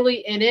you're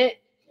really in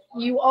it,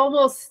 you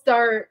almost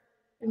start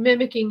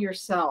mimicking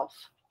yourself.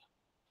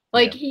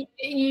 Like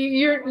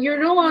you're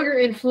no longer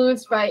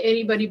influenced by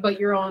anybody but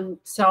your own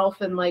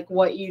self and like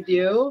what you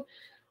do.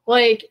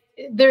 Like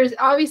there's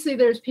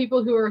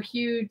people who are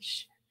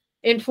huge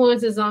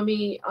influences on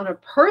me on a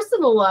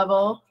personal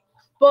level,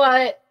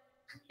 but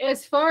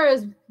as far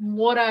as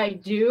what I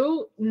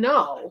do,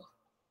 no.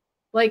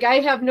 Like, I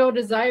have no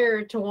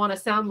desire to want to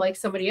sound like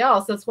somebody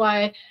else. That's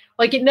why,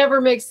 like, it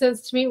never makes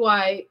sense to me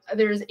why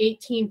there's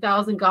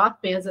 18,000 goth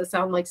bands that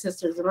sound like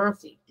Sisters of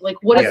Mercy. Like,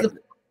 what is the...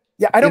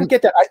 Yeah, I don't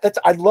get that.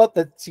 I love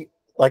that. See,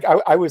 like,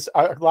 I was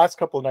last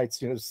couple of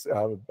nights, you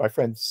know, my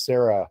friend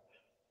Sarah,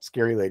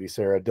 Scary Lady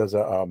Sarah, does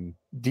a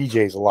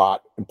DJs a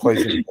lot and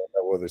plays in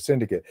with her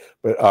syndicate,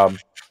 but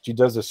she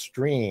does a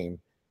stream.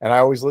 And I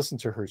always listen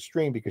to her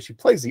stream because she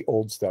plays the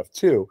old stuff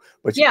too,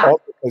 but she also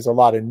plays a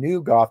lot of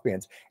new goth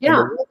bands. And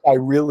the ones I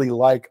really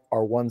like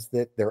are ones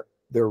that they're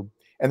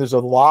and there's a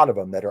lot of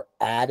them that are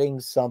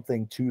adding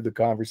something to the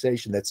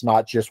conversation that's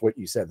not just what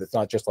you said. That's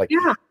not just like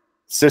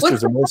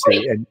Sisters of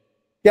Mercy. And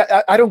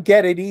I don't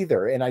get it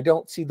either, and I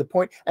don't see the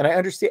point. And I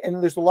understand.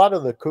 And there's a lot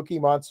of the Cookie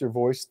Monster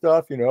voice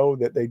stuff, you know,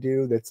 that they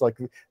do. That's like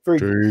very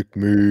take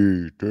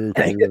me,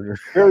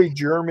 very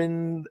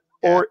German.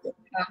 Or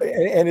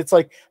and it's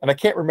like, and I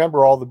can't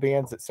remember all the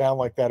bands that sound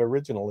like that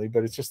originally,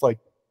 but it's just like,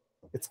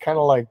 it's kind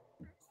of like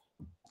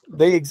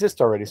they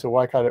exist already, so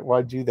why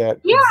do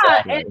that?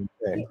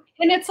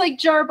 And it's like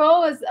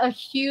Jarbo is a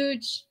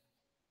huge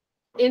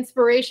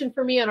inspiration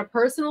for me on a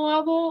personal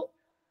level,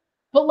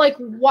 but like,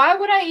 why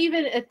would I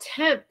even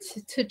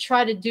attempt to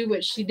try to do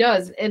what she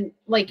does and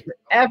like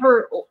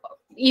ever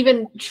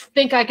even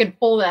think I could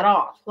pull that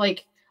off?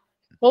 Like,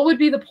 what would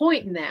be the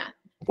point in that?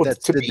 Well,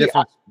 that's the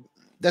difference.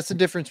 That's the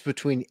difference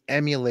between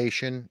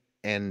emulation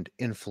and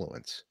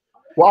influence.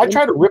 Well, I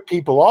try to rip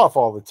people off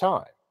all the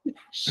time.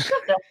 Shut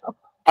up.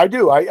 I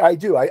do.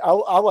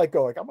 I'll like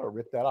go like, I'm gonna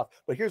rip that off.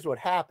 But here's what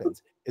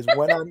happens is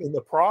when I'm in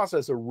the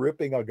process of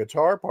ripping a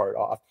guitar part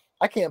off,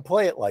 I can't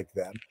play it like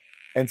them.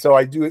 And so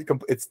I do it.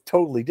 It's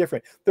totally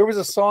different. There was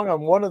a song on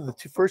one of the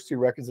first two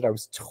records that I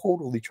was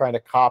totally trying to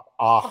cop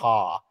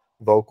Aha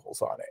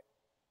vocals on it.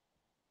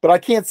 But I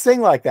can't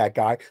sing like that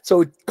guy. So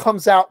it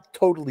comes out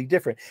totally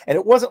different. And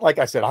it wasn't like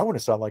I said, I want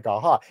to sound like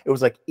Aha. It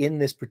was like in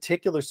this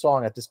particular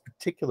song at this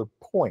particular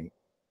point,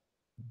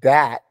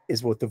 that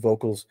is what the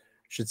vocals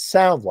should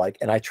sound like.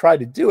 And I try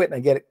to do it and I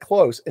get it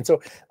close. And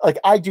so like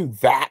I do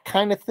that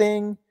kind of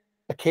thing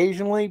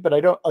occasionally, but I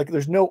don't like,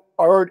 there's no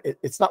art.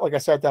 It's not like I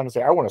sat down and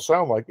say, I want to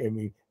sound like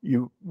Amy.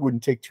 You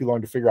wouldn't take too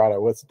long to figure out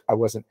I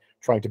wasn't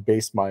trying to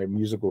base my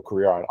musical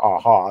career on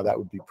Aha. That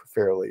would be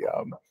fairly,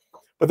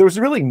 but there was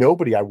really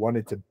nobody I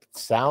wanted to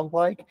sound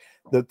like.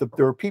 There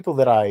were people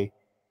that I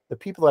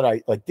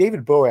like.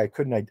 David Bowie,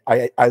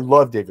 I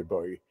love David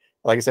Bowie.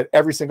 Like I said,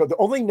 the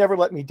only Never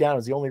Let Me Down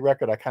is the only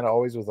record I kind of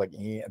always was like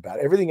about.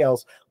 Everything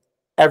else,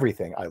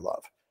 everything I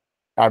love.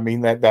 I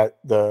mean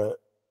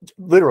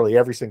literally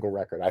every single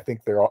record. I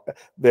think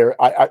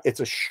it's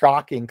a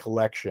shocking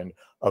collection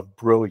of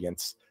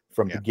brilliance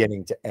from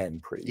beginning to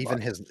end, pretty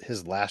much. Even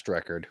his last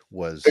record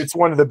was... It's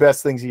one of the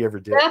best things he ever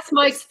did. That's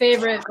Mike's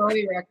favorite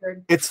Bowie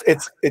record.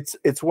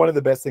 It's one of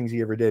the best things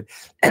he ever did.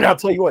 And I'll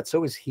tell you what,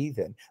 so is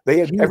Heathen.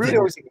 Everybody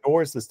always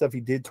ignores the stuff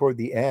he did toward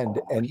the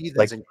end. And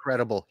Heathen's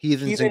incredible.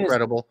 Heathen's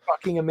incredible.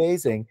 Fucking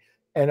amazing.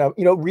 And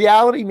you know,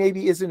 Reality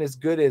maybe isn't as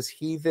good as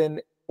Heathen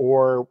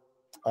or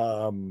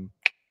the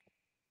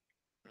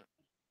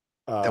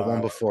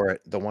one before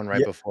it, the one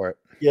right before it.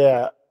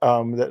 Yeah.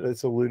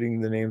 That's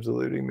the name's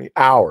eluding me.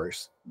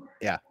 Ours.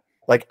 Yeah.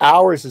 Like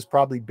Ours is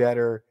probably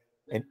better,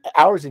 and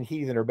Ours and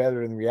Heathen are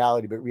better than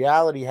Reality, but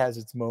Reality has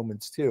its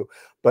moments too.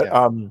 But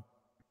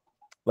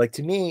like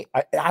to me,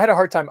 I had a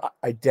hard time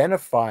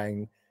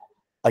identifying,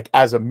 like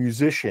as a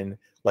musician,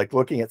 like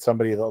looking at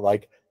somebody that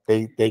like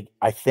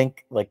I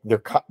think like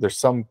there's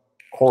some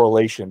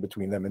correlation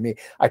between them and me.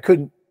 I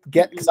couldn't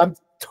get, because I'm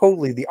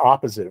totally the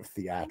opposite of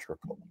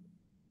theatrical.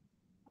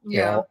 Yeah.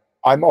 You know?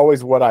 I'm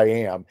always what I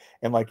am.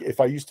 And like,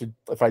 if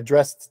I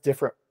dressed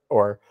different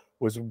or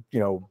was, you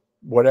know,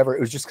 whatever, it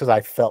was just because I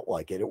felt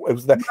like it. It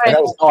was that, and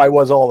that was how I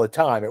was all the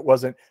time. It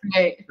wasn't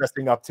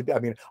dressing up to be, I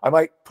mean, I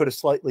might put a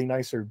slightly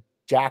nicer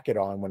jacket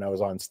on when I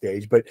was on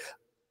stage, but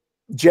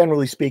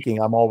generally speaking,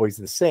 I'm always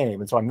the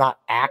same. And so I'm not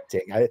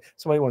acting.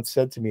 Somebody once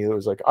said to me, it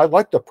was like, I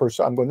like the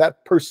person. I'm going,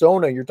 that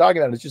persona you're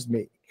talking about is just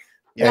me.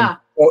 Yeah.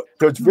 And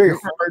so it's very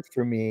hard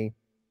for me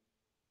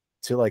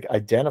to like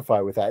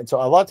identify with that. And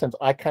so a lot of times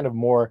I kind of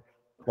more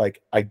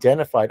like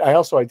identified. I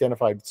also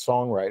identified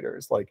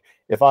songwriters. Like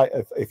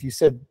if you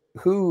said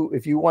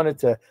if you wanted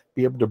to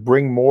be able to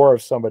bring more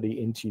of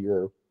somebody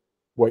into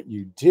what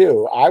you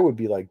do, I would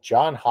be like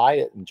John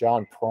Hyatt and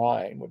John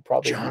Prine would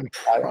probably. John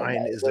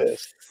Prine is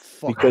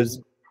because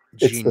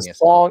genius. It's the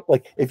song.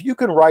 Like if you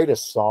can write a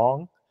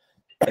song,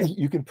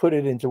 you can put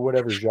it into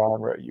whatever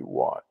genre you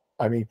want.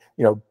 I mean,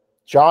 you know,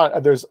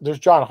 there's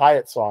John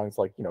Hyatt songs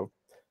like, you know,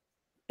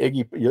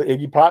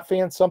 Iggy Pop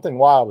fan, Something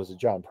Wild is a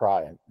John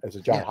Prine, as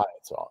a John Hyatt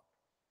song.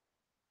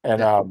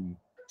 And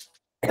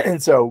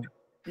and so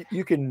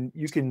you can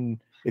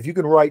if you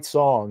can write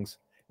songs,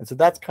 and so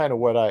that's kind of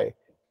what I,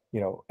 you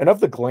know, and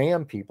of the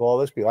glam people, all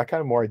those people, I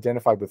kind of more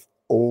identified with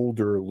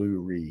older Lou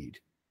Reed.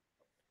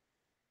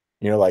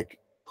 You know, like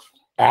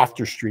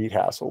after Street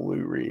Hassle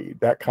Lou Reed,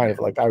 that kind of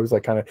like, I was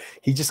like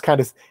he just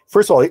kind of,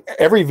 first of all,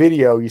 every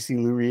video you see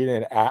Lou Reed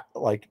and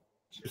like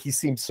he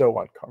seems so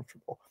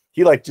uncomfortable.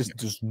 He like just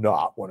does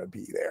not want to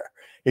be there.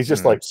 He's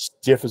just like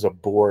stiff as a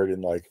board,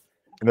 and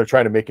they're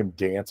trying to make him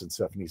dance and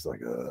stuff, and he's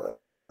like, ugh.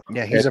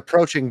 Yeah, he's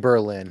approaching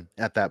Berlin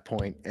at that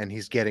point, and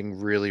he's getting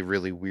really,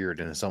 really weird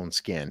in his own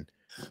skin.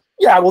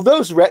 Yeah, well,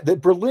 the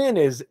Berlin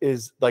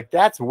is like,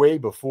 that's way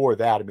before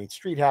that. I mean,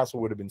 Street Hassle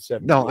would have been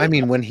 70. No, I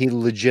mean when he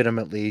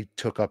legitimately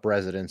took up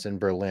residence in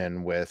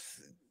Berlin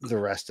with the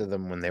rest of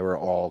them when they were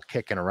all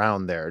kicking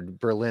around there.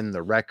 Berlin,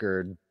 the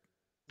record.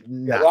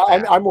 Yeah,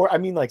 well, I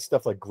mean like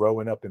stuff like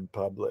Growing Up in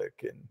Public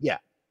and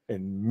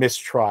and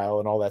Mistrial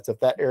and all that stuff.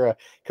 That era,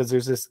 because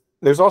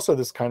there's also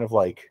this kind of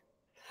like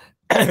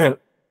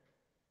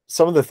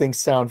some of the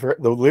things the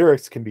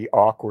lyrics can be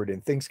awkward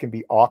and things can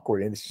be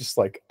awkward, and it's just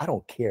like, I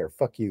don't care,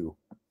 fuck you.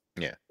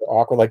 Yeah,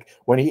 awkward. Like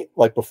when he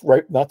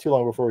right not too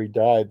long before he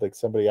died, like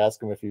somebody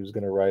asked him if he was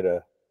going to write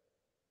I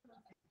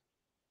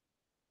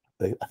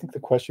think the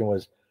question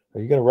was,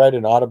 are you going to write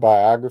an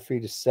autobiography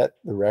to set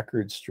the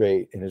record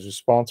straight? And his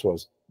response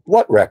was,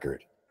 what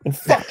record? And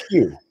fuck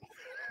you.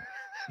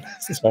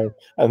 So,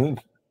 and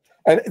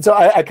so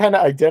I kind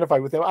of identify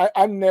with him.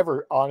 I'm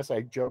never, honestly,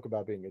 I joke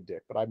about being a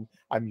dick, but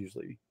I'm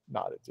usually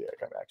not a dick.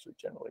 I'm actually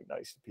generally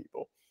nice to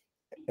people,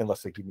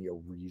 unless they give me a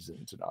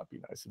reason to not be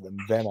nice to them.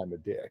 Then I'm a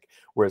dick.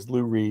 Whereas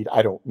Lou Reed,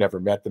 never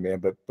met the man,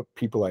 but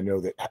people I know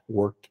that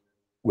worked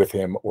with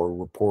him or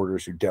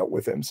reporters who dealt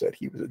with him said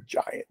he was a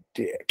giant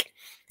dick.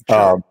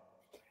 Sure.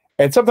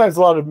 And sometimes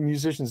a lot of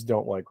musicians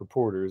don't like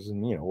reporters,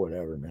 and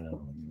whatever, man. I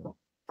don't know.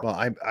 Well,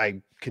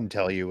 I can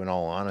tell you in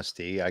all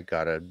honesty, I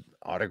got an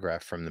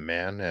autograph from the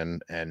man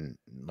and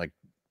like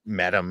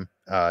met him,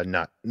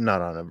 not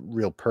on a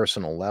real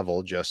personal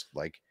level, just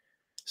like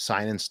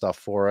signing stuff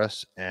for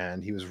us,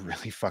 and he was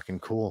really fucking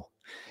cool.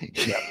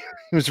 Yeah.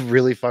 He was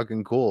really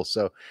fucking cool.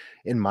 So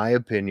in my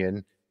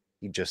opinion,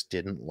 he just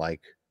didn't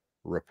like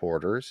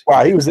reporters.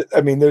 Well,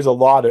 there's a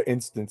lot of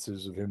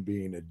instances of him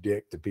being a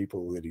dick to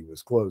people that he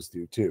was close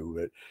to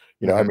too,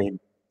 but I mean,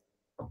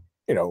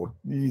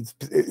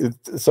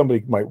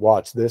 somebody might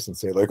watch this and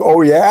say like,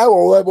 oh yeah,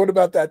 well, what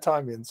about that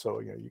time? And so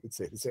you could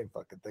say the same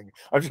fucking thing.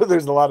 I'm sure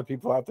there's a lot of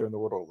people out there in the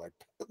world like,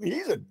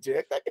 he's a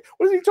dick.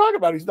 What is he talking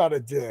about? He's not a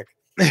dick.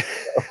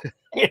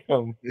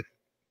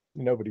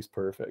 Nobody's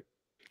perfect.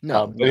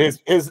 No, but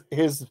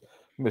his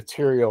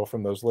material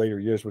from those later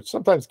years, which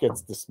sometimes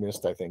gets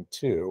dismissed, I think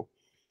too.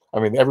 I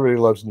mean, everybody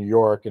loves New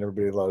York, and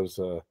everybody loves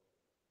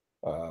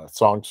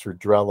Songs for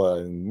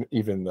Drella, and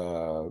even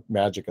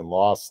Magic and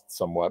Lost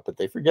somewhat, but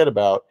they forget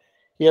about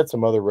he had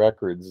some other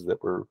records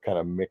that were kind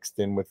of mixed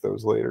in with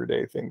those later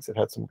day things that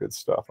had some good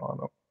stuff on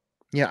them.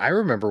 Yeah, I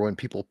remember when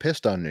people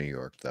pissed on New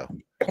York, though.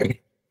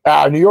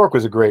 New York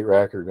was a great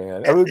record,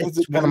 man.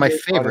 It's one of my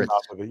favorites.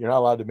 You're not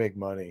allowed to make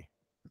money.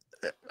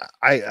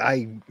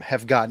 I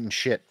have gotten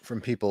shit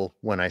from people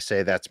when I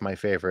say that's my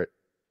favorite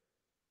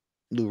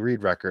Lou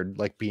Reed record,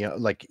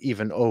 like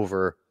even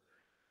over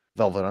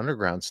Velvet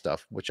Underground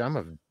stuff, which I'm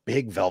a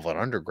big Velvet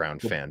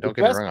Underground fan. Don't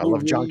get me wrong, I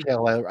love John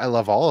Cale, I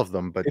love all of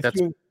them, but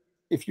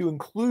if you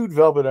include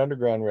Velvet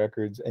Underground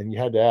records, and you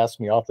had to ask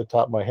me off the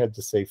top of my head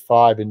to say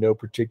 5 in no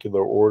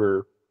particular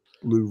order,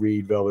 Lou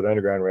Reed Velvet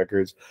Underground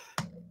records,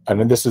 and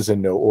then this is in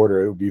no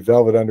order, it would be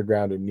Velvet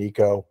Underground and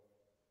Nico,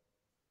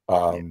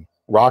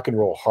 Rock and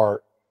Roll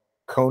Heart,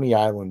 Coney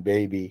Island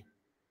Baby,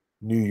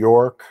 New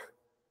York,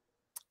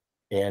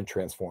 and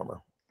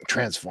Transformer.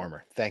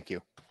 Thank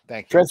you.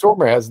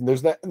 Transformer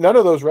none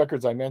of those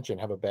records I mentioned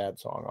have a bad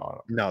song on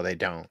them. No, they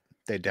don't.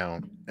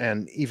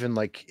 And even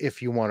like if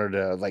you wanted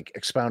to like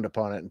expound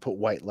upon it and put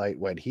White Light,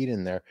 White Heat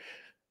in there,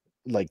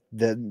 like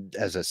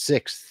as a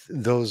sixth,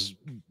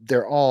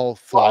 they're all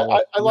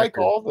flawless. I like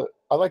all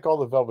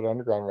the Velvet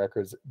Underground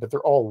records, but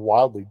they're all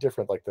wildly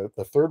different. Like the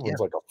third one's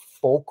like a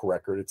folk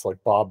record. It's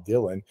like Bob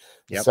Dylan.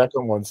 The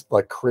second one's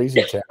like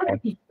Crazy Town,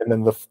 and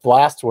then the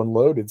last one,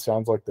 Loaded,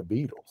 sounds like the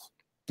Beatles.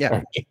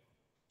 Yeah.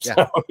 So,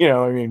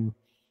 I mean,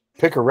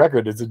 pick a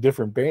record, it's a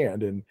different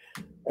band, and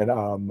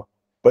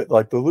but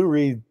like the Lou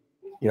Reed,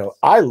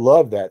 I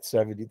love that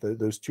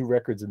those two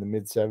records in the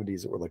mid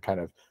 70s that were like kind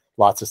of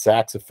lots of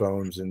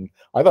saxophones, and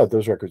I thought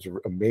those records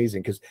were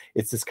amazing because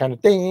it's this kind of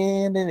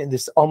thing and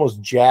this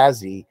almost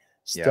jazzy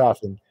stuff.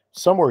 And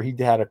somewhere he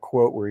had a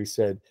quote where he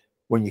said,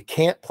 when you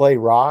can't play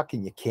rock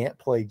and you can't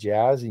play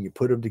jazz and you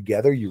put them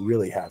together, you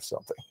really have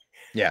something.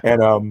 Yeah.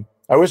 And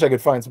I wish I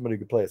could find somebody who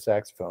could play a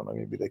saxophone.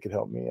 Maybe they could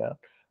help me out.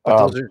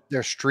 But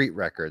they're street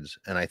records,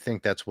 and I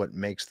think that's what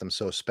makes them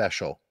so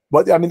special.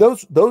 But I mean,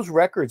 those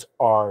records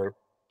are.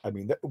 I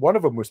mean, one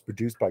of them was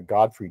produced by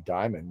Godfrey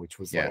Diamond, which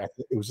was like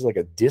it was like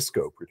a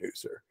disco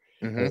producer.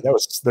 Mm-hmm.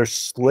 They're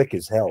slick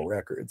as hell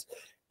records,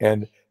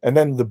 and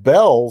then the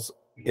Bells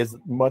is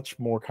much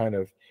more kind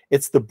of,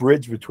 it's the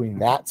bridge between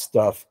that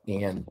stuff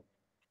and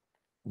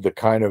the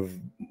kind of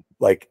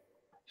like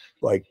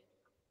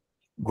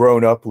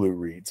grown up Lou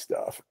Reed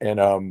stuff, and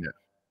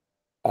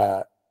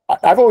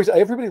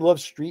everybody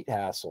loves Street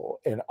Hassle,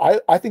 and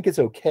I think it's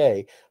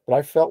okay, but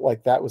I felt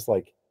like that was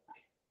like,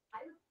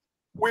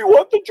 we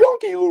want the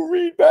junkie Lou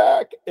Reed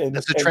back, and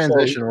that's a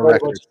transitional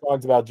record.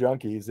 Songs about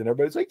junkies, and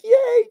everybody's like,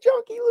 "Yay,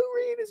 junkie Lou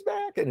Reed is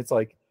back!" And it's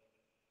like,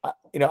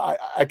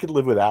 I could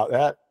live without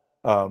that.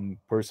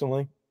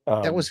 personally.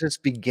 That was his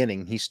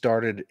beginning. He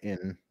started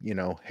in,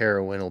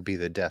 heroin will be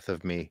the death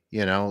of me.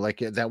 Like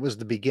that was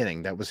the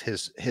beginning. That was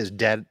his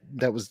dead.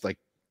 That was like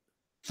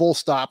full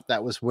stop.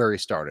 That was where he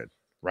started,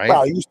 right?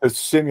 Well, he used to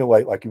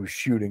simulate like he was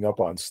shooting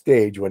up on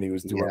stage when he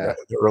was doing Yeah.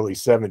 the early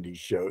 70s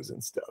shows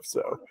and stuff.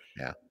 So,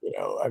 Yeah.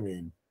 I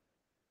mean,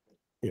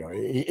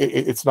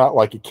 it's not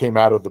like it came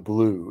out of the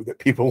blue that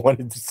people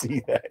wanted to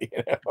see that,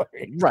 I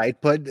mean, Right.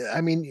 But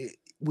I mean,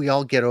 we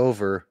all get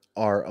over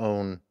our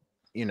own,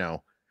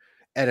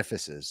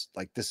 edifices.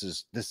 Like this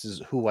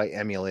is who I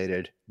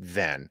emulated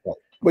then.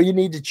 well, you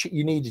need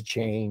to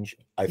change,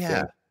 I Yeah.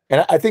 think.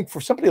 And I think for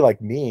somebody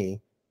like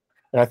me,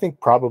 and I think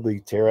probably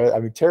Tara, I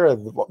mean, Tara,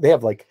 they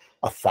have like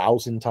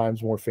 1,000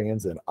 times more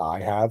fans than I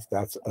have.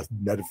 That's a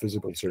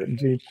metaphysical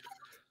certainty.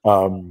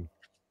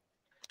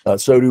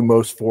 So do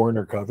most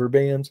foreigner cover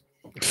bands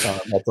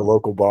at the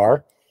local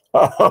bar.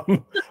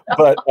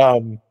 But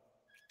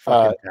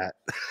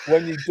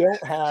when you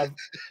don't have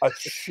a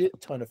shit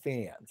ton of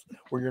fans,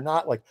 where you're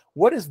not like,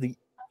 what is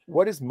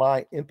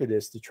my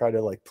impetus to try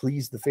to like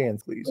please the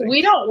fans?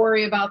 We don't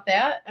worry about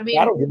that. I mean,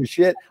 I don't give a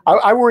shit.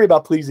 I worry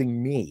about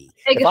pleasing me.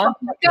 You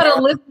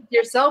gotta listen to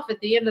yourself at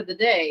the end of the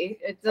day.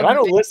 And I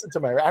don't listen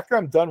to after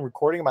I'm done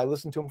recording them, I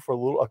listen to them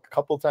for a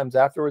couple of times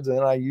afterwards, and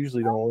then I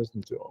usually don't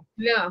listen to them.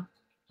 Yeah.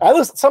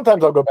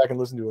 Sometimes I'll go back and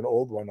listen to an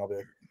old one. I'll be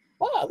like,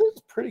 wow, this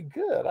is pretty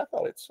good. I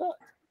thought it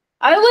sucked.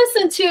 I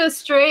listened to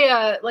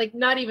Estrella, like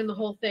not even the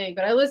whole thing,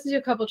 but I listened to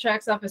a couple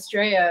tracks off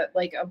Estrella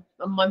like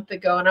a month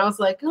ago, and I was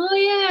like, oh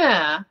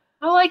yeah,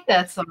 I like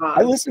that song.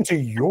 I listen to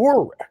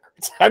your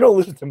records. I don't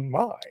listen to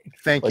mine.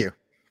 Thank you.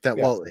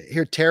 Well,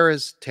 here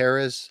Tara's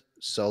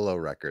solo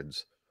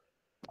records.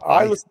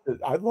 I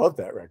love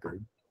that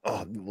record.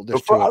 Oh, well,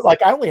 there's two.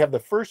 I only have the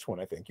first one.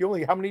 I think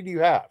how many do you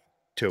have?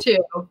 Two.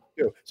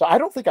 So I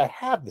don't think I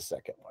have the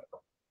second one.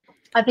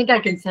 I think I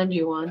can send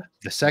you one.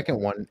 The second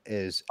one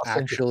is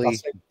actually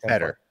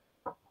better.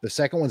 The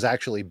second one's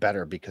actually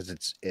better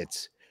because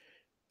it's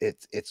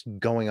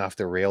going off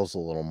the rails a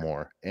little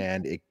more,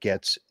 and it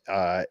gets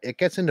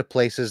into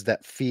places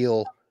that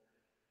feel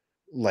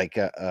like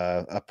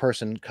a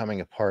person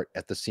coming apart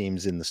at the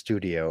seams in the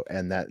studio,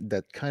 and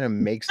that kind of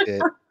makes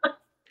it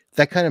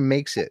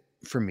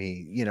for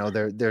me.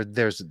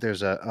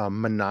 There's a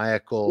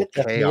maniacal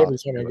chaos. Every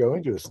time I go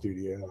into a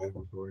studio, I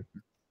record.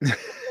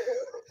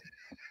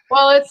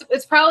 Well,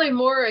 it's probably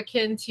more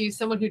akin to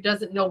someone who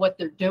doesn't know what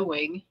they're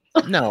doing.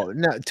 No.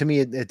 To me,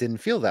 it didn't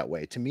feel that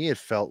way. To me, it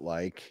felt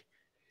like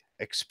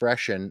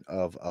expression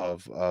of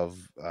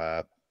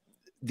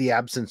the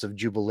absence of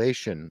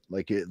jubilation.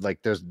 Like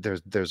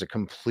there's a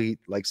complete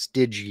like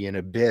Stygian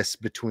abyss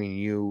between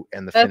you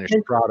and the finished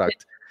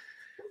product.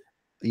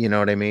 You know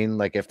what I mean?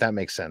 Like if that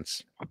makes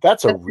sense.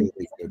 That's a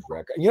really good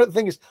record. The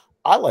thing is,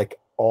 I like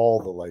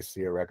all the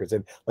Lycia records,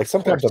 and like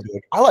sometimes I'll be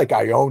like, I like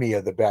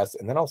Ionia the best,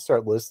 and then I'll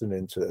start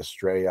listening to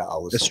Estrella. I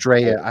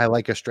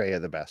like Estrella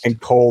the best, and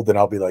Cold, and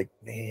I'll be like,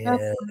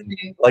 man,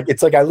 like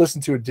it's like I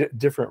listen to a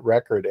different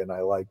record, and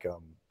I like it.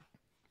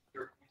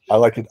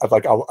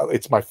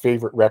 It's my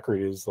favorite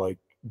record is like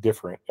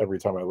different every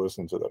time I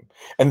listen to them.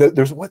 And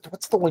there's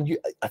what's the one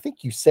I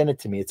think you sent it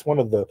to me. It's one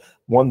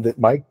that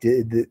Mike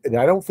did, and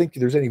I don't think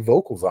there's any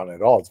vocals on it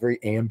at all. It's very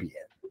ambient.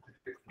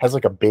 It has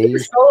like a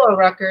beige solo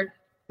record.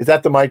 Is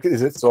that the mic?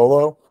 Is it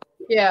solo?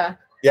 Yeah.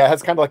 Yeah, it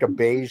has kind of like a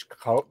beige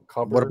cover.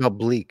 What about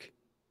Bleak?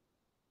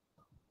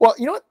 Well,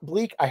 you know what,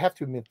 Bleak, I have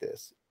to admit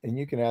this, and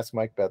you can ask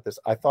Mike about this.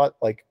 I thought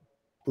like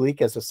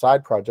Bleak as a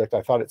side project,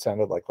 I thought it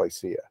sounded like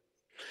Lycia.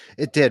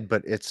 It did,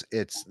 but I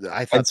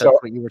thought that's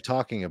what you were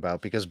talking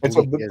about, because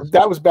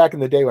that was back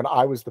in the day when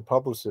I was the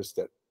publicist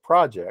at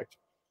Project.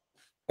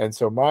 And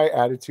so my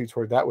attitude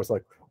toward that was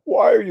like,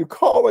 why are you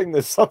calling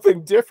this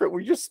something different?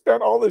 We just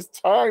spent all this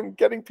time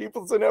getting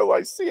people to know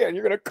Lycia, and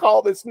you're going to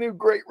call this new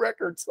great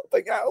record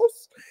something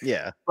else?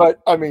 Yeah.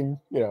 But I mean,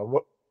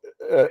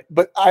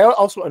 but I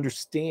also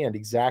understand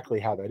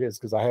exactly how that is,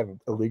 because I have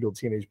Illegal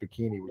Teenage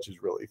Bikini, which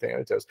is really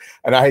Thanatos.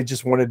 And I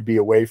just wanted to be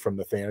away from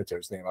the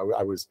Thanatos name.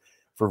 I was,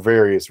 for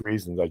various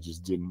reasons, I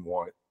just didn't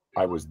want,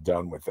 I was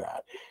done with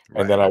that.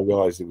 Right. And then I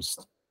realized it was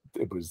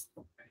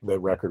the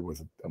record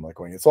was, I'm like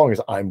going, as long as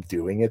I'm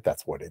doing it,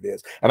 that's what it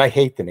is. And I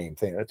hate the name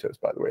Thanatos,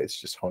 by the way. It's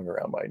just hung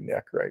around my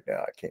neck right now.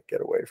 I can't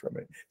get away from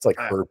it. It's like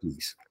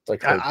herpes. It's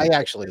like herpes. I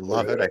actually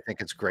love it. I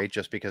think it's great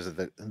just because of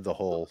the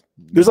whole.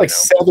 There's like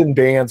 7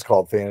 bands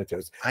called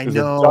Thanatos. There's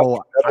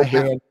know.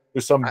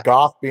 There's some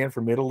goth band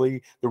from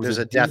Italy. There's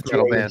a death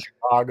metal band in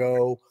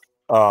Chicago.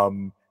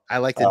 I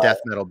like the death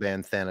metal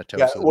band Thanatos.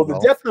 Yeah, well, the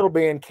death metal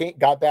band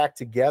got back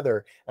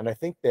together, and I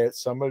think that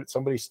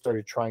somebody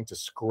started trying to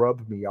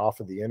scrub me off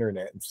of the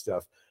internet and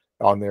stuff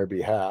on their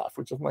behalf,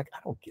 which I'm like, I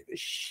don't give a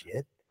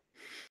shit.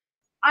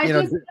 I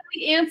just know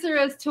the answer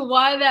as to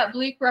why that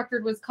Bleak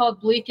record was called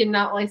Bleak and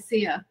not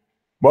Lycia.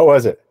 What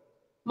was it?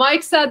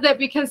 Mike said that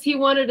because he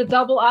wanted a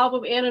double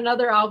album and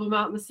another album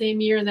out in the same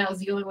year, and that was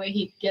the only way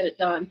he could get it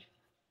done.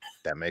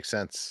 That makes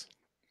sense.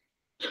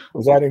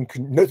 Was that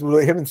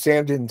him and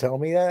Sam didn't tell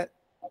me that?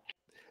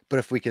 But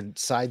if we could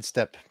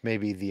sidestep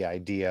maybe the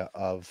idea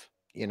of,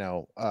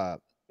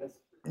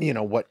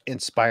 what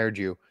inspired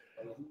you.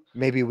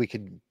 Maybe we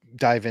could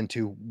dive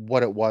into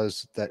what it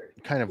was that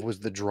kind of was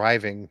the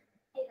driving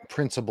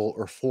principle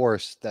or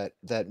force that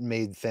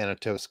made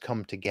Thanatos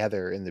come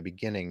together in the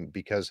beginning,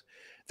 because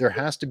there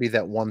has to be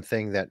that one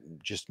thing that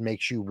just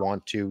makes you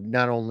want to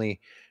not only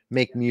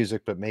make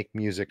music but make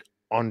music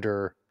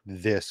under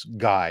this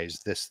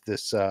guise, this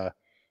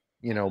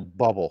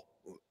bubble.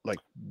 Like,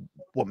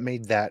 what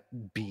made that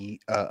be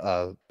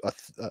Well,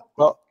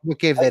 what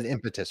gave that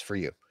impetus for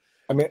you?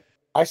 I mean,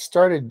 I've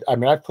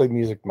played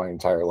music my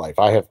entire life.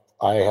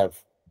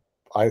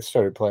 I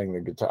started playing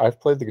the guitar. I've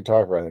played the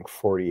guitar for, I think,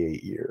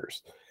 48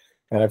 years.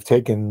 And I've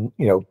taken,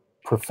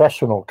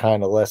 professional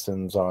kind of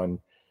lessons on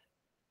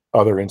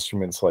other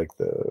instruments like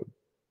the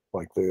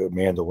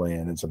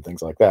mandolin and some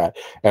things like that.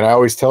 And I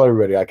always tell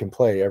everybody I can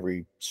play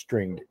every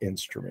stringed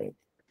instrument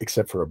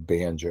except for a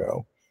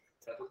banjo,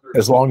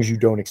 as long as you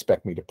don't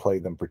expect me to play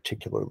them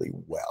particularly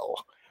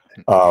well.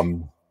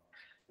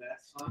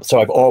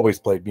 So I've always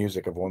played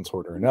music of one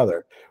sort or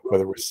another,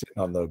 whether we're sitting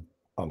on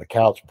the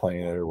couch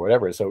playing it or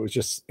whatever. So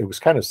it was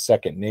kind of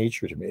second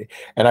nature to me.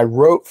 And I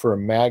wrote for a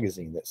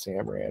magazine that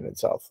Sam ran in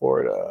South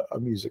Florida, a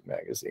music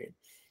magazine.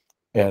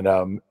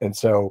 And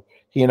so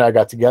he and I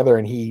got together,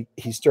 and he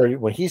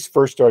started, when he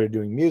first started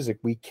doing music,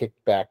 we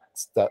kicked back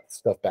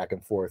stuff back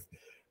and forth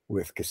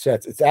with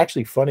cassettes. It's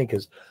actually funny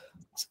because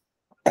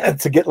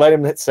to let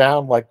him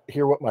sound like,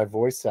 hear what my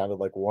voice sounded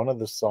like, one of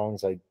the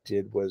songs I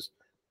did was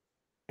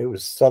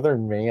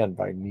Southern Man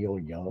by Neil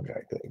Young,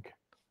 I think.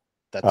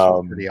 That's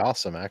pretty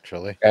awesome,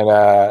 actually.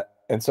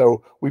 And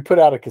so we put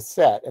out a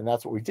cassette, and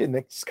that's what we did. And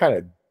it just kind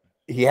of,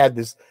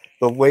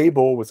 the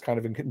label was kind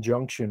of in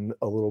conjunction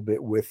a little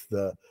bit with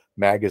the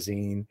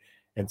magazine.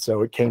 And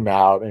so it came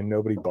out, and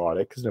nobody bought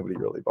it because nobody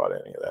really bought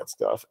any of that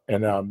stuff.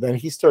 And then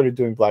he started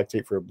doing Black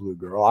Tape for a Blue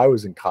Girl. I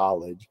was in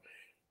college,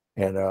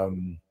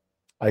 and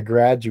I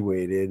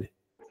graduated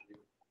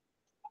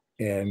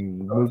and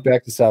moved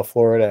back to South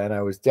Florida, and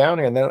I was down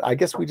here. And then I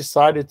guess we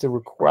decided to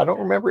record. I don't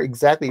remember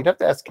exactly. You'd have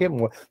to ask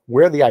him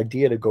where the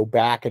idea to go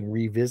back and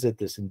revisit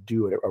this and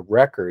do a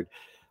record.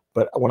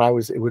 But when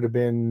it would have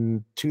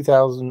been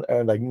 2000,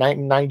 like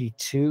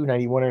 1992,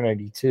 91 or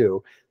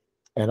 92.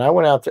 And I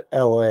went out to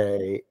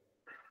LA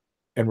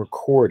and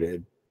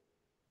recorded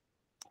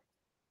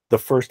the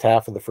first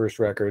half of the first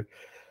record.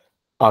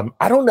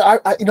 I don't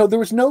know. There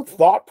was no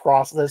thought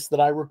process that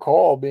I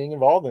recall being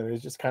involved in. It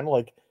was just kind of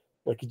like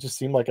it just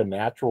seemed like a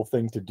natural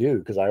thing to do,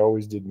 because I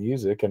always did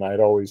music, and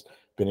I'd always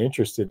been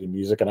interested in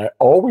music, and I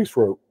always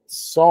wrote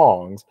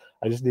songs.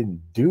 I just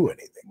didn't do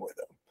anything with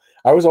them.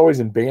 I was always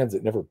in bands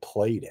that never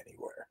played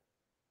anywhere.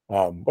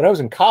 When I was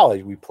in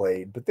college, we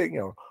played, but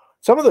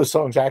some of those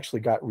songs actually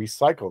got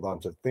recycled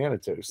onto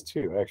Thanatos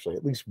too. Actually,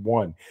 at least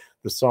one,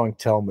 the song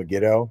 "Tell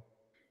Megiddo."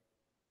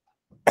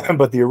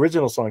 But the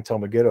original song "Tell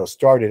Megiddo"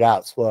 started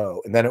out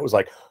slow, and then it was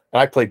like, and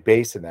I played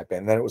bass in that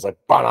band. And then it was like,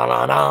 and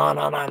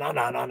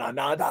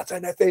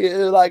I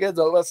feel like it's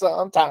over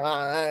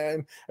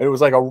sometime. And it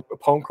was like a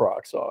punk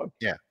rock song.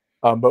 Yeah.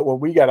 But when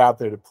we got out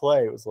there to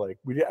play, it was like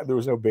there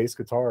was no bass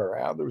guitar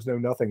around. There was no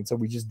nothing. So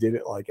we just did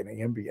it like an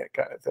ambient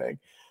kind of thing.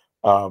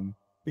 But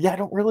yeah, I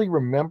don't really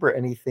remember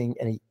any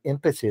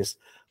impetus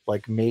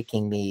like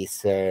making me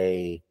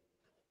say,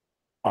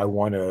 I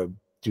want to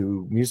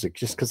do music,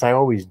 just because I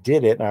always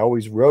did it and I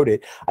always wrote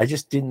it. I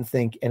just didn't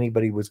think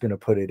anybody was going to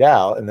put it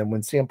out. And then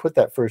when Sam put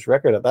that first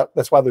record out,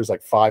 that's why there's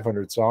like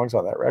 500 songs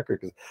on that record,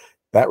 because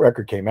that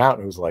record came out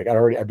and it was like,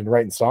 I've been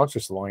writing songs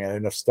for so long. I had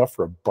enough stuff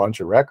for a bunch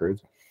of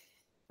records.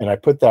 And I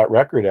put that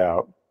record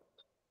out,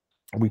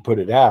 and we put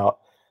it out.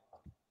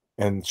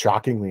 And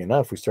shockingly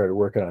enough, we started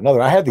working on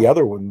another. I had the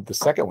other one, the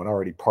second one,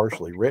 already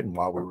partially written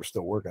while we were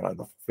still working on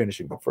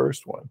finishing the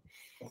first one.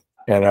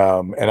 And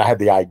I had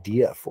the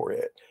idea for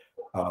it.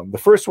 The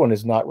first one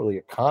is not really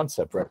a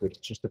concept record. It's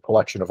just a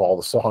collection of all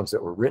the songs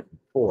that were written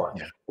for.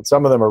 Yeah. But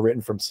some of them are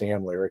written from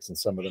Sam lyrics, and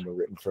some of them are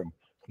written from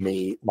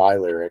my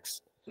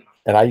lyrics.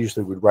 And I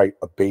usually would write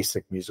a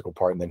basic musical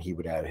part, and then he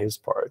would add his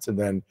parts. And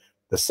then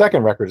the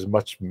second record is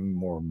much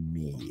more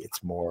me. It's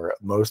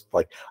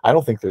I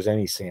don't think there's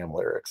any Sam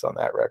lyrics on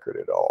that record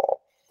at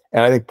all.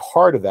 And I think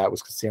part of that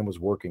was because Sam was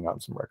working on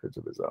some records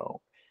of his own,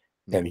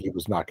 and he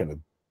was not going to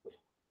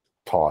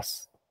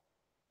toss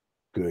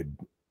good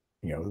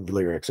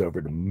lyrics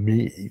over to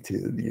me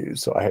to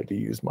use, so I had to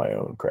use my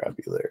own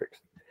crappy lyrics.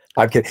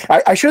 I'm kidding.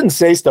 I shouldn't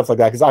say stuff like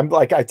that,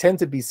 because I tend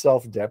to be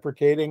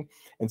self-deprecating,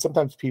 and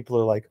sometimes people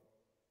are like,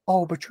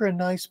 "Oh, but you're a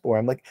nice boy."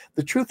 I'm like,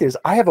 the truth is,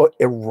 I have an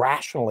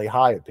irrationally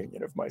high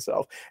opinion of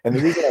myself, and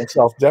the reason I'm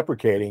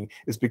self-deprecating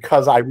is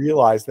because I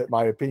realize that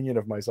my opinion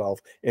of myself,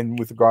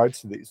 with regards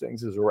to these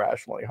things, is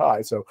irrationally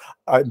high. So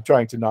I'm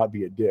trying to not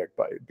be a dick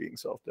by being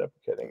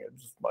self-deprecating.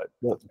 It's my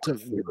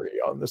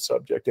theory on the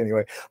subject,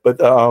 anyway. But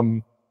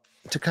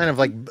to kind of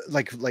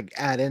like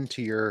add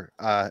into your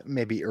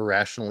maybe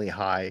irrationally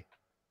high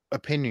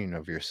opinion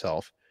of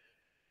yourself,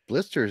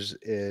 Blisters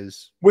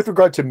is, with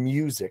regard to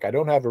music, I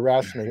don't have a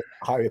rationally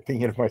high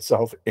opinion of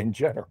myself in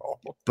general,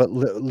 but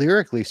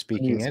lyrically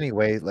speaking,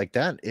 anyway, like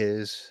that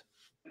is,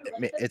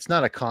 it's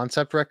not a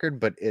concept record,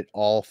 but it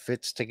all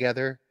fits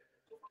together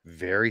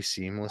very Well,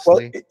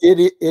 seamlessly.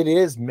 it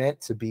is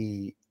meant to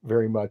be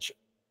very much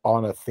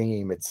on a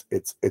theme. It's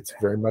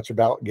very much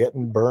about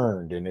getting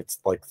burned, and it's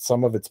like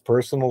some of it's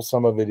personal,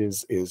 some of it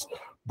is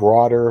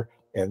broader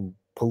and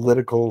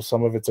political,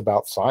 some of it's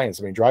about science.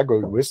 I mean,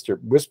 Drago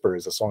Whisper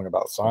is a song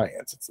about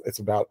science. It's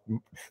about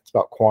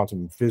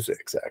quantum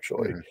physics,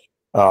 actually.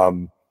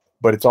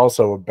 But it's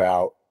also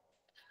about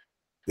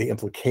the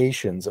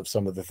implications of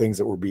some of the things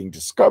that were being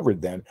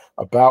discovered then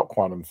about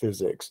quantum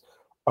physics,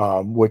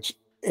 which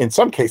in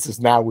some cases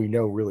now we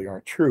know really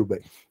aren't true, but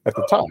at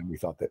the time we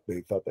thought that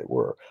they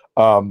were.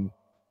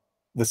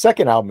 The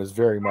second album is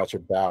very much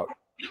about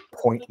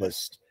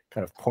pointless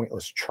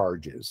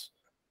charges,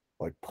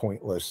 like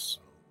pointless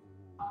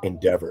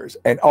endeavors,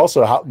 and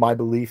also my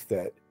belief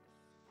that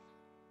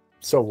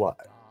so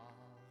what,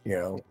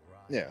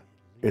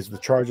 is the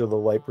charge of the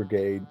Light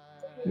Brigade,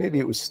 maybe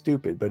it was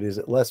stupid, but is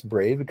it less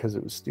brave because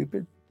it was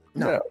stupid?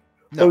 No.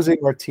 Jose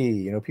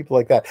Marti, people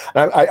like that.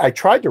 And I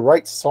tried to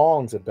write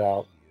songs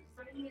about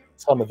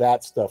some of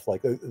that stuff,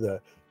 like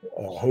the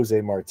Jose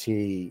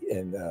Marti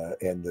and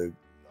the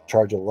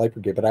Charge of the Light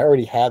Brigade, but I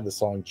already had the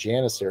song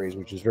Janissaries,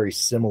 which is very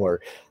similar.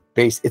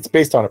 It's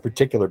based on a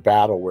particular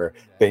battle where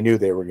they knew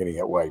they were going to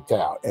get wiped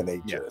out, and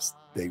they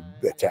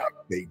attacked.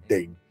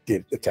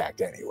 They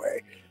attacked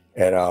anyway,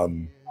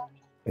 and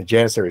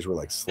Janissaries were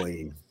like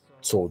slave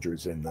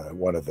soldiers in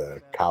one of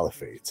the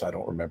caliphates. I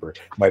don't remember.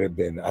 Might have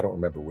been. I don't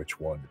remember which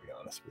one, to be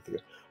honest with you.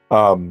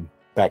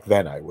 Back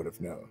then, I would have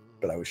known,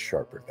 but I was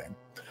sharper then.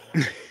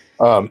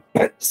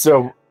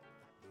 So,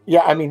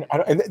 yeah, I mean,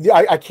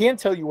 I can't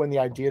tell you when the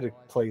idea to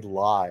play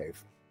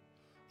live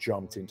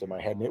jumped into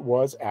my head, and it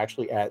was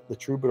actually at the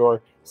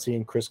Troubadour,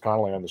 seeing Chris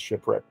Connolly on the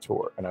Shipwreck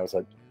tour, and I was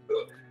like,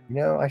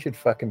 I should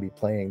fucking be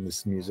playing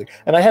this music.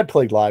 And I had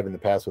played live in the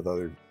past with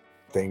other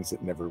things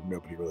that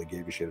nobody really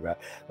gave a shit about.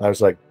 And I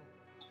was like,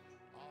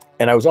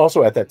 and I was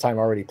also at that time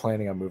already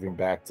planning on moving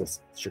back to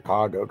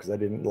Chicago because I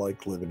didn't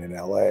like living in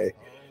LA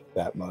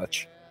that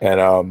much.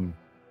 And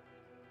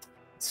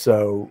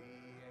so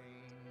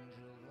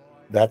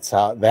that's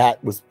how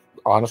that was.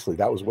 Honestly,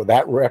 that was what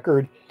that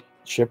record,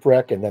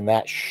 Shipwreck, and then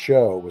that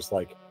show was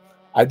like.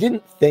 I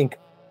didn't think.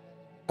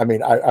 I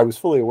mean, I was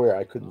fully aware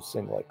I couldn't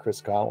sing like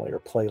Chris Connolly or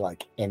play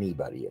like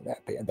anybody in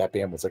that band. That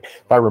band was like,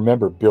 if I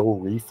remember, Bill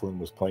Rieflin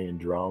was playing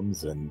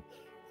drums and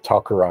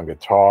Tucker on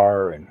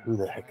guitar, and who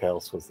the heck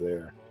else was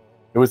there?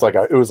 It was like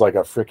a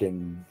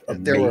freaking.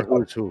 They were a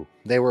who's who.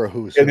 They were a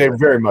who's who. And they were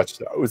very much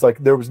so. It was like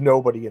there was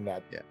nobody in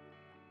that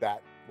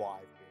that live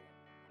band.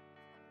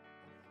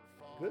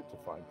 Good to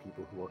find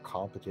people who are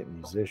competent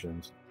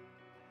musicians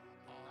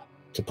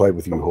to play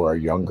with you who are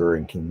younger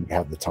and can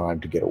have the time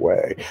to get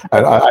away.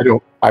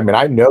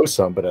 I know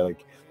some, but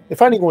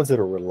finding ones that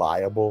are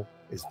reliable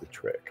is the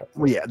trick.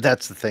 Well, yeah,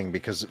 that's the thing,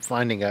 because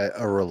finding a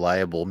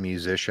reliable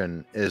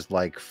musician is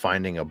like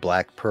finding a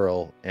black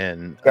pearl.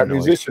 And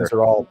musicians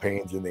are all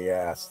pains in the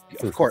ass,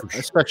 of course, for sure.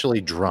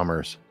 Especially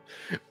drummers.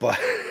 But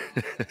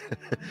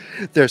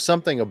there's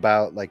something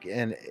about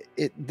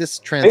this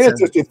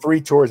transcends. It's just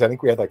 3 tours. I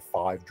think we had like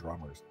 5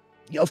 drummers.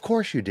 Of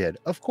course you did.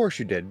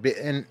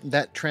 And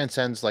that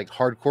transcends like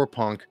hardcore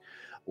punk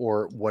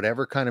or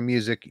whatever kind of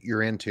music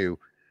you're into.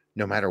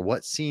 No matter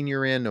what scene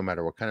you're in, no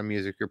matter what kind of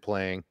music you're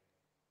playing,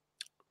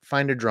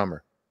 find a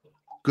drummer.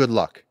 Good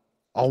luck.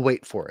 I'll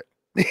wait for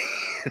it.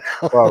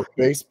 Well,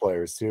 bass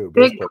players too.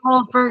 Big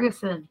Paul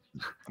Ferguson.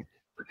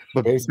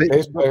 But bass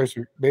players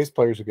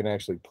who can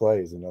actually play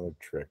is another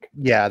trick.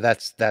 Yeah,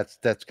 that's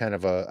kind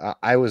of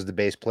I was the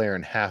bass player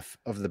in half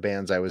of the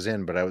bands I was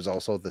in, but I was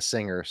also the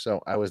singer,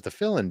 so I was the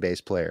fill-in bass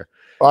player.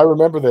 I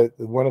remember that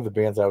one of the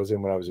bands I was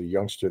in when I was a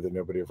youngster that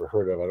nobody ever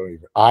heard of.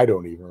 I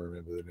don't even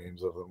remember the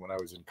names of them. When I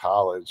was in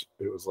college,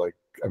 it was like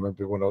I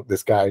remember when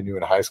this guy I knew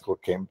in high school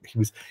came. He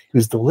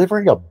was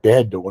delivering a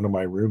bed to one of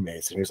my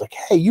roommates, and he was like,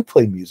 "Hey, you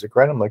play music,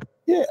 right?" I'm like,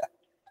 "Yeah."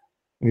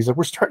 And he's like,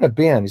 "We're starting a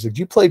band." He's like, "Do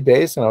you play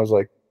bass?" And I was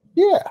like,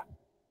 "Yeah."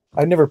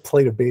 I never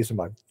played a bass in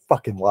my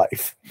fucking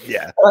life.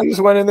 Yeah. I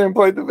just went in there and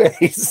played the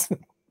bass.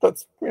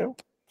 That's,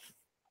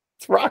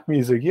 it's rock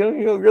music.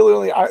 You really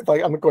only,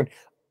 I'm going,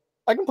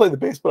 I can play the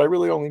bass, but I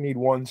really only need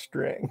one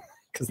string.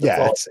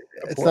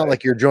 It's not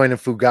like you're joining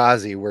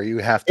Fugazi where you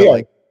have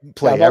to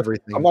play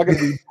everything.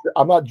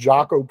 I'm not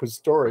Jaco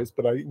Pastorius,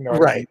 but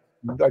right.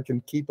 I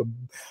can keep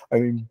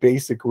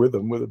basic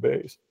rhythm with a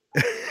bass.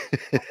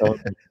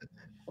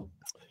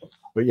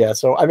 But yeah,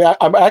 so I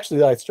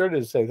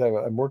started to say that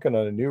I'm working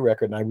on a new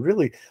record,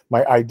 and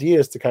my idea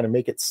is to kind of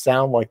make it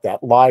sound like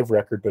that live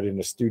record, but in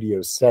a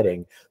studio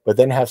setting, but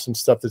then have some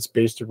stuff that's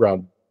based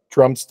around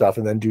drum stuff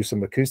and then do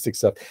some acoustic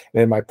stuff.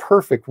 And in my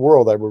perfect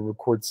world, I would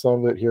record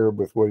some of it here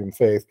with William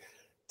Faith,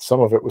 some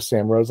of it with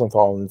Sam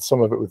Rosenthal, and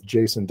some of it with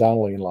Jason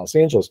Donnelly in Los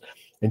Angeles.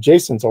 And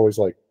Jason's always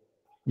like,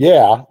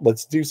 yeah,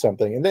 let's do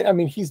something. And then,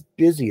 he's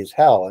busy as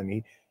hell, and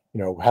he,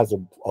 has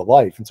a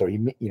life. And so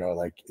he,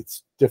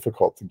 it's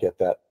difficult to get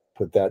that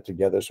put that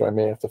together. So I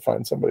may have to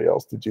find somebody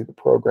else to do the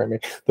programming.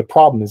 The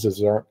problem is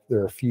there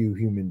are a few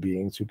human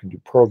beings who can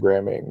do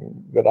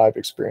programming that I've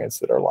experienced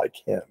that are like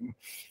him.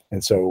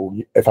 And so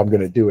if I'm going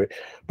to do it,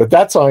 but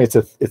that song,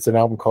 it's an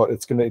album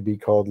it's going to be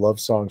called Love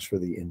Songs for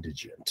the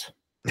Indigent.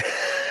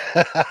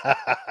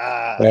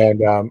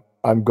 And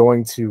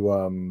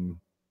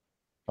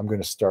I'm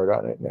going to start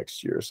on it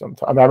next year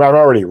sometime. I'm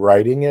already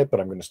writing it, but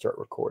I'm going to start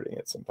recording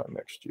it sometime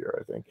next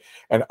year, I think.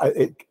 And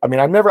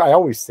I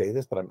always say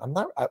this, but I'm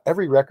not,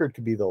 every record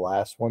could be the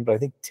last one, but I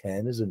think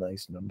 10 is a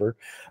nice number.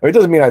 I mean, it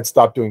doesn't mean I'd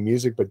stop doing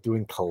music, but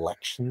doing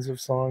collections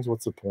of songs,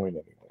 what's the point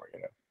anymore,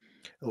 you know?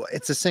 Well,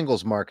 it's a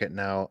singles market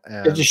now.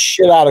 And just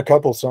shit out a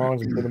couple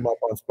songs and put them up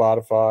on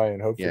Spotify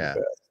and hope for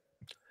the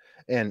best.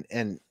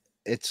 And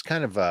it's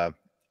kind of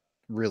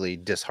really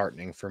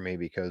disheartening for me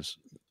because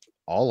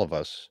all of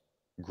us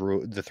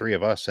the three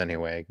of us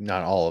anyway,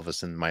 not all of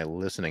us in my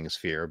listening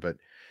sphere, but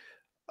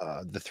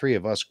the three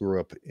of us grew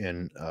up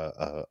in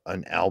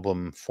an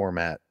album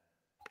format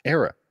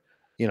era.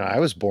 You know, I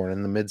was born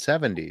in the mid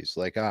 70s.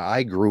 Like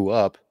I grew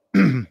up,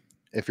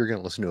 if you're going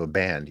to listen to a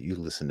band, you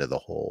listen to the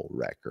whole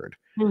record.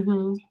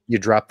 Mm-hmm. You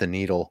drop the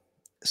needle,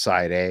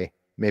 side A,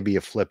 maybe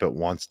you flip it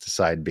once to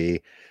side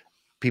B.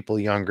 People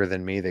younger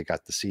than me, they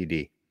got the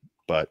CD,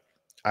 but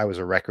I was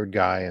a record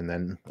guy, and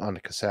then on the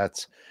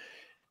cassettes,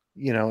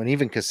 you know, and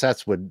even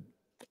cassettes would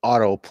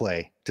auto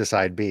play to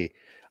side B.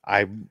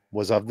 I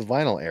was of the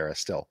vinyl era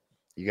still.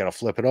 You got to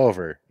flip it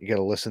over. You got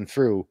to listen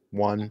through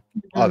one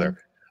other.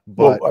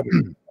 But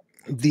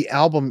the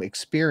album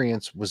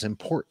experience was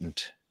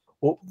important.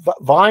 Well,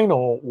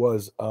 vinyl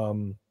was,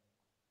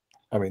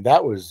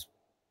 that was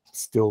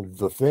still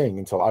the thing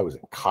until I was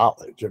in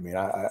college. I mean,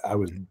 I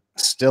was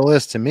still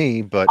is to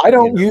me, but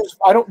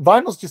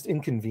vinyl's just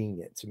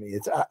inconvenient to me.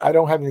 I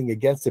don't have anything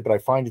against it, but I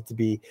find it to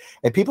be,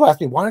 and people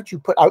ask me, why don't you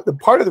put out the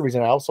part of the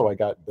reason I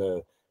got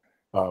the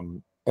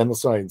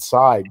Endless Night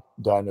Inside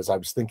done is I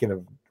was thinking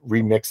of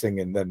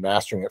remixing and then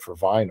mastering it for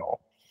vinyl.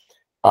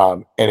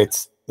 And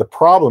it's, the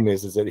problem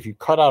is that if you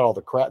cut out all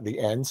the crap, the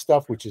end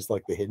stuff, which is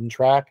like the hidden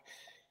track,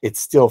 it's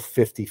still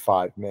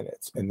 55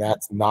 minutes. And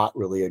that's not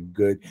really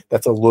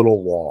that's a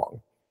little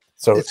long.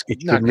 So it's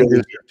not really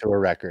to a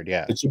record.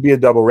 Yeah. It should be a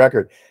double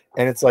record.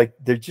 And it's like,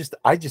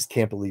 I just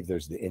can't believe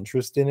there's the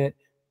interest in it.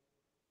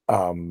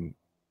 And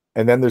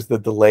then there's the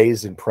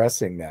delays in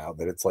pressing now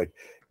that it's like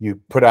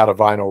you put out a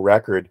vinyl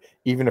record,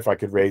 even if I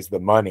could raise the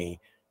money,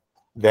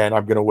 then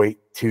I'm going to wait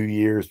 2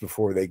 years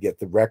before they get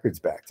the records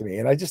back to me.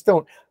 And I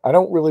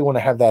don't really want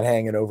to have that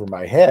hanging over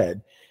my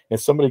head.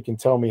 If somebody can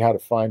tell me how to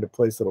find a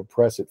place that'll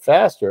press it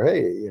faster,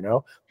 hey, you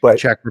know, but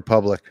Czech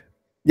Republic.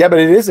 Yeah, but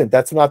it isn't.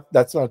 That's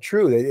not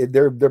true.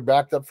 They're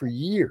backed up for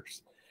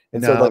years.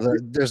 And so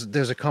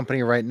there's a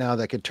company right now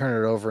that could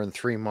turn it over in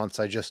 3 months.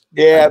 But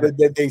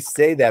they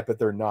say that, but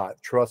they're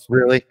not. Trust me.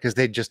 Really? Because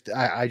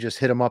I just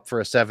hit them up for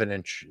a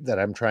 7-inch that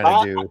I'm trying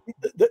to do.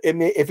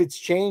 If it's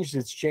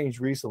changed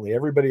recently.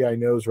 Everybody I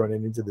know is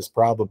running into this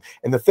problem.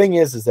 And the thing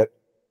is that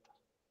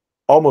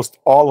almost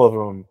all of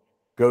them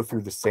go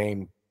through the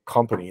same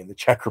company in the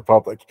Czech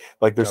Republic.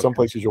 Like there's some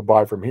places you'll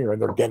buy from here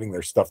and they're getting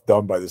their stuff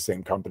done by the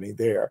same company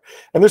there.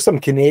 And there's some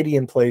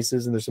Canadian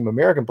places and there's some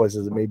American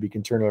places that maybe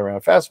can turn it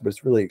around faster, but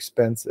it's really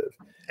expensive.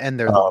 And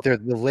they're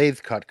the lathe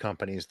cut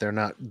companies. They're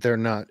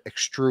not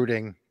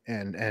extruding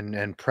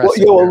and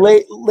pressing.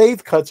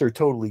 Lathe cuts are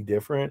totally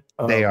different.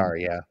 They are,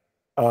 yeah.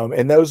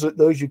 And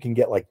those you can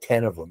get like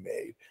 10 of them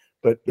made,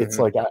 but it's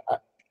like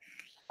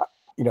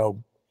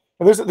and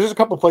there's a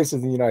couple places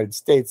in the United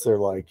States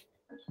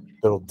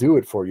that'll do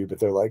it for you, but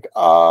they're like,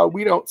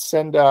 we don't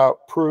send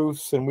out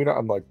proofs, and we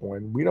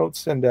don't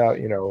send out,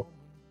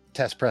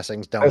 test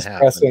pressings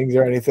pressings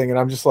or anything. And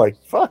I'm just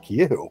like, fuck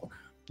you.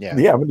 Yeah, I'm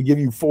going to give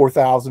you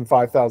 $4,000,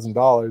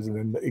 $5,000, and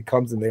then it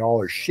comes and they all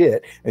are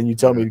shit, and you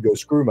tell me to go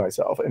screw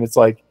myself, and it's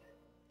like,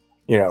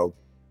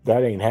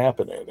 that ain't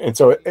happening. And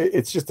so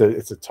it's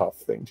a tough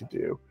thing to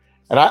do.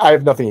 And I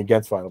have nothing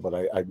against vinyl, but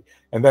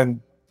and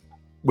then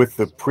with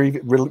the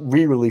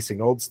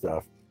re-releasing old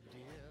stuff,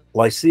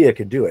 Lycia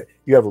can do it.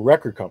 You have a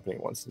record company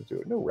that wants to do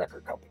it. No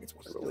record companies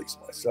want to release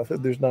my stuff.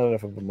 There's not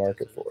enough of a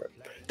market for it.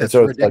 That's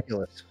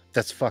ridiculous.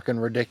 That's fucking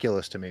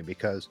ridiculous to me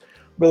because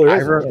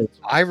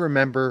I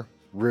remember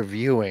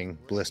reviewing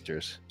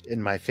Blisters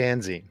in my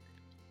fanzine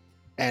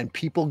and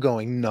people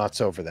going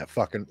nuts over that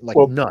fucking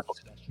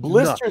nuts.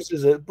 Blisters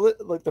is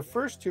like the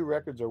first two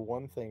records are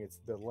one thing. It's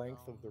the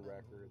length of the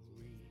records.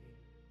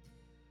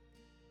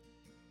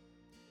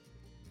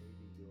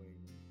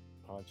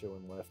 Poncho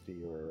and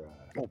Lefty or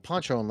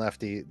Poncho and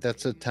Lefty,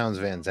 that's a Townes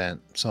Van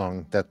Zandt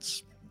song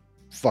that's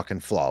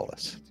fucking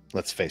flawless.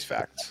 Let's face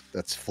facts.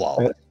 That's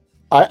flawless.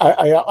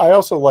 I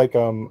also like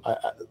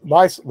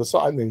the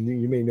song. I mean,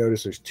 you may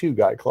notice there's 2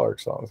 Guy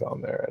Clark songs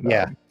on there.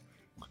 And,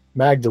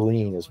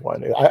 Magdalene is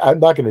one. I'm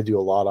not going to do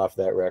a lot off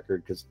that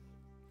record because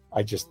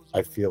I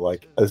feel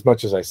like, as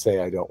much as I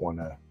say I don't want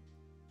to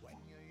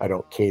I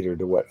don't cater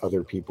to what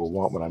other people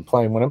want when I'm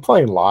playing. When I'm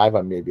playing live,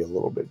 I'm maybe a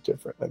little bit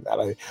different than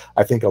that.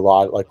 I think a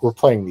lot, like we're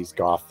playing these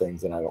goth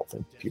things, and I don't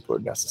think people are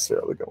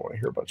necessarily going to want to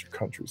hear a bunch of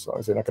country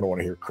songs. They're not going to want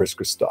to hear Chris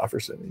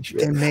Christopherson and shit.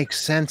 They make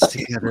sense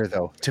together,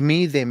 though. To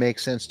me, they make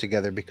sense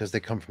together because they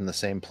come from the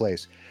same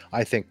place.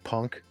 I think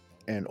punk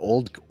and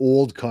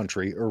old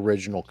country,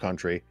 original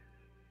country,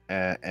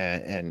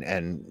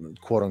 and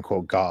quote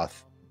unquote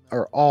goth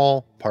are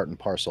all part and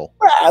parcel.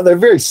 They're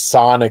very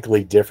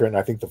sonically different.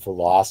 I think the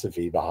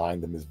philosophy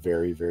behind them is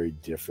very, very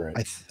different.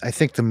 I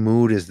think the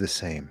mood is the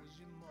same.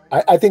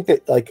 I think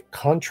that like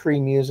country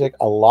music,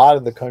 a lot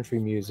of the country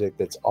music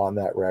that's on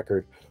that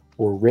record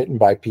were written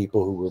by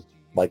people who were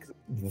like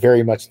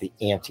very much the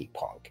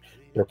anti-punk.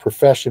 They're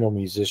professional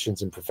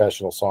musicians and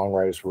professional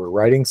songwriters who were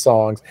writing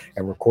songs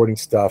and recording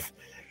stuff.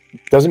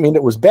 Doesn't mean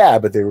it was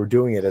bad, but they were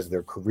doing it as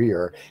their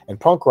career. And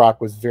punk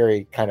rock was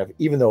very kind of,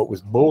 even though it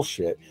was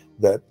bullshit,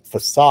 the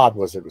facade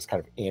was it was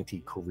kind of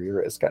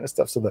anti-careerist kind of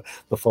stuff. So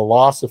the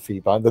philosophy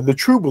behind the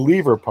true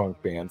believer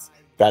punk bands,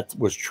 that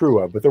was true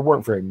of, but there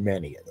weren't very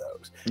many of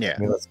those. Yeah. I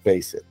mean, let's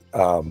face it.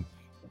 But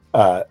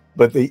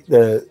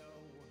the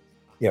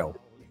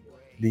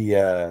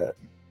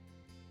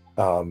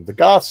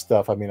goth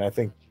stuff, I mean, I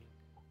think,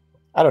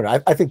 I don't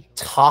know. I think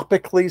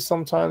topically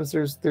sometimes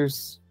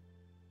there's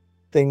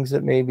things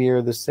that maybe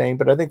are the same,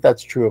 but I think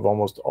that's true of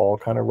almost all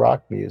kind of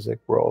rock music.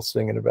 We're all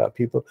singing about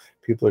people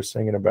are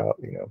singing about,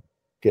 you know,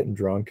 getting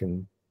drunk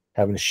and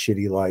having a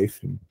shitty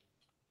life and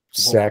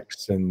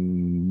sex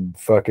and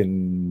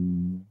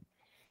fucking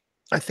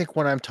I think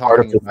what I'm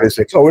talking about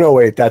physics. Oh no,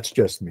 wait, that's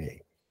just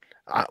me.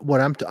 I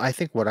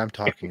think what I'm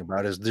talking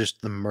about is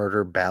just the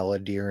murder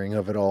balladeering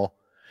of it all.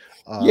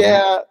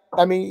 Yeah,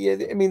 I mean,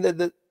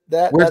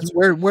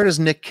 where does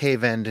Nick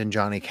Cave end and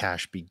Johnny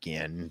Cash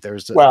begin?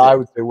 I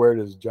would say, where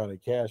does Johnny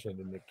Cash end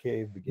and Nick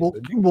Cave begin?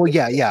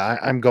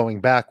 I'm going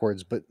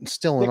backwards, but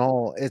still, in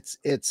all, it's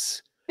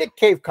Nick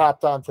Cave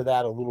copped onto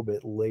that a little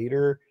bit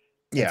later.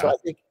 Yeah, and so I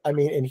think, I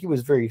mean, and he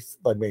was very,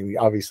 like, maybe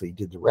obviously he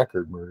did the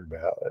record Murder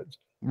Ballads,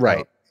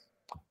 right?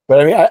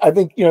 But I mean, I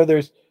think, you know,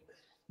 there's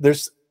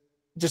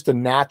just a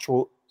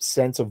natural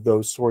sense of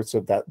those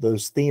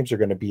themes are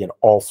going to be in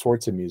all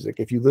sorts of music.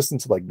 If you listen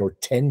to like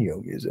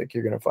Norteño music,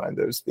 you're going to find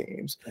those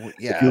themes.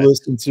 Yeah. If you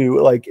listen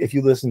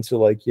to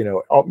like, you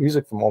know, all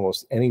music from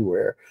almost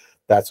anywhere,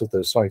 that's what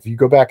those songs. If you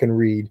go back and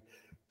read,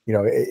 you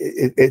know,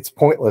 it's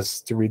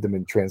pointless to read them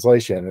in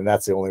translation, and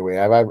that's the only way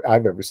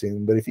I've ever seen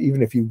them. But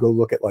even if you go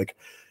look at like,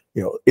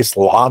 you know,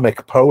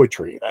 Islamic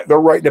poetry,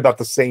 they're writing about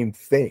the same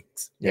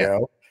things, you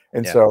know,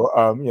 and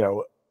so you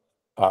know.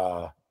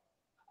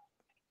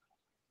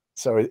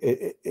 So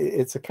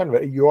it's a kind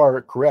of you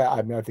are correct.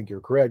 I mean, I think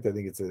you're correct. I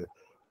think it's a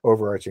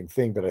overarching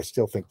thing, but I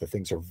still think the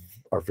things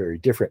are very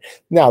different.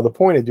 Now, the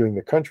point of doing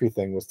the country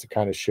thing was to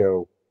kind of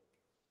show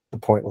the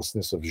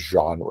pointlessness of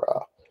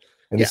genre,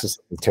 and this is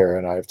something Tara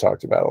and I have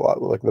talked about a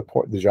lot. Like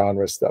the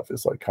genre stuff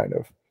is like kind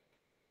of,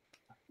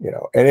 you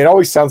know, and it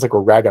always sounds like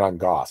we're ragging on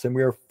goth, and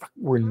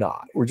we're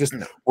not. We're just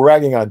we're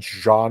ragging on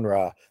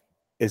genre.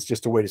 Is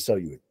just a way to sell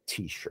you a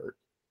T-shirt.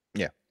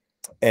 Yeah,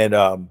 and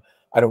I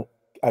don't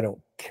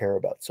care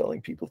about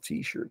selling people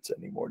T-shirts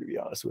anymore, to be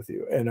honest with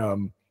you. And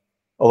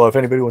although if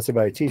anybody wants to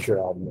buy a T-shirt,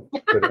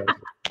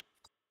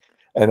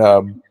 and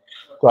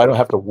so I don't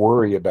have to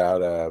worry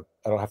about well,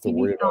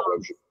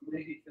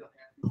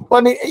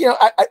 I mean, you know,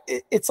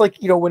 it's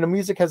like, you know, when a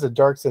music has a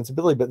dark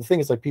sensibility, but the thing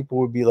is, like, people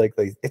would be like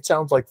it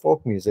sounds like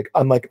folk music.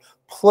 I'm like,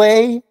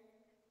 play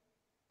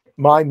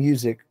my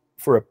music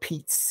for a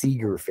Pete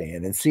Seeger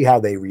fan and see how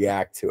they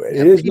react to it.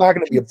 It is not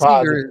going to be a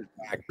positive.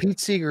 Pete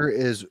Seeger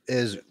is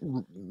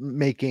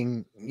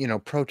making, you know,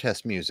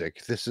 protest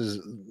music. This is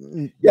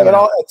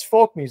but it's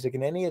folk music,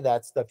 and any of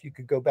that stuff you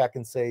could go back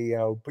and say,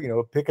 you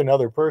know, pick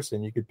another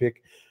person. You could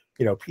pick,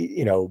 Phil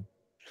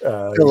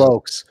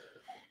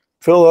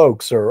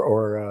Oakes,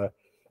 or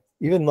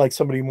even like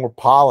somebody more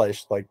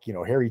polished, like, you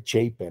know, Harry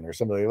Chapin or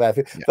somebody like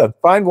that. But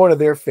find one of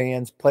their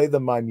fans, play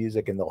them my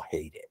music, and they'll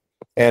hate it.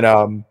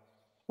 And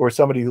or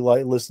somebody who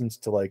listens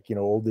to, like, you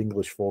know, old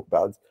English folk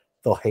ballads,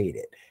 they'll hate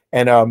it.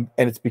 And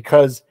it's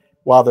because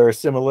while there are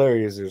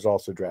similarities, there's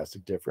also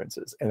drastic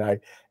differences.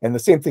 And the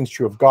same thing's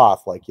true of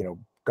goth. Like, you know,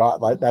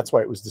 goth. That's why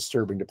it was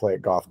disturbing to play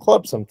at goth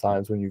clubs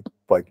sometimes when you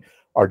like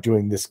are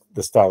doing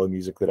the style of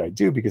music that I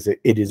do, because it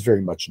is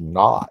very much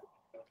not.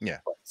 Yeah,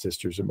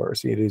 Sisters of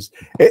Mercy. It is.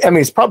 I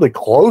mean, it's probably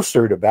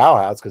closer to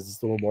Bauhaus because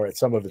it's a little more.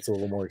 Some of it's a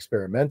little more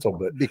experimental,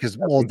 but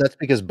that's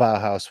because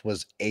Bauhaus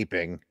was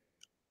aping.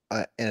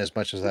 And as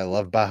much as I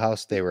love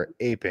Bauhaus, they were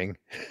aping.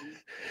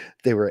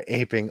 They were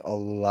aping a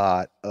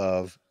lot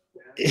of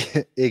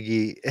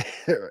Iggy,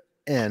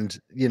 and,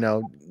 you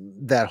know,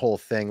 that whole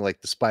thing, like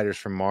the Spiders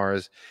from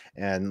Mars,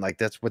 and like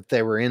that's what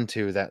they were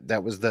into.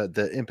 That was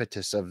the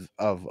impetus of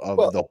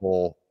the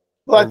whole.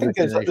 Well, I think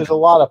there's a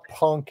lot of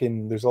punk,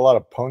 and there's a lot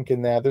of punk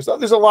in that. There's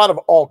a lot of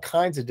all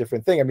kinds of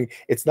different things. I mean,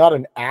 it's not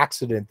an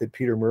accident that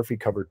Peter Murphy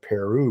covered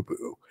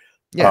Perubu.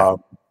 Yeah,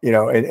 you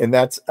know, and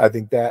that's, I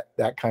think that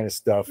kind of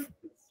stuff.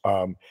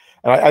 And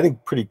I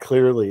think pretty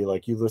clearly,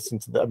 like, you listen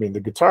to I mean, the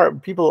guitar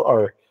people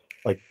are,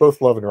 like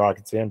both Love and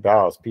Rockets and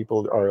Bows,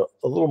 people are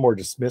a little more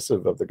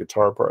dismissive of the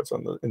guitar parts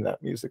in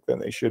that music than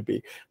they should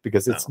be,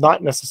 because it's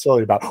not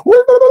necessarily about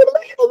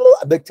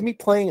like, to me,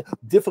 playing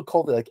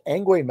difficulty like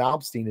Angway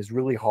Malmsteen is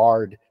really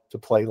hard to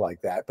play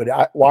like that.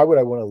 But why would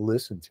I want to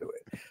listen to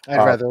it? I'd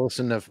rather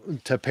listen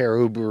to Per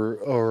Uber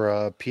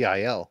or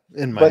PIL,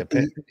 in my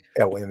opinion.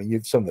 I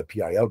mean, some of the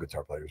PIL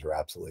guitar players are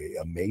absolutely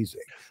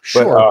amazing.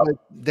 Sure,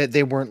 but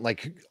they weren't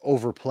like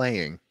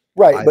overplaying.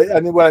 Right, but I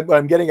mean, what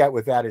I'm getting at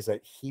with that is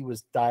that he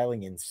was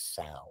dialing in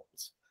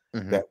sounds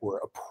that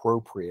were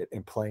appropriate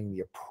and playing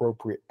the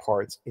appropriate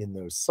parts in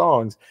those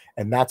songs,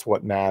 and that's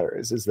what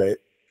matters. Is that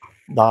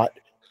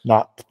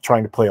not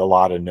trying to play a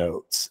lot of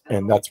notes?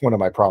 And that's one of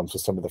my problems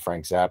with some of the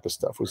Frank Zappa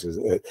stuff, was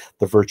the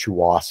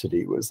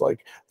virtuosity was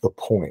like the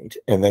point.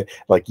 And then,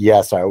 like,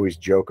 yes, I always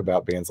joke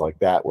about bands like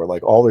that where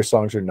like all their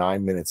songs are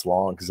 9 minutes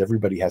long because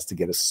everybody has to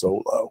get a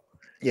solo.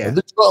 Yeah, and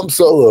the drum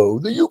solo,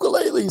 the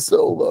ukulele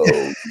solo,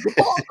 the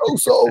bongo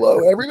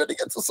solo, everybody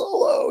gets a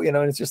solo, and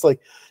it's just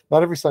like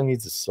not every song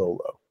needs a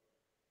solo.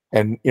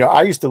 And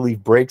I used to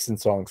leave breaks in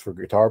songs for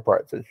guitar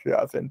parts and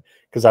stuff, and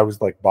because I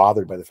was like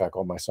bothered by the fact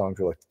all my songs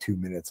were like 2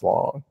 minutes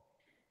long.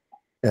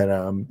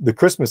 And the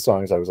Christmas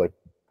songs, I was like,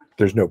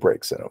 there's no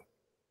breaks in them.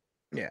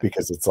 Yeah,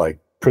 because it's like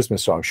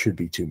Christmas songs should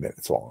be 2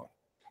 minutes long.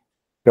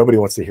 Nobody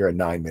wants to hear a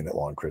 9 minute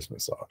long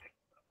Christmas song,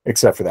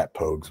 except for that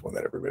Pogues one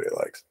that everybody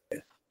likes.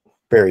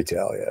 Fairy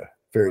Tale, yeah.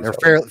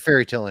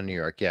 Fairy Tale in New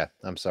York, yeah.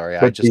 I'm sorry.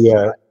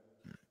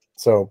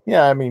 So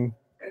yeah, I mean,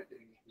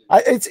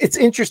 it's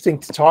interesting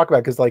to talk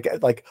about because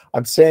like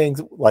I'm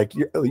saying, like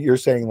you're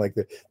saying, like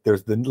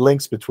there's the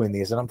links between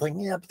these, and I'm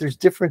thinking, yeah, but there's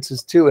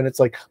differences too, and it's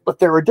like, but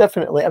there are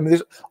definitely. I mean,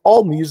 there's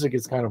all music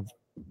is kind of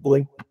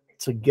linked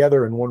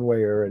together in one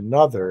way or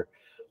another,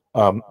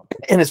 and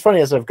it's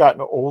funny as I've gotten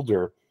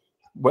older,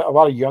 a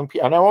lot of young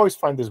people, and I always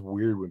find this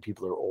weird when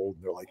people are old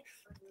and they're like,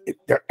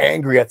 they're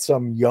angry at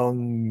some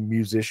young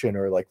musician,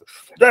 or like,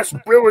 that's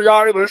Billie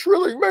Eilish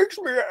really makes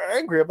me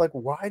angry. I'm like,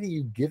 why do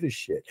you give a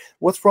shit?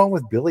 What's wrong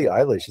with Billie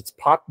Eilish? It's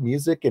pop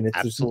music, and it's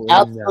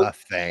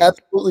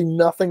absolutely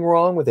nothing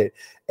wrong with it.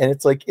 And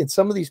it's like, in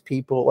some of these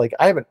people, like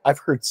I've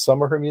heard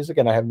some of her music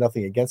and I have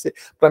nothing against it,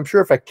 but I'm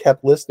sure if I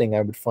kept listening,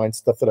 I would find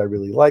stuff that I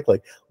really like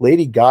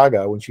Lady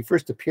Gaga. When she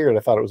first appeared,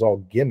 I thought it was all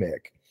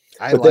gimmick.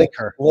 I like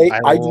her.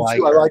 I do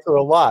too. I like her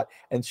a lot,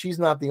 and she's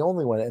not the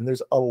only one. And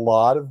there's a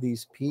lot of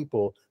these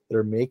people that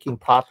are making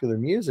popular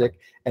music,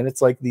 and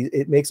it's like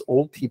it makes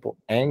old people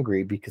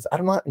angry because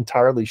I'm not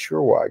entirely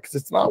sure why. Because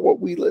it's not what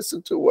we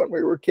listened to when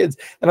we were kids.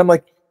 And I'm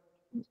like,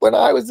 when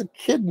I was a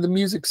kid, the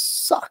music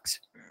sucked.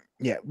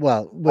 Yeah,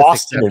 well,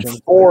 Boston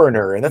and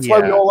Foreigner, and that's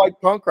why we all like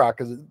punk rock,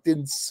 because it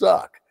didn't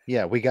suck.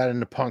 Yeah, we got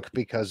into punk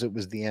because it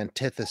was the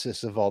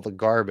antithesis of all the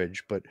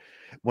garbage. But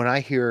when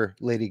I hear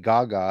Lady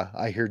Gaga,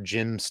 I hear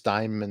Jim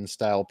Steinman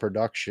style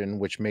production,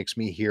 which makes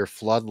me hear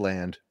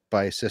Floodland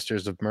by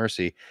Sisters of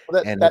Mercy.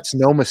 That's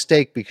no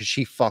mistake, because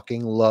she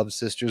fucking loves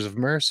Sisters of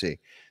Mercy.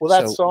 Well,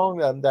 that song,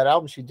 that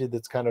album she did,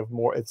 that's kind of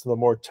more, it's the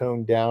more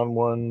toned down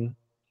one.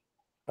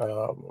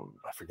 I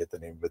forget the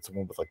name, but it's the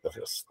one with like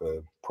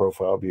the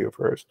profile view of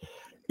hers,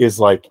 is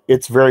like,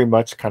 it's very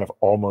much kind of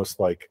almost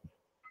like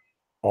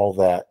all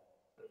that.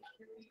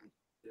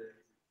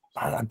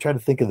 I'm trying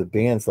to think of the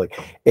bands. Like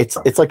it's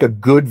like a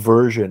good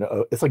version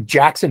of, it's like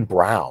Jackson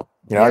Brown,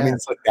 I mean,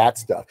 it's like that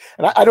stuff.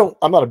 And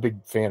I'm not a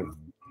big fan of,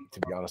 to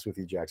be honest with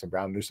you, Jackson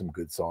Brown. There's some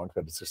good songs,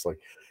 but it's just like,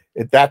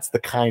 that's the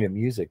kind of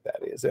music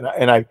that is. And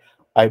I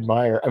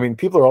admire, I mean,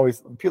 people are,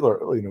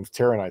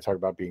 Tara and I talk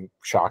about being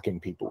shocking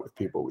people with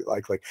people we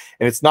like, and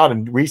it's not a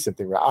recent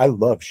thing. I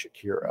love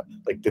Shakira.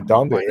 Like the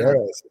Donde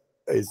Era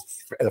is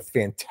a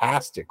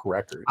fantastic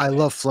record. I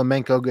love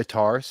flamenco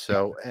guitar,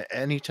 so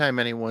anytime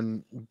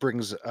anyone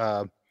brings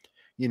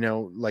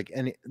like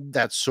any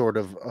that sort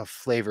of a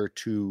flavor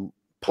to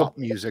pop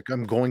music,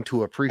 I'm going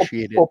to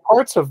appreciate it. Well,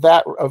 parts of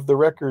the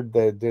record,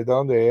 the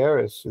Donde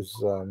Era is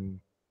I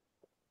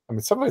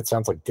mean, some of it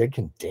sounds like Dead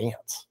Can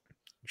Dance.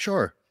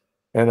 Sure.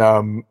 And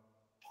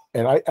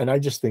I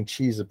just think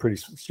she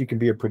can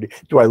be a pretty.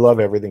 Do I love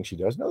everything she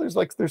does? No, there's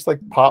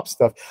like pop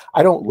stuff.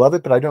 I don't love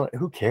it, but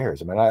who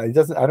cares? I mean, I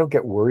don't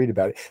get worried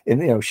about it.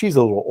 And she's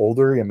a little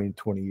older. I mean,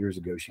 20 years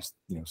ago, she's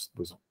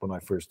was when I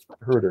first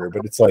heard her.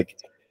 But it's like,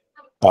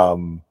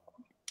 some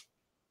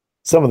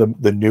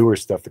of the newer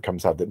stuff that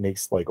comes out that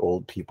makes like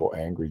old people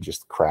angry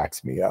just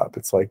cracks me up.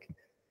 It's like,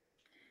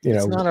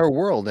 it's not our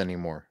world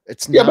anymore.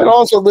 It's not. But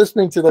also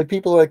listening to like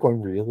people like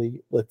going,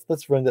 really,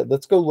 let's run that.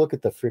 Let's go look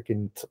at the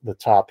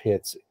top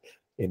hits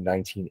in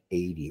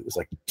 1980. It was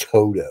like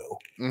Toto,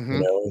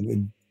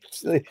 and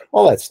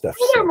all that stuff.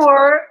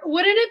 Furthermore,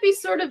 wouldn't it be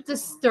sort of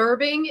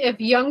disturbing if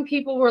young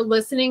people were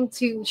listening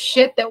to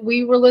shit that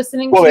we were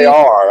listening to? Well, they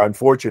are,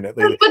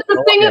 unfortunately. But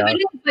the thing of it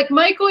is, like,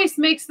 Mike always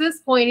makes this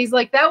point. He's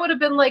like, that would have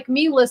been like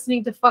me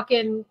listening to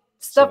fucking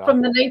stuff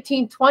from the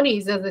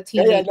 1920s as a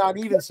teenager. Yeah, not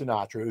even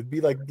Sinatra. It would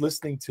be like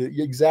listening to,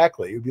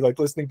 exactly. It would be like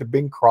listening to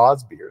Bing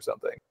Crosby or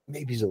something.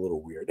 Maybe he's a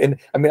little weird. And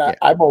I mean,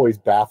 I'm always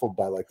baffled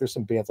by, like, there's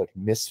some bands like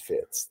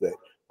Misfits that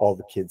all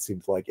the kids seem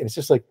to like. And it's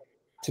just like,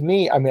 to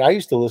me, I mean, I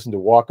used to listen to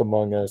Walk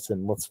Among Us,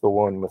 and what's the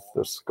one with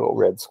the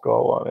red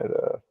skull on it?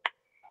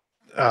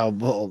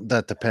 Well,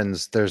 that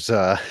depends. There's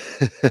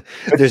It's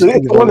there's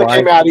the one that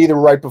came Live. out either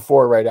right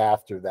before or right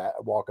after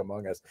that, Walk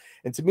Among Us.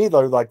 And to me,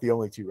 they're like the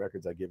only two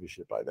records I give a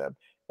shit by them.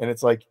 And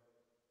it's like,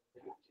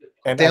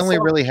 and They only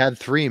really had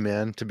 3,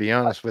 man, to be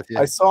honest with you.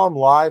 I saw him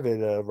live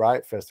at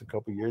Riot Fest a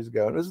couple years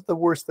ago, and it was the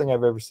worst thing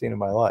I've ever seen in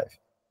my life.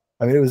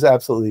 I mean, it was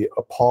absolutely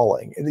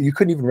appalling. And you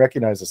couldn't even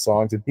recognize the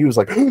songs. And he was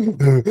like, I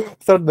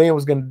thought the man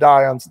was going to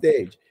die on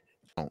stage.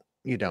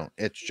 You don't.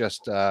 It's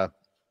just,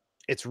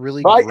 it's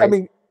really Right. great. I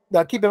mean,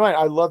 now keep in mind,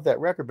 I love that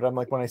record, but I'm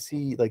like, when I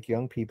see like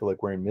young people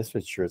like wearing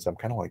Misfits shirts, I'm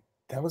kind of like,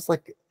 that was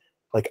like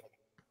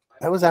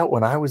that was out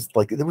when I was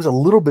like, it was a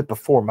little bit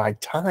before my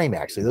time,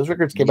 actually. Those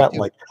records came out in,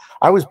 like,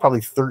 I was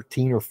probably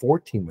 13 or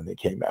 14 when they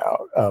came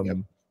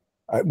out.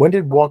 When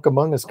did Walk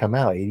Among Us come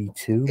out?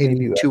 82,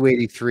 maybe? 82,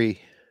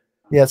 83.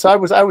 Yeah, so I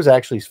was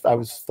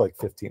like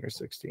 15 or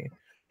 16.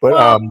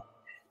 But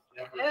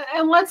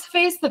and let's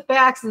face the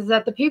facts is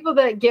that the people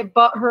that get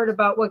butthurt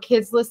about what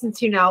kids listen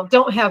to now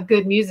don't have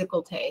good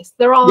musical taste.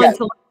 They're all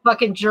into like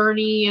fucking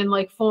Journey and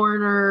like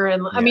Foreigner,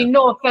 and I mean,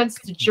 no offense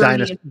to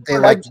Journey.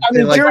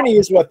 Journey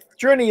is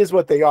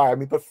what they are. I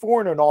mean, but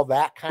Foreigner and all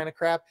that kind of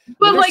crap.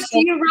 But like, do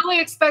you really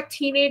expect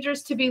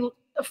teenagers to be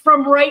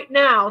from right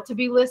now to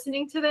be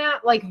listening to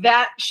that? Like,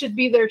 that should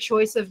be their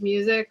choice of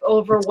music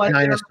over what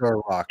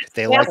Dinosaur rock.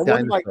 They like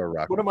dinosaur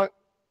rock. One of my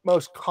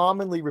most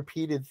commonly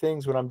repeated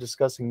things when I'm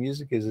discussing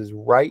music is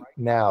right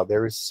now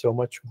there is so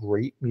much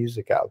great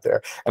music out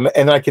there,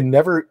 and I can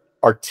never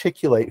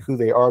articulate who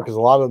they are because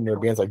a lot of them are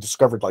bands I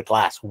discovered like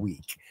last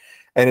week,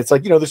 and it's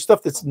like, there's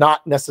stuff that's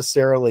not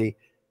necessarily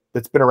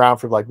that's been around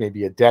for like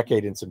maybe a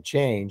decade and some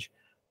change,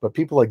 but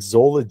people like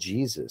Zola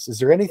Jesus. Is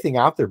there anything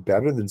out there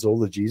better than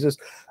Zola Jesus?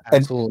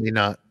 Absolutely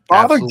not.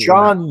 Father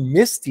John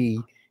Misty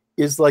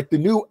is like the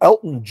new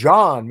Elton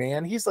John,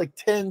 man. He's like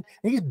 10.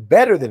 He's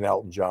better than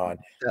Elton John.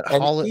 That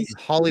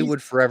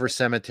Hollywood Forever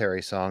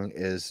Cemetery song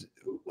is.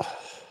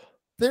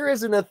 There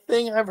isn't a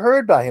thing I've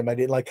heard by him I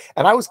didn't like,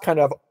 and I was kind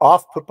of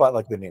off put by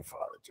like the name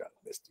Father John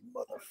Misty,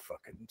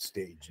 motherfucking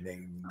stage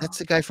name. That's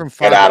the guy from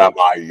Get out of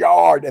my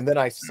yard. And then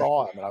I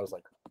saw him, and I was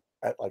like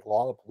at like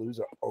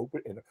Lollapalooza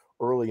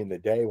early in the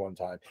day one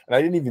time, and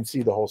I didn't even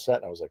see the whole set.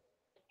 And I was like,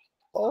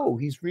 oh,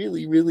 he's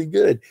really, really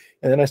good.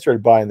 And then I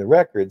started buying the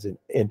records,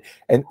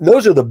 and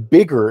those are the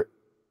bigger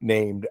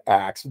named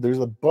acts. There's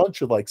a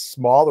bunch of like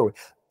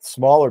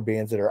smaller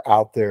bands that are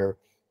out there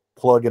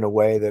plugging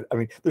away. That, I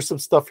mean, there's some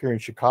stuff here in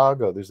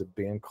Chicago. There's a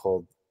band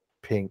called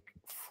Pink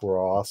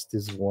Frost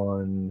is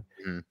one.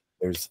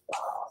 There's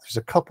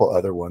a couple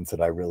other ones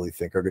that I really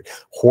think are good.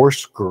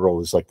 Horse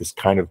Girl is like this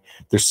kind of,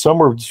 there's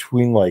somewhere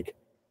between like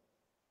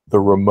the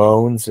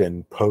Ramones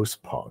and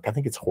post punk. I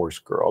think it's Horse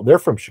Girl. They're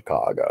from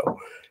Chicago.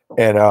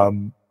 And I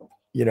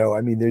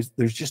mean,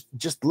 there's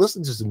just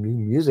listen to some new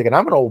music, and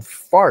I'm an old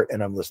fart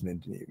and I'm listening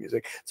to new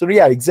music. So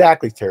yeah,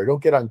 exactly, Terry.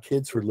 Don't get on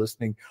kids for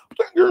listening.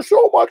 You're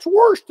so much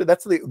worse.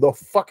 That's the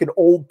fucking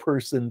old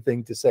person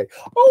thing to say.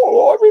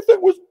 Oh,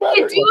 everything was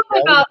better. It's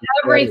about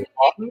everything.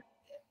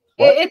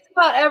 It's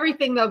about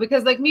everything though,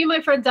 because like me and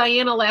my friend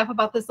Diana laugh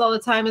about this all the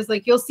time. Is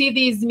like, you'll see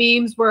these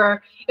memes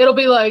where it'll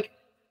be like,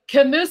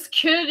 can this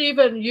kid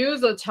even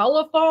use a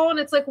telephone?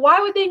 It's like,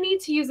 why would they need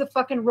to use a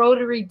fucking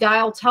rotary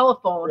dial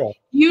telephone? Yeah.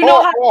 You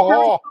know how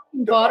to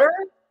fucking butter?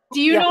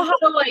 Do you know how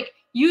to like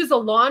use a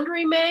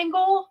laundry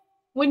mangle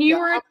when you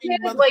were a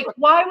kid? Like,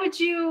 why would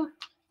you?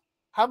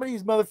 How many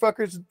of these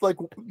motherfuckers like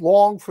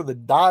long for the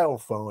dial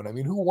phone? I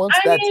mean, who wants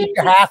that? Take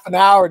half an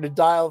hour to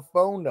dial a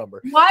phone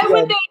number. Why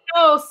would they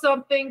know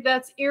something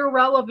that's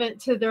irrelevant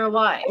to their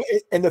life?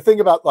 And the thing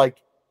about like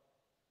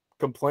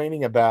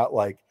complaining about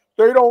like,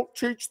 they don't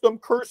teach them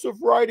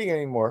cursive writing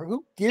anymore.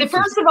 Who gives?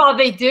 First of all,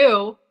 they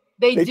do.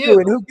 They do.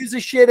 And who gives a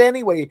shit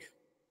anyway?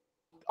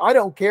 I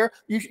don't care.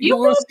 You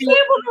won't be able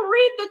to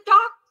read the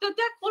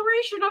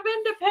Declaration of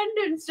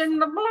Independence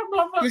and the blah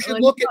blah blah. You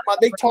should look at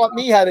they taught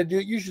me how to do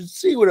it. You should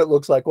see what it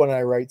looks like when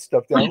I write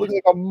stuff down. It looks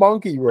like a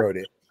monkey wrote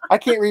it. I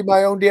can't read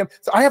my own damn.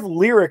 So I have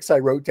lyrics I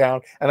wrote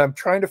down, and I'm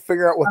trying to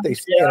figure out what they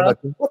say. And I'm like,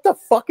 what the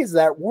fuck is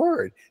that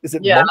word? Is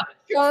it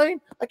monkey?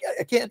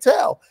 I can't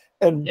tell.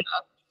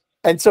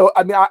 And so,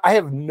 I mean, I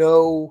have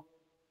no,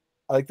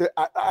 I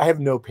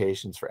have no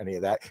patience for any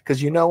of that,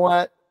 because you know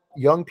what,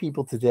 young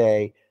people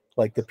today,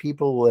 like the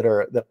people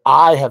that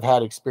I have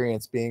had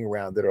experience being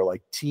around, that are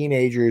like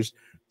teenagers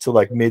to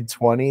like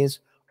mid-20s,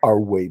 are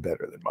way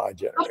better than my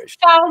generation.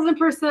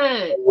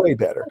 1,000%. Way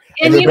better.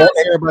 And they don't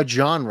care about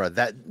genre.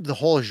 That the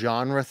whole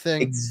genre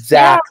thing.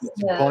 Exactly.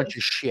 It's a bunch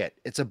of shit.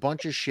 It's a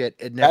bunch of shit.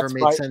 It never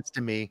made sense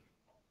to me.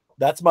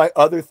 That's my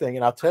other thing.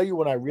 And I'll tell you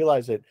when I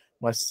realized it.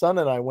 My son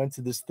and I went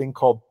to this thing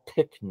called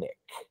Picnic,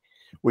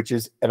 which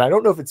is, and I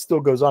don't know if it still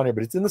goes on here,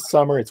 but it's in the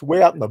summer. It's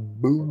way out in the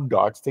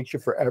boondocks. It takes you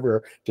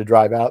forever to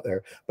drive out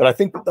there. But I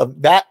think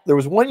that there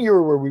was one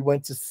year where we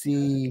went to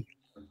see,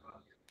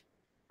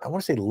 I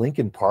want to say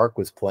Lincoln Park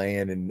was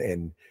playing, and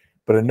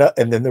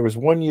then there was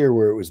one year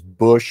where it was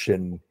Bush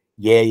and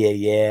Yeah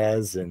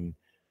Yeahs, and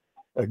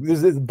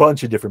There's a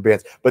bunch of different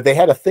bands, but they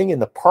had a thing in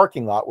the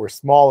parking lot where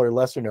smaller,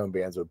 lesser known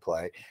bands would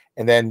play.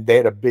 And then they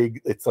had a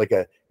big, it's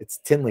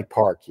Tinley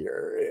Park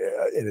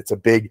here. And it's a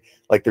big,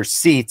 like there's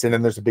seats and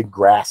then there's a big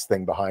grass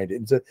thing behind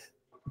it. It's a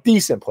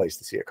decent place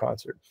to see a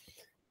concert.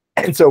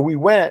 And so we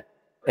went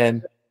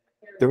and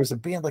there was a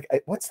band like,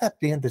 what's that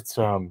band that's,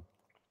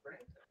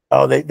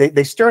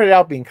 they started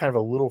out being kind of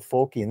a little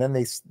folky and then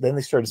they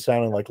started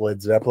sounding like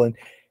Led Zeppelin.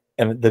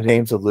 And the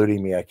name's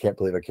eluding me. I can't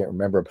believe I can't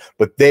remember them.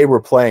 But they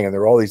were playing, and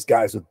there were all these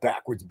guys with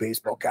backwards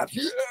baseball caps.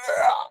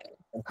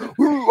 Yeah!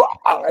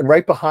 And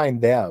right behind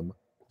them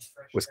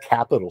was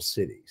Capital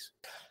Cities,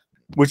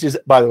 which is,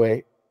 by the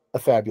way, a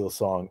fabulous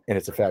song, and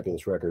it's a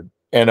fabulous record.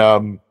 And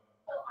I'm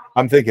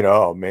thinking,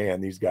 oh,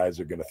 man, these guys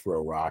are going to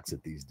throw rocks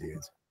at these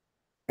dudes.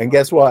 And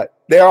guess what?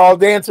 They're all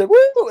dancing.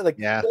 Woo! Like,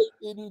 Yeah.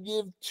 They didn't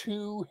give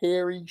two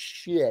hairy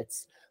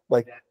shits.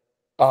 Like,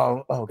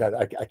 oh God,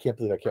 I can't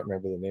believe I can't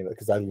remember the name of it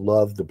because I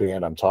love the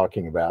band I'm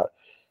talking about.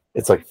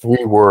 It's like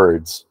 3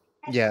 words.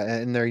 Yeah,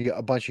 and they're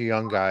a bunch of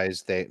young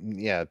guys.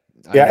 And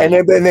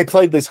they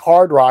played this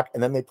hard rock,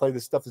 and then they play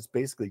this stuff that's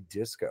basically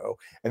disco,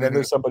 and then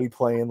there's somebody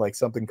playing like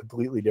something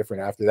completely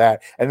different after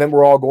that, and then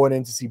we're all going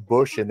in to see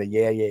Bush and the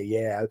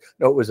yeah.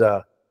 No, it was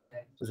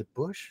it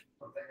Bush?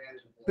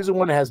 Who's the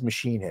one that has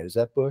Machine Head? Is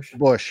that Bush?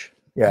 Bush.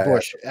 Yeah,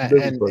 Bush.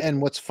 Bush. And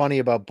what's funny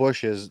about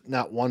Bush is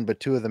not one but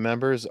 2 of the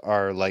members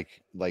are like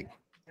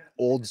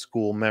old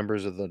school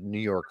members of the New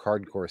York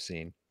hardcore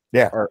scene.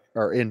 Yeah,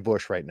 are in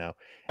Bush right now.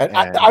 And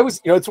I was,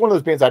 it's one of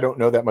those bands I don't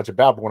know that much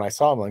about, but when I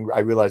saw them, I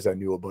realized I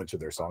knew a bunch of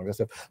their songs and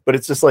stuff. But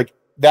it's just like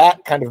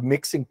that kind of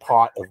mixing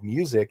pot of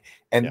music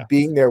and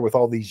being there with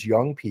all these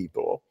young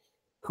people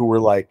who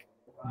were like,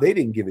 they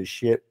didn't give a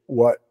shit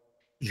what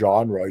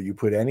genre you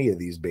put any of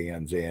these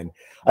bands in.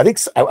 I think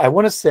I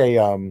want to say,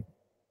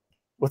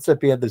 what's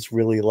that band that's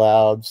really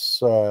loud?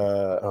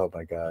 Oh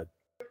my God.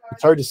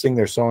 It's hard to sing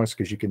their songs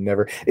because you can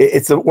never.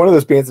 It's one of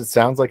those bands that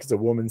sounds like it's a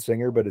woman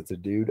singer, but it's a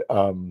dude.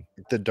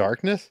 The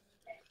Darkness,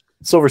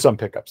 Silver Sun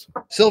Pickups.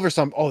 Silver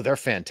Sun. Oh, they're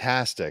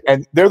fantastic,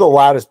 and they're the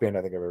loudest band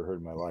I think I've ever heard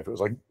in my life. It was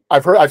like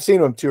I've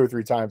seen them 2 or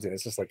 3 times, and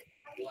it's just like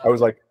I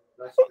was like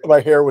my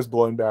hair was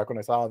blown back when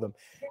I saw them,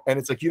 and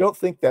it's like you don't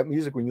think that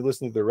music when you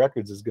listen to their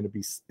records is going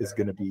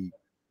to be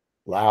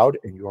loud,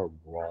 and you are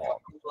wrong.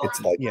 It's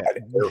like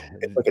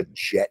it's like a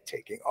jet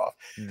taking off.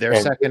 Their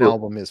second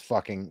album is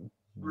fucking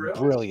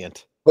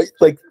brilliant.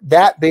 Like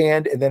that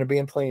band, and then a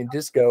band playing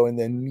disco, and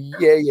then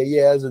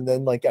yeahs, and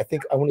then like I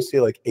think I want to say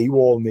like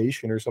AWOL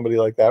Nation or somebody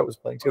like that was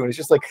playing too. And it's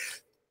just like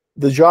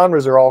the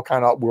genres are all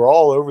we're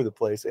all over the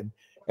place, and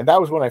that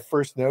was when I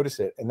first noticed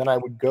it. And then I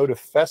would go to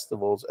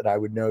festivals, and I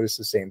would notice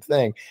the same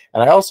thing.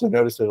 And I also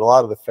noticed that a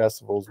lot of the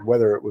festivals,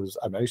 whether it was,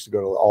 I used to go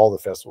to all the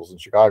festivals in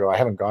Chicago. I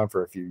haven't gone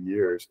for a few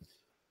years,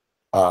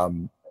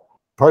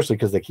 partially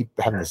because they keep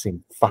having the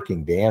same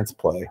fucking bands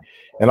play,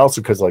 and also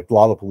because like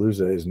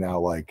Lollapalooza is now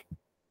like.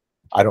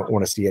 I don't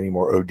want to see any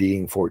more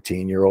ODing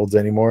 14-year-olds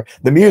anymore.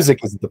 The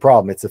music isn't the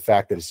problem. It's the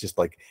fact that it's just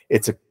like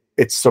it's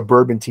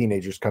suburban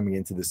teenagers coming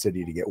into the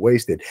city to get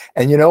wasted.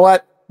 And you know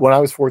what? When I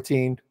was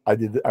 14, I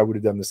would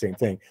have done the same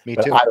thing. Me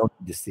but too. I don't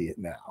need to see it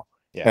now.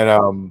 Yeah.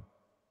 And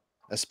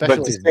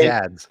especially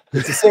dads.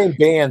 It's the same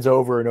bands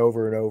over and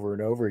over and over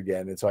and over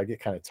again. And so I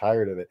get kind of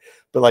tired of it.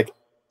 But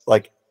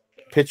like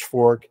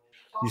Pitchfork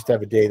used to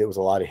have a day that was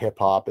a lot of hip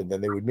hop, and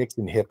then they would mix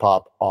in hip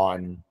hop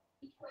on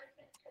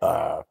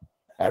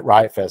at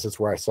Riot Fest. That's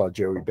where I saw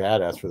Joey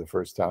Badass for the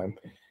first time.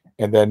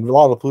 And then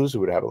Lollapalooza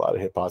would have a lot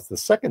of hip hops. The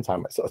second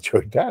time I saw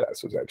Joey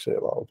Badass was actually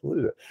at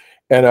Lollapalooza.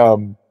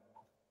 And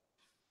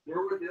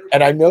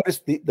I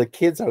noticed the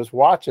kids I was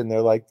watching,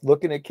 they're like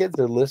looking at kids,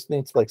 they're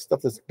listening to like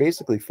stuff that's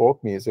basically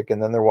folk music,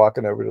 and then they're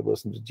walking over to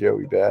listen to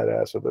Joey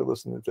Badass, or they're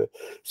listening to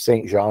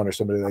St. John or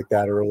somebody like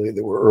that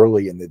that were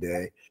early in the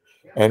day.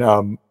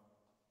 And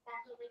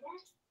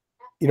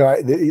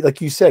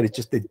like you said,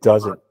 it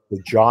doesn't. The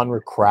genre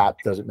crap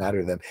doesn't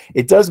matter to them.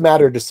 It does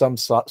matter to some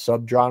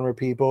subgenre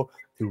people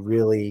who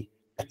really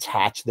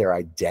attach their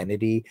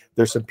identity.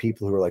 There's some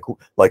people who are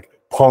like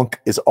punk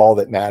is all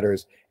that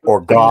matters,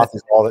 or goth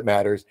is all that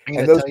matters.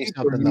 And those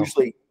people are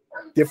usually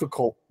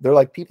difficult. They're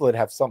like people that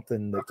have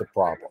something that's a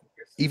problem.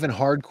 Even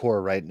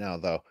hardcore right now,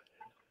 though.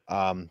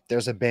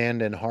 There's a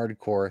band in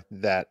hardcore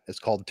that is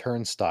called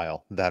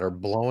Turnstile that are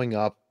blowing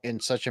up in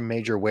such a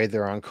major way.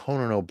 They're on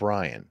Conan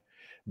O'Brien.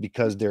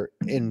 Because they're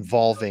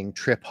involving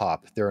trip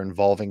hop, they're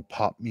involving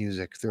pop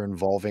music, they're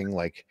involving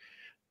like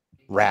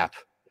rap,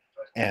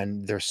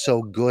 and they're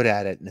so good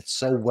at it, and it's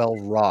so well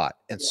wrought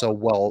and so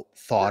well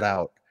thought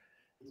out.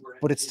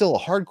 But it's still a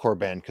hardcore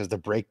band because the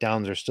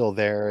breakdowns are still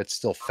there. It's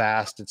still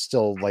fast. It's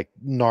still like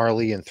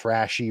gnarly and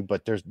thrashy,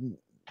 but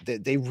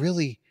they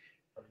really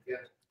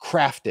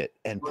craft it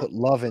and put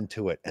love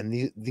into it.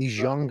 And these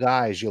young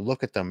guys, you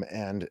look at them,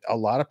 and a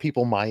lot of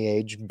people my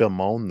age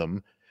bemoan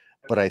them.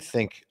 But I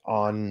think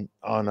on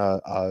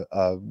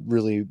a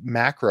really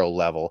macro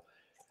level,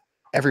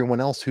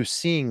 everyone else who's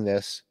seeing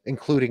this,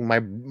 including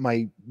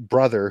my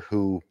brother,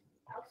 who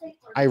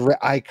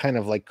I kind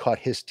of like cut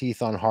his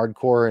teeth on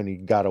hardcore and he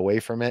got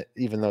away from it,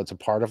 even though it's a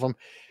part of him.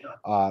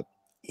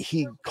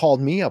 he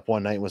called me up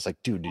one night and was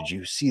like, dude, did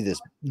you see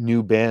this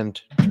new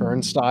band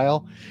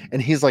Turnstile?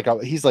 And he's like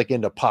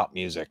into pop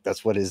music.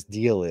 That's what his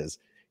deal is.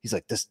 He's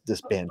like, this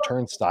band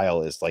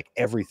Turnstile is like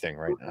everything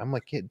right now. I'm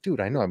like, yeah, dude,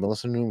 I know. I've been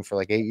listening to him for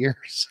like 8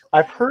 years.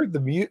 I've heard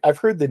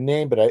the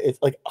name, but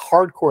it's like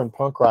hardcore and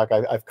punk rock.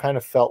 I've kind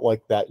of felt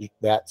like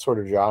that sort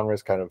of genre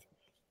has kind of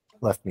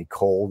left me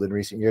cold in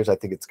recent years. I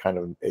think it's kind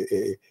of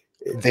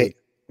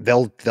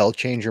they'll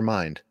change your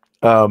mind.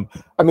 I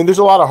mean, there's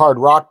a lot of hard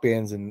rock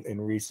bands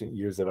in recent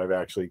years that I've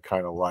actually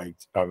kind of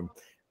liked. And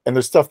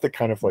there's stuff that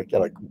kind of like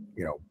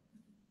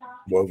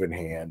Woven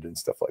Hand and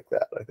stuff like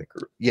that. I think.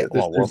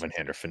 Woven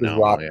Hand are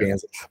phenomenal. Rock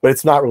bands, but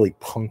it's not really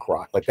punk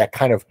rock, like that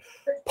kind of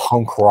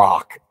punk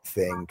rock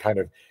thing. Kind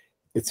of,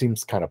 it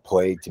seems kind of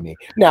played to me.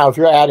 Now, if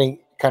you're adding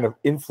kind of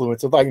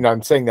influence of like,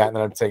 I'm saying that, and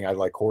then I'm saying I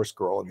like Horse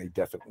Girl, and they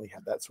definitely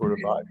have that sort of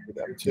vibe for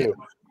them too.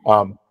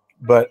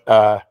 But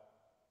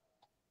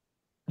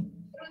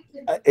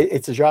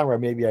it's a genre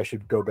maybe I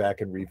should go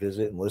back and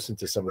revisit and listen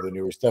to some of the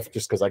newer stuff,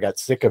 just because I got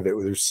sick of it.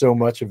 There's so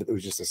much of it that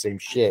was just the same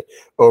shit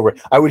over.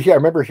 I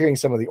remember hearing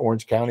some of the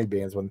Orange County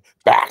bands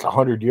back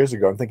 100 years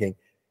ago. I'm thinking,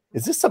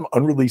 is this some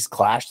unreleased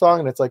Clash song?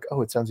 And it's like,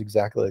 oh, it sounds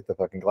exactly like the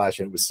fucking Clash.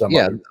 And it was some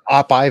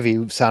Op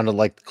Ivy sounded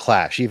like the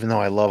Clash. Even though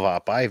I love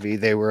Op Ivy,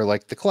 they were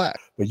like the Clash.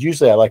 But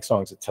usually I like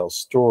songs that tell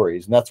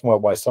stories, and that's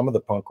why some of the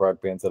punk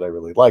rock bands that I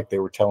really like, they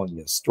were telling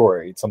me a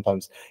story.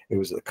 Sometimes it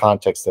was the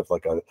context of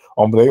like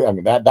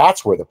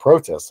that's where the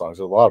protest songs.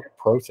 There's a lot of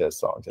protest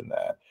songs in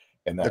that.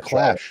 The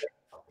Clash.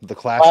 The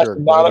Clash are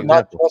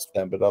not just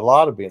them, but a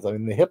lot of bands. I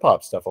mean, the hip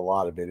hop stuff. A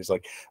lot of it is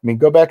like,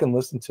 go back and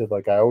listen to,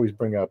 like, I always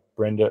bring up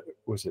Brenda.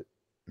 Was it?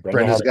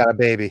 Brenda's Got a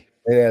Baby.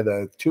 Yeah,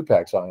 the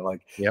Tupac song.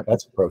 Like,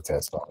 that's a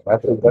protest song.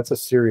 That's a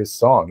serious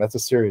song. That's a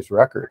serious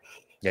record.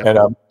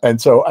 Yep. And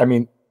so, I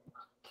mean,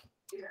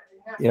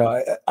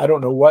 I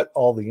don't know what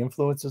all the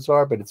influences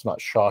are, but it's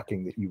not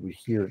shocking that you would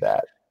hear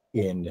that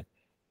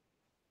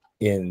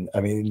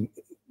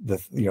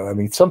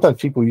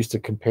sometimes people used to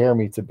compare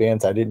me to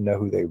bands I didn't know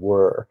who they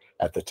were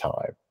at the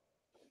time,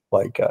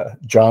 like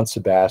John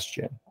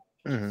Sebastian.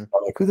 Mm-hmm.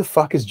 I'm like, who the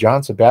fuck is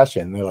John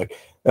Sebastian? And they're like,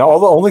 the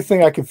only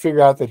thing I could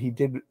figure out that he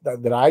did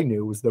that I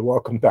knew was the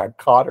Welcome Back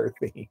Kotter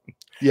theme.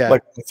 Yeah,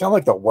 like, it sounded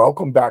like the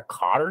Welcome Back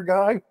Kotter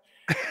guy.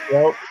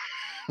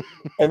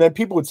 And then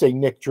people would say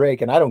Nick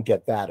Drake, and I don't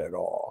get that at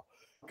all.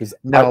 Because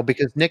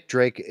Nick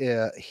Drake,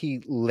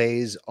 he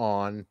lays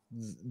on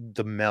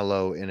the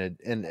mellow in it,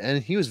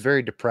 and he was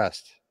very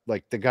depressed.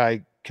 Like, the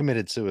guy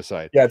committed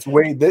suicide. Yeah, it's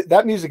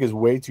that music is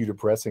way too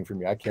depressing for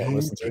me. I can't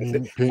listen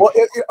to it. Well,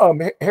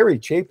 Harry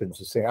Chapin's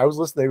the same. I was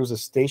listening. There was a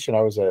station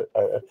I was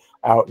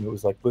out, and it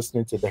was like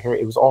listening to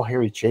it was all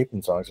Harry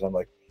Chapin songs, and I'm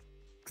like,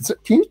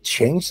 can you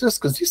change this?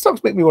 Because these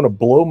songs make me want to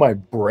blow my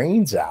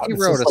brains out. He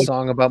wrote a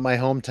song about my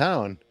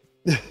hometown.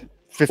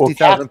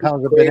 50,000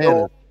 pounds of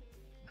banana.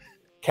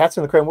 Cats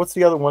in the Cradle. What's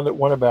the other one that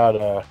won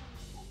about?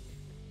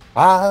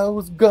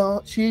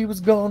 She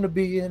was gonna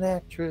be an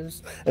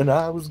actress, and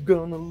I was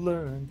gonna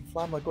learn to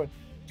fly. I'm like, going,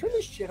 turn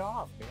this shit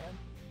off, man.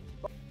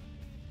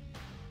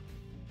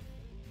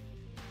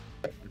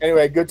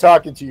 Anyway, good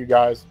talking to you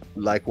guys.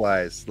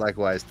 Likewise.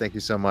 Thank you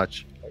so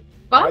much.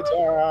 Bye.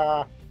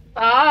 Tara.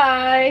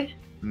 Bye.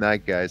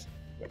 Night, guys.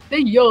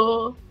 See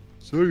ya.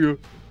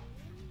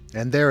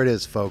 And there it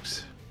is,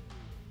 folks.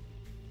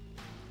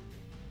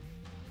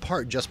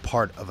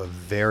 Part of a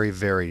very,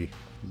 very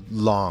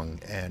long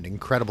and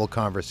incredible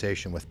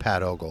conversation with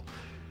Pat Ogl.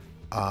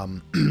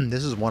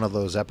 This is one of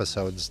those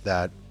episodes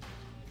that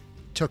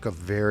took a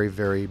very,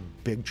 very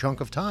big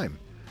chunk of time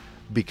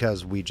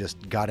because we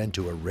just got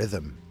into a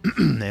rhythm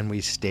and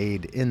we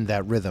stayed in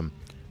that rhythm.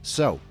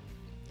 So,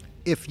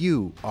 if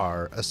you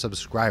are a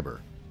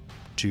subscriber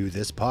to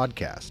this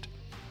podcast,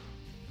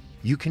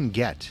 you can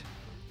get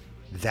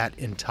that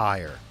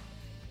entire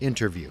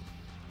interview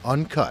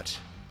uncut,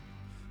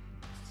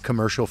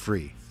 commercial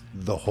free,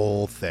 the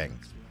whole thing.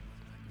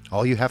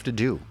 All you have to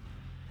do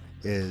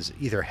is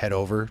either head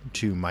over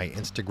to my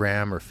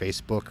Instagram or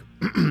Facebook,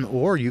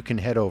 or you can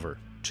head over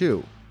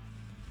to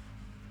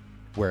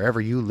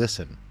wherever you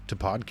listen to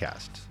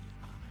podcasts,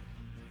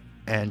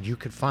 and you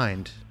could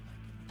find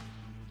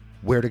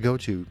where to go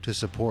to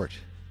support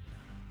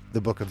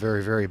the Book of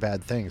Very, Very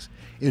Bad Things.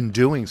 In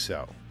doing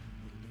so,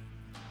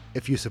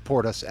 if you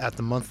support us at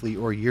the monthly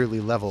or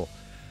yearly level,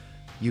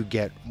 you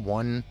get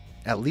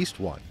at least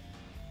one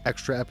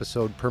extra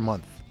episode per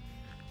month.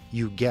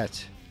 You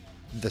get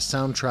the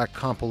soundtrack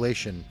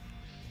compilation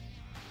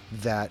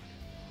that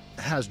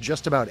has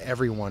just about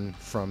everyone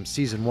from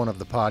season 1 of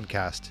the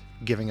podcast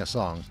giving a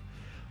song.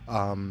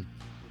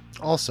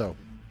 Also,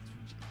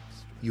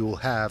 you will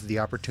have the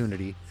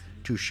opportunity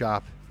to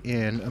shop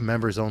in a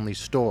members only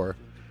store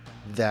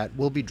that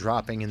will be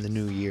dropping in the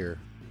new year.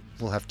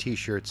 We'll have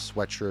t-shirts,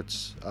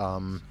 sweatshirts,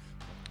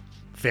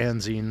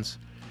 fanzines,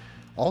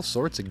 all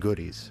sorts of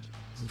goodies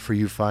for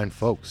you fine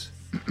folks.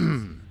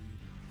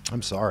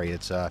 I'm sorry,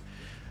 it's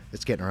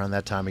getting around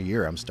that time of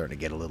year. I'm starting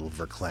to get a little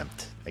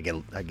verklempt. I get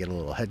a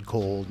little head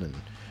cold and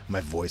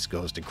my voice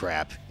goes to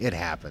crap. It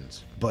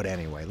happens. But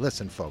anyway,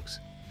 listen, folks.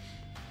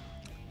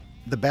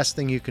 The best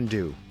thing you can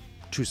do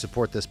to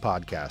support this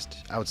podcast,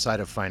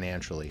 outside of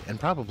financially, and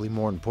probably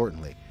more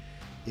importantly,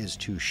 is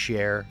to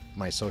share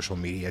my social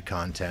media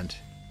content,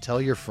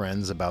 tell your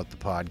friends about the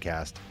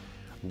podcast,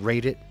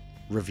 rate it,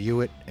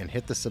 review it, and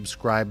hit the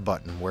subscribe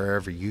button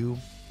wherever you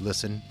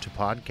listen to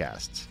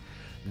podcasts.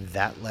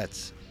 That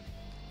lets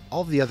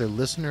all the other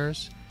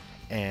listeners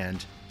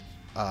and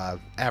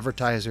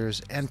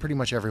advertisers and pretty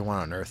much everyone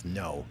on earth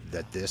know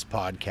that this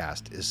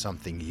podcast is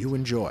something you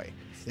enjoy.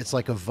 It's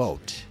like a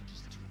vote.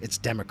 It's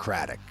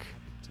democratic.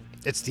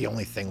 It's the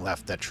only thing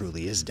left that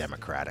truly is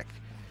democratic.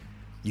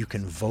 You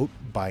can vote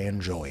by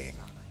enjoying.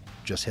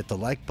 Just hit the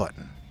like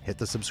button, hit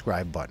the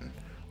subscribe button.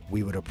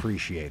 We would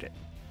appreciate it.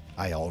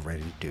 I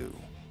already do.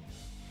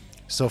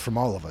 So from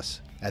all of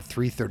us at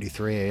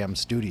 3:33 a.m.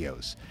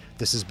 Studios,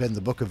 this has been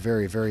the Book of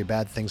Very, Very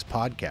Bad Things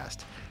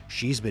podcast.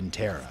 She's been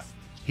Tara.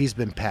 He's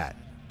been Pat.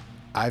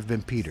 I've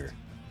been Peter.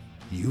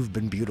 You've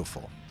been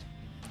beautiful.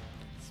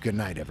 Good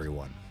night,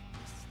 everyone.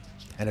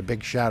 And a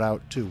big shout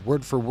out to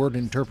Word for Word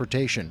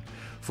Interpretation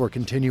for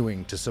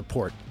continuing to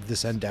support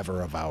this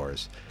endeavor of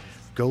ours.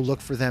 Go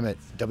look for them at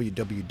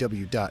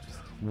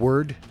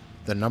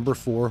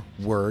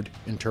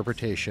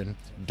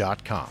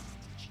www.wordinterpretation.com.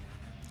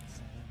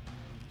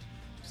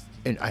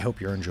 And I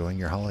hope you're enjoying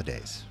your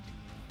holidays.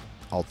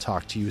 I'll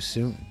talk to you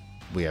soon.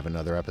 We have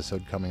another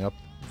episode coming up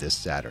this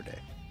Saturday.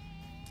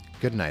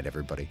 Good night,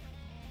 everybody.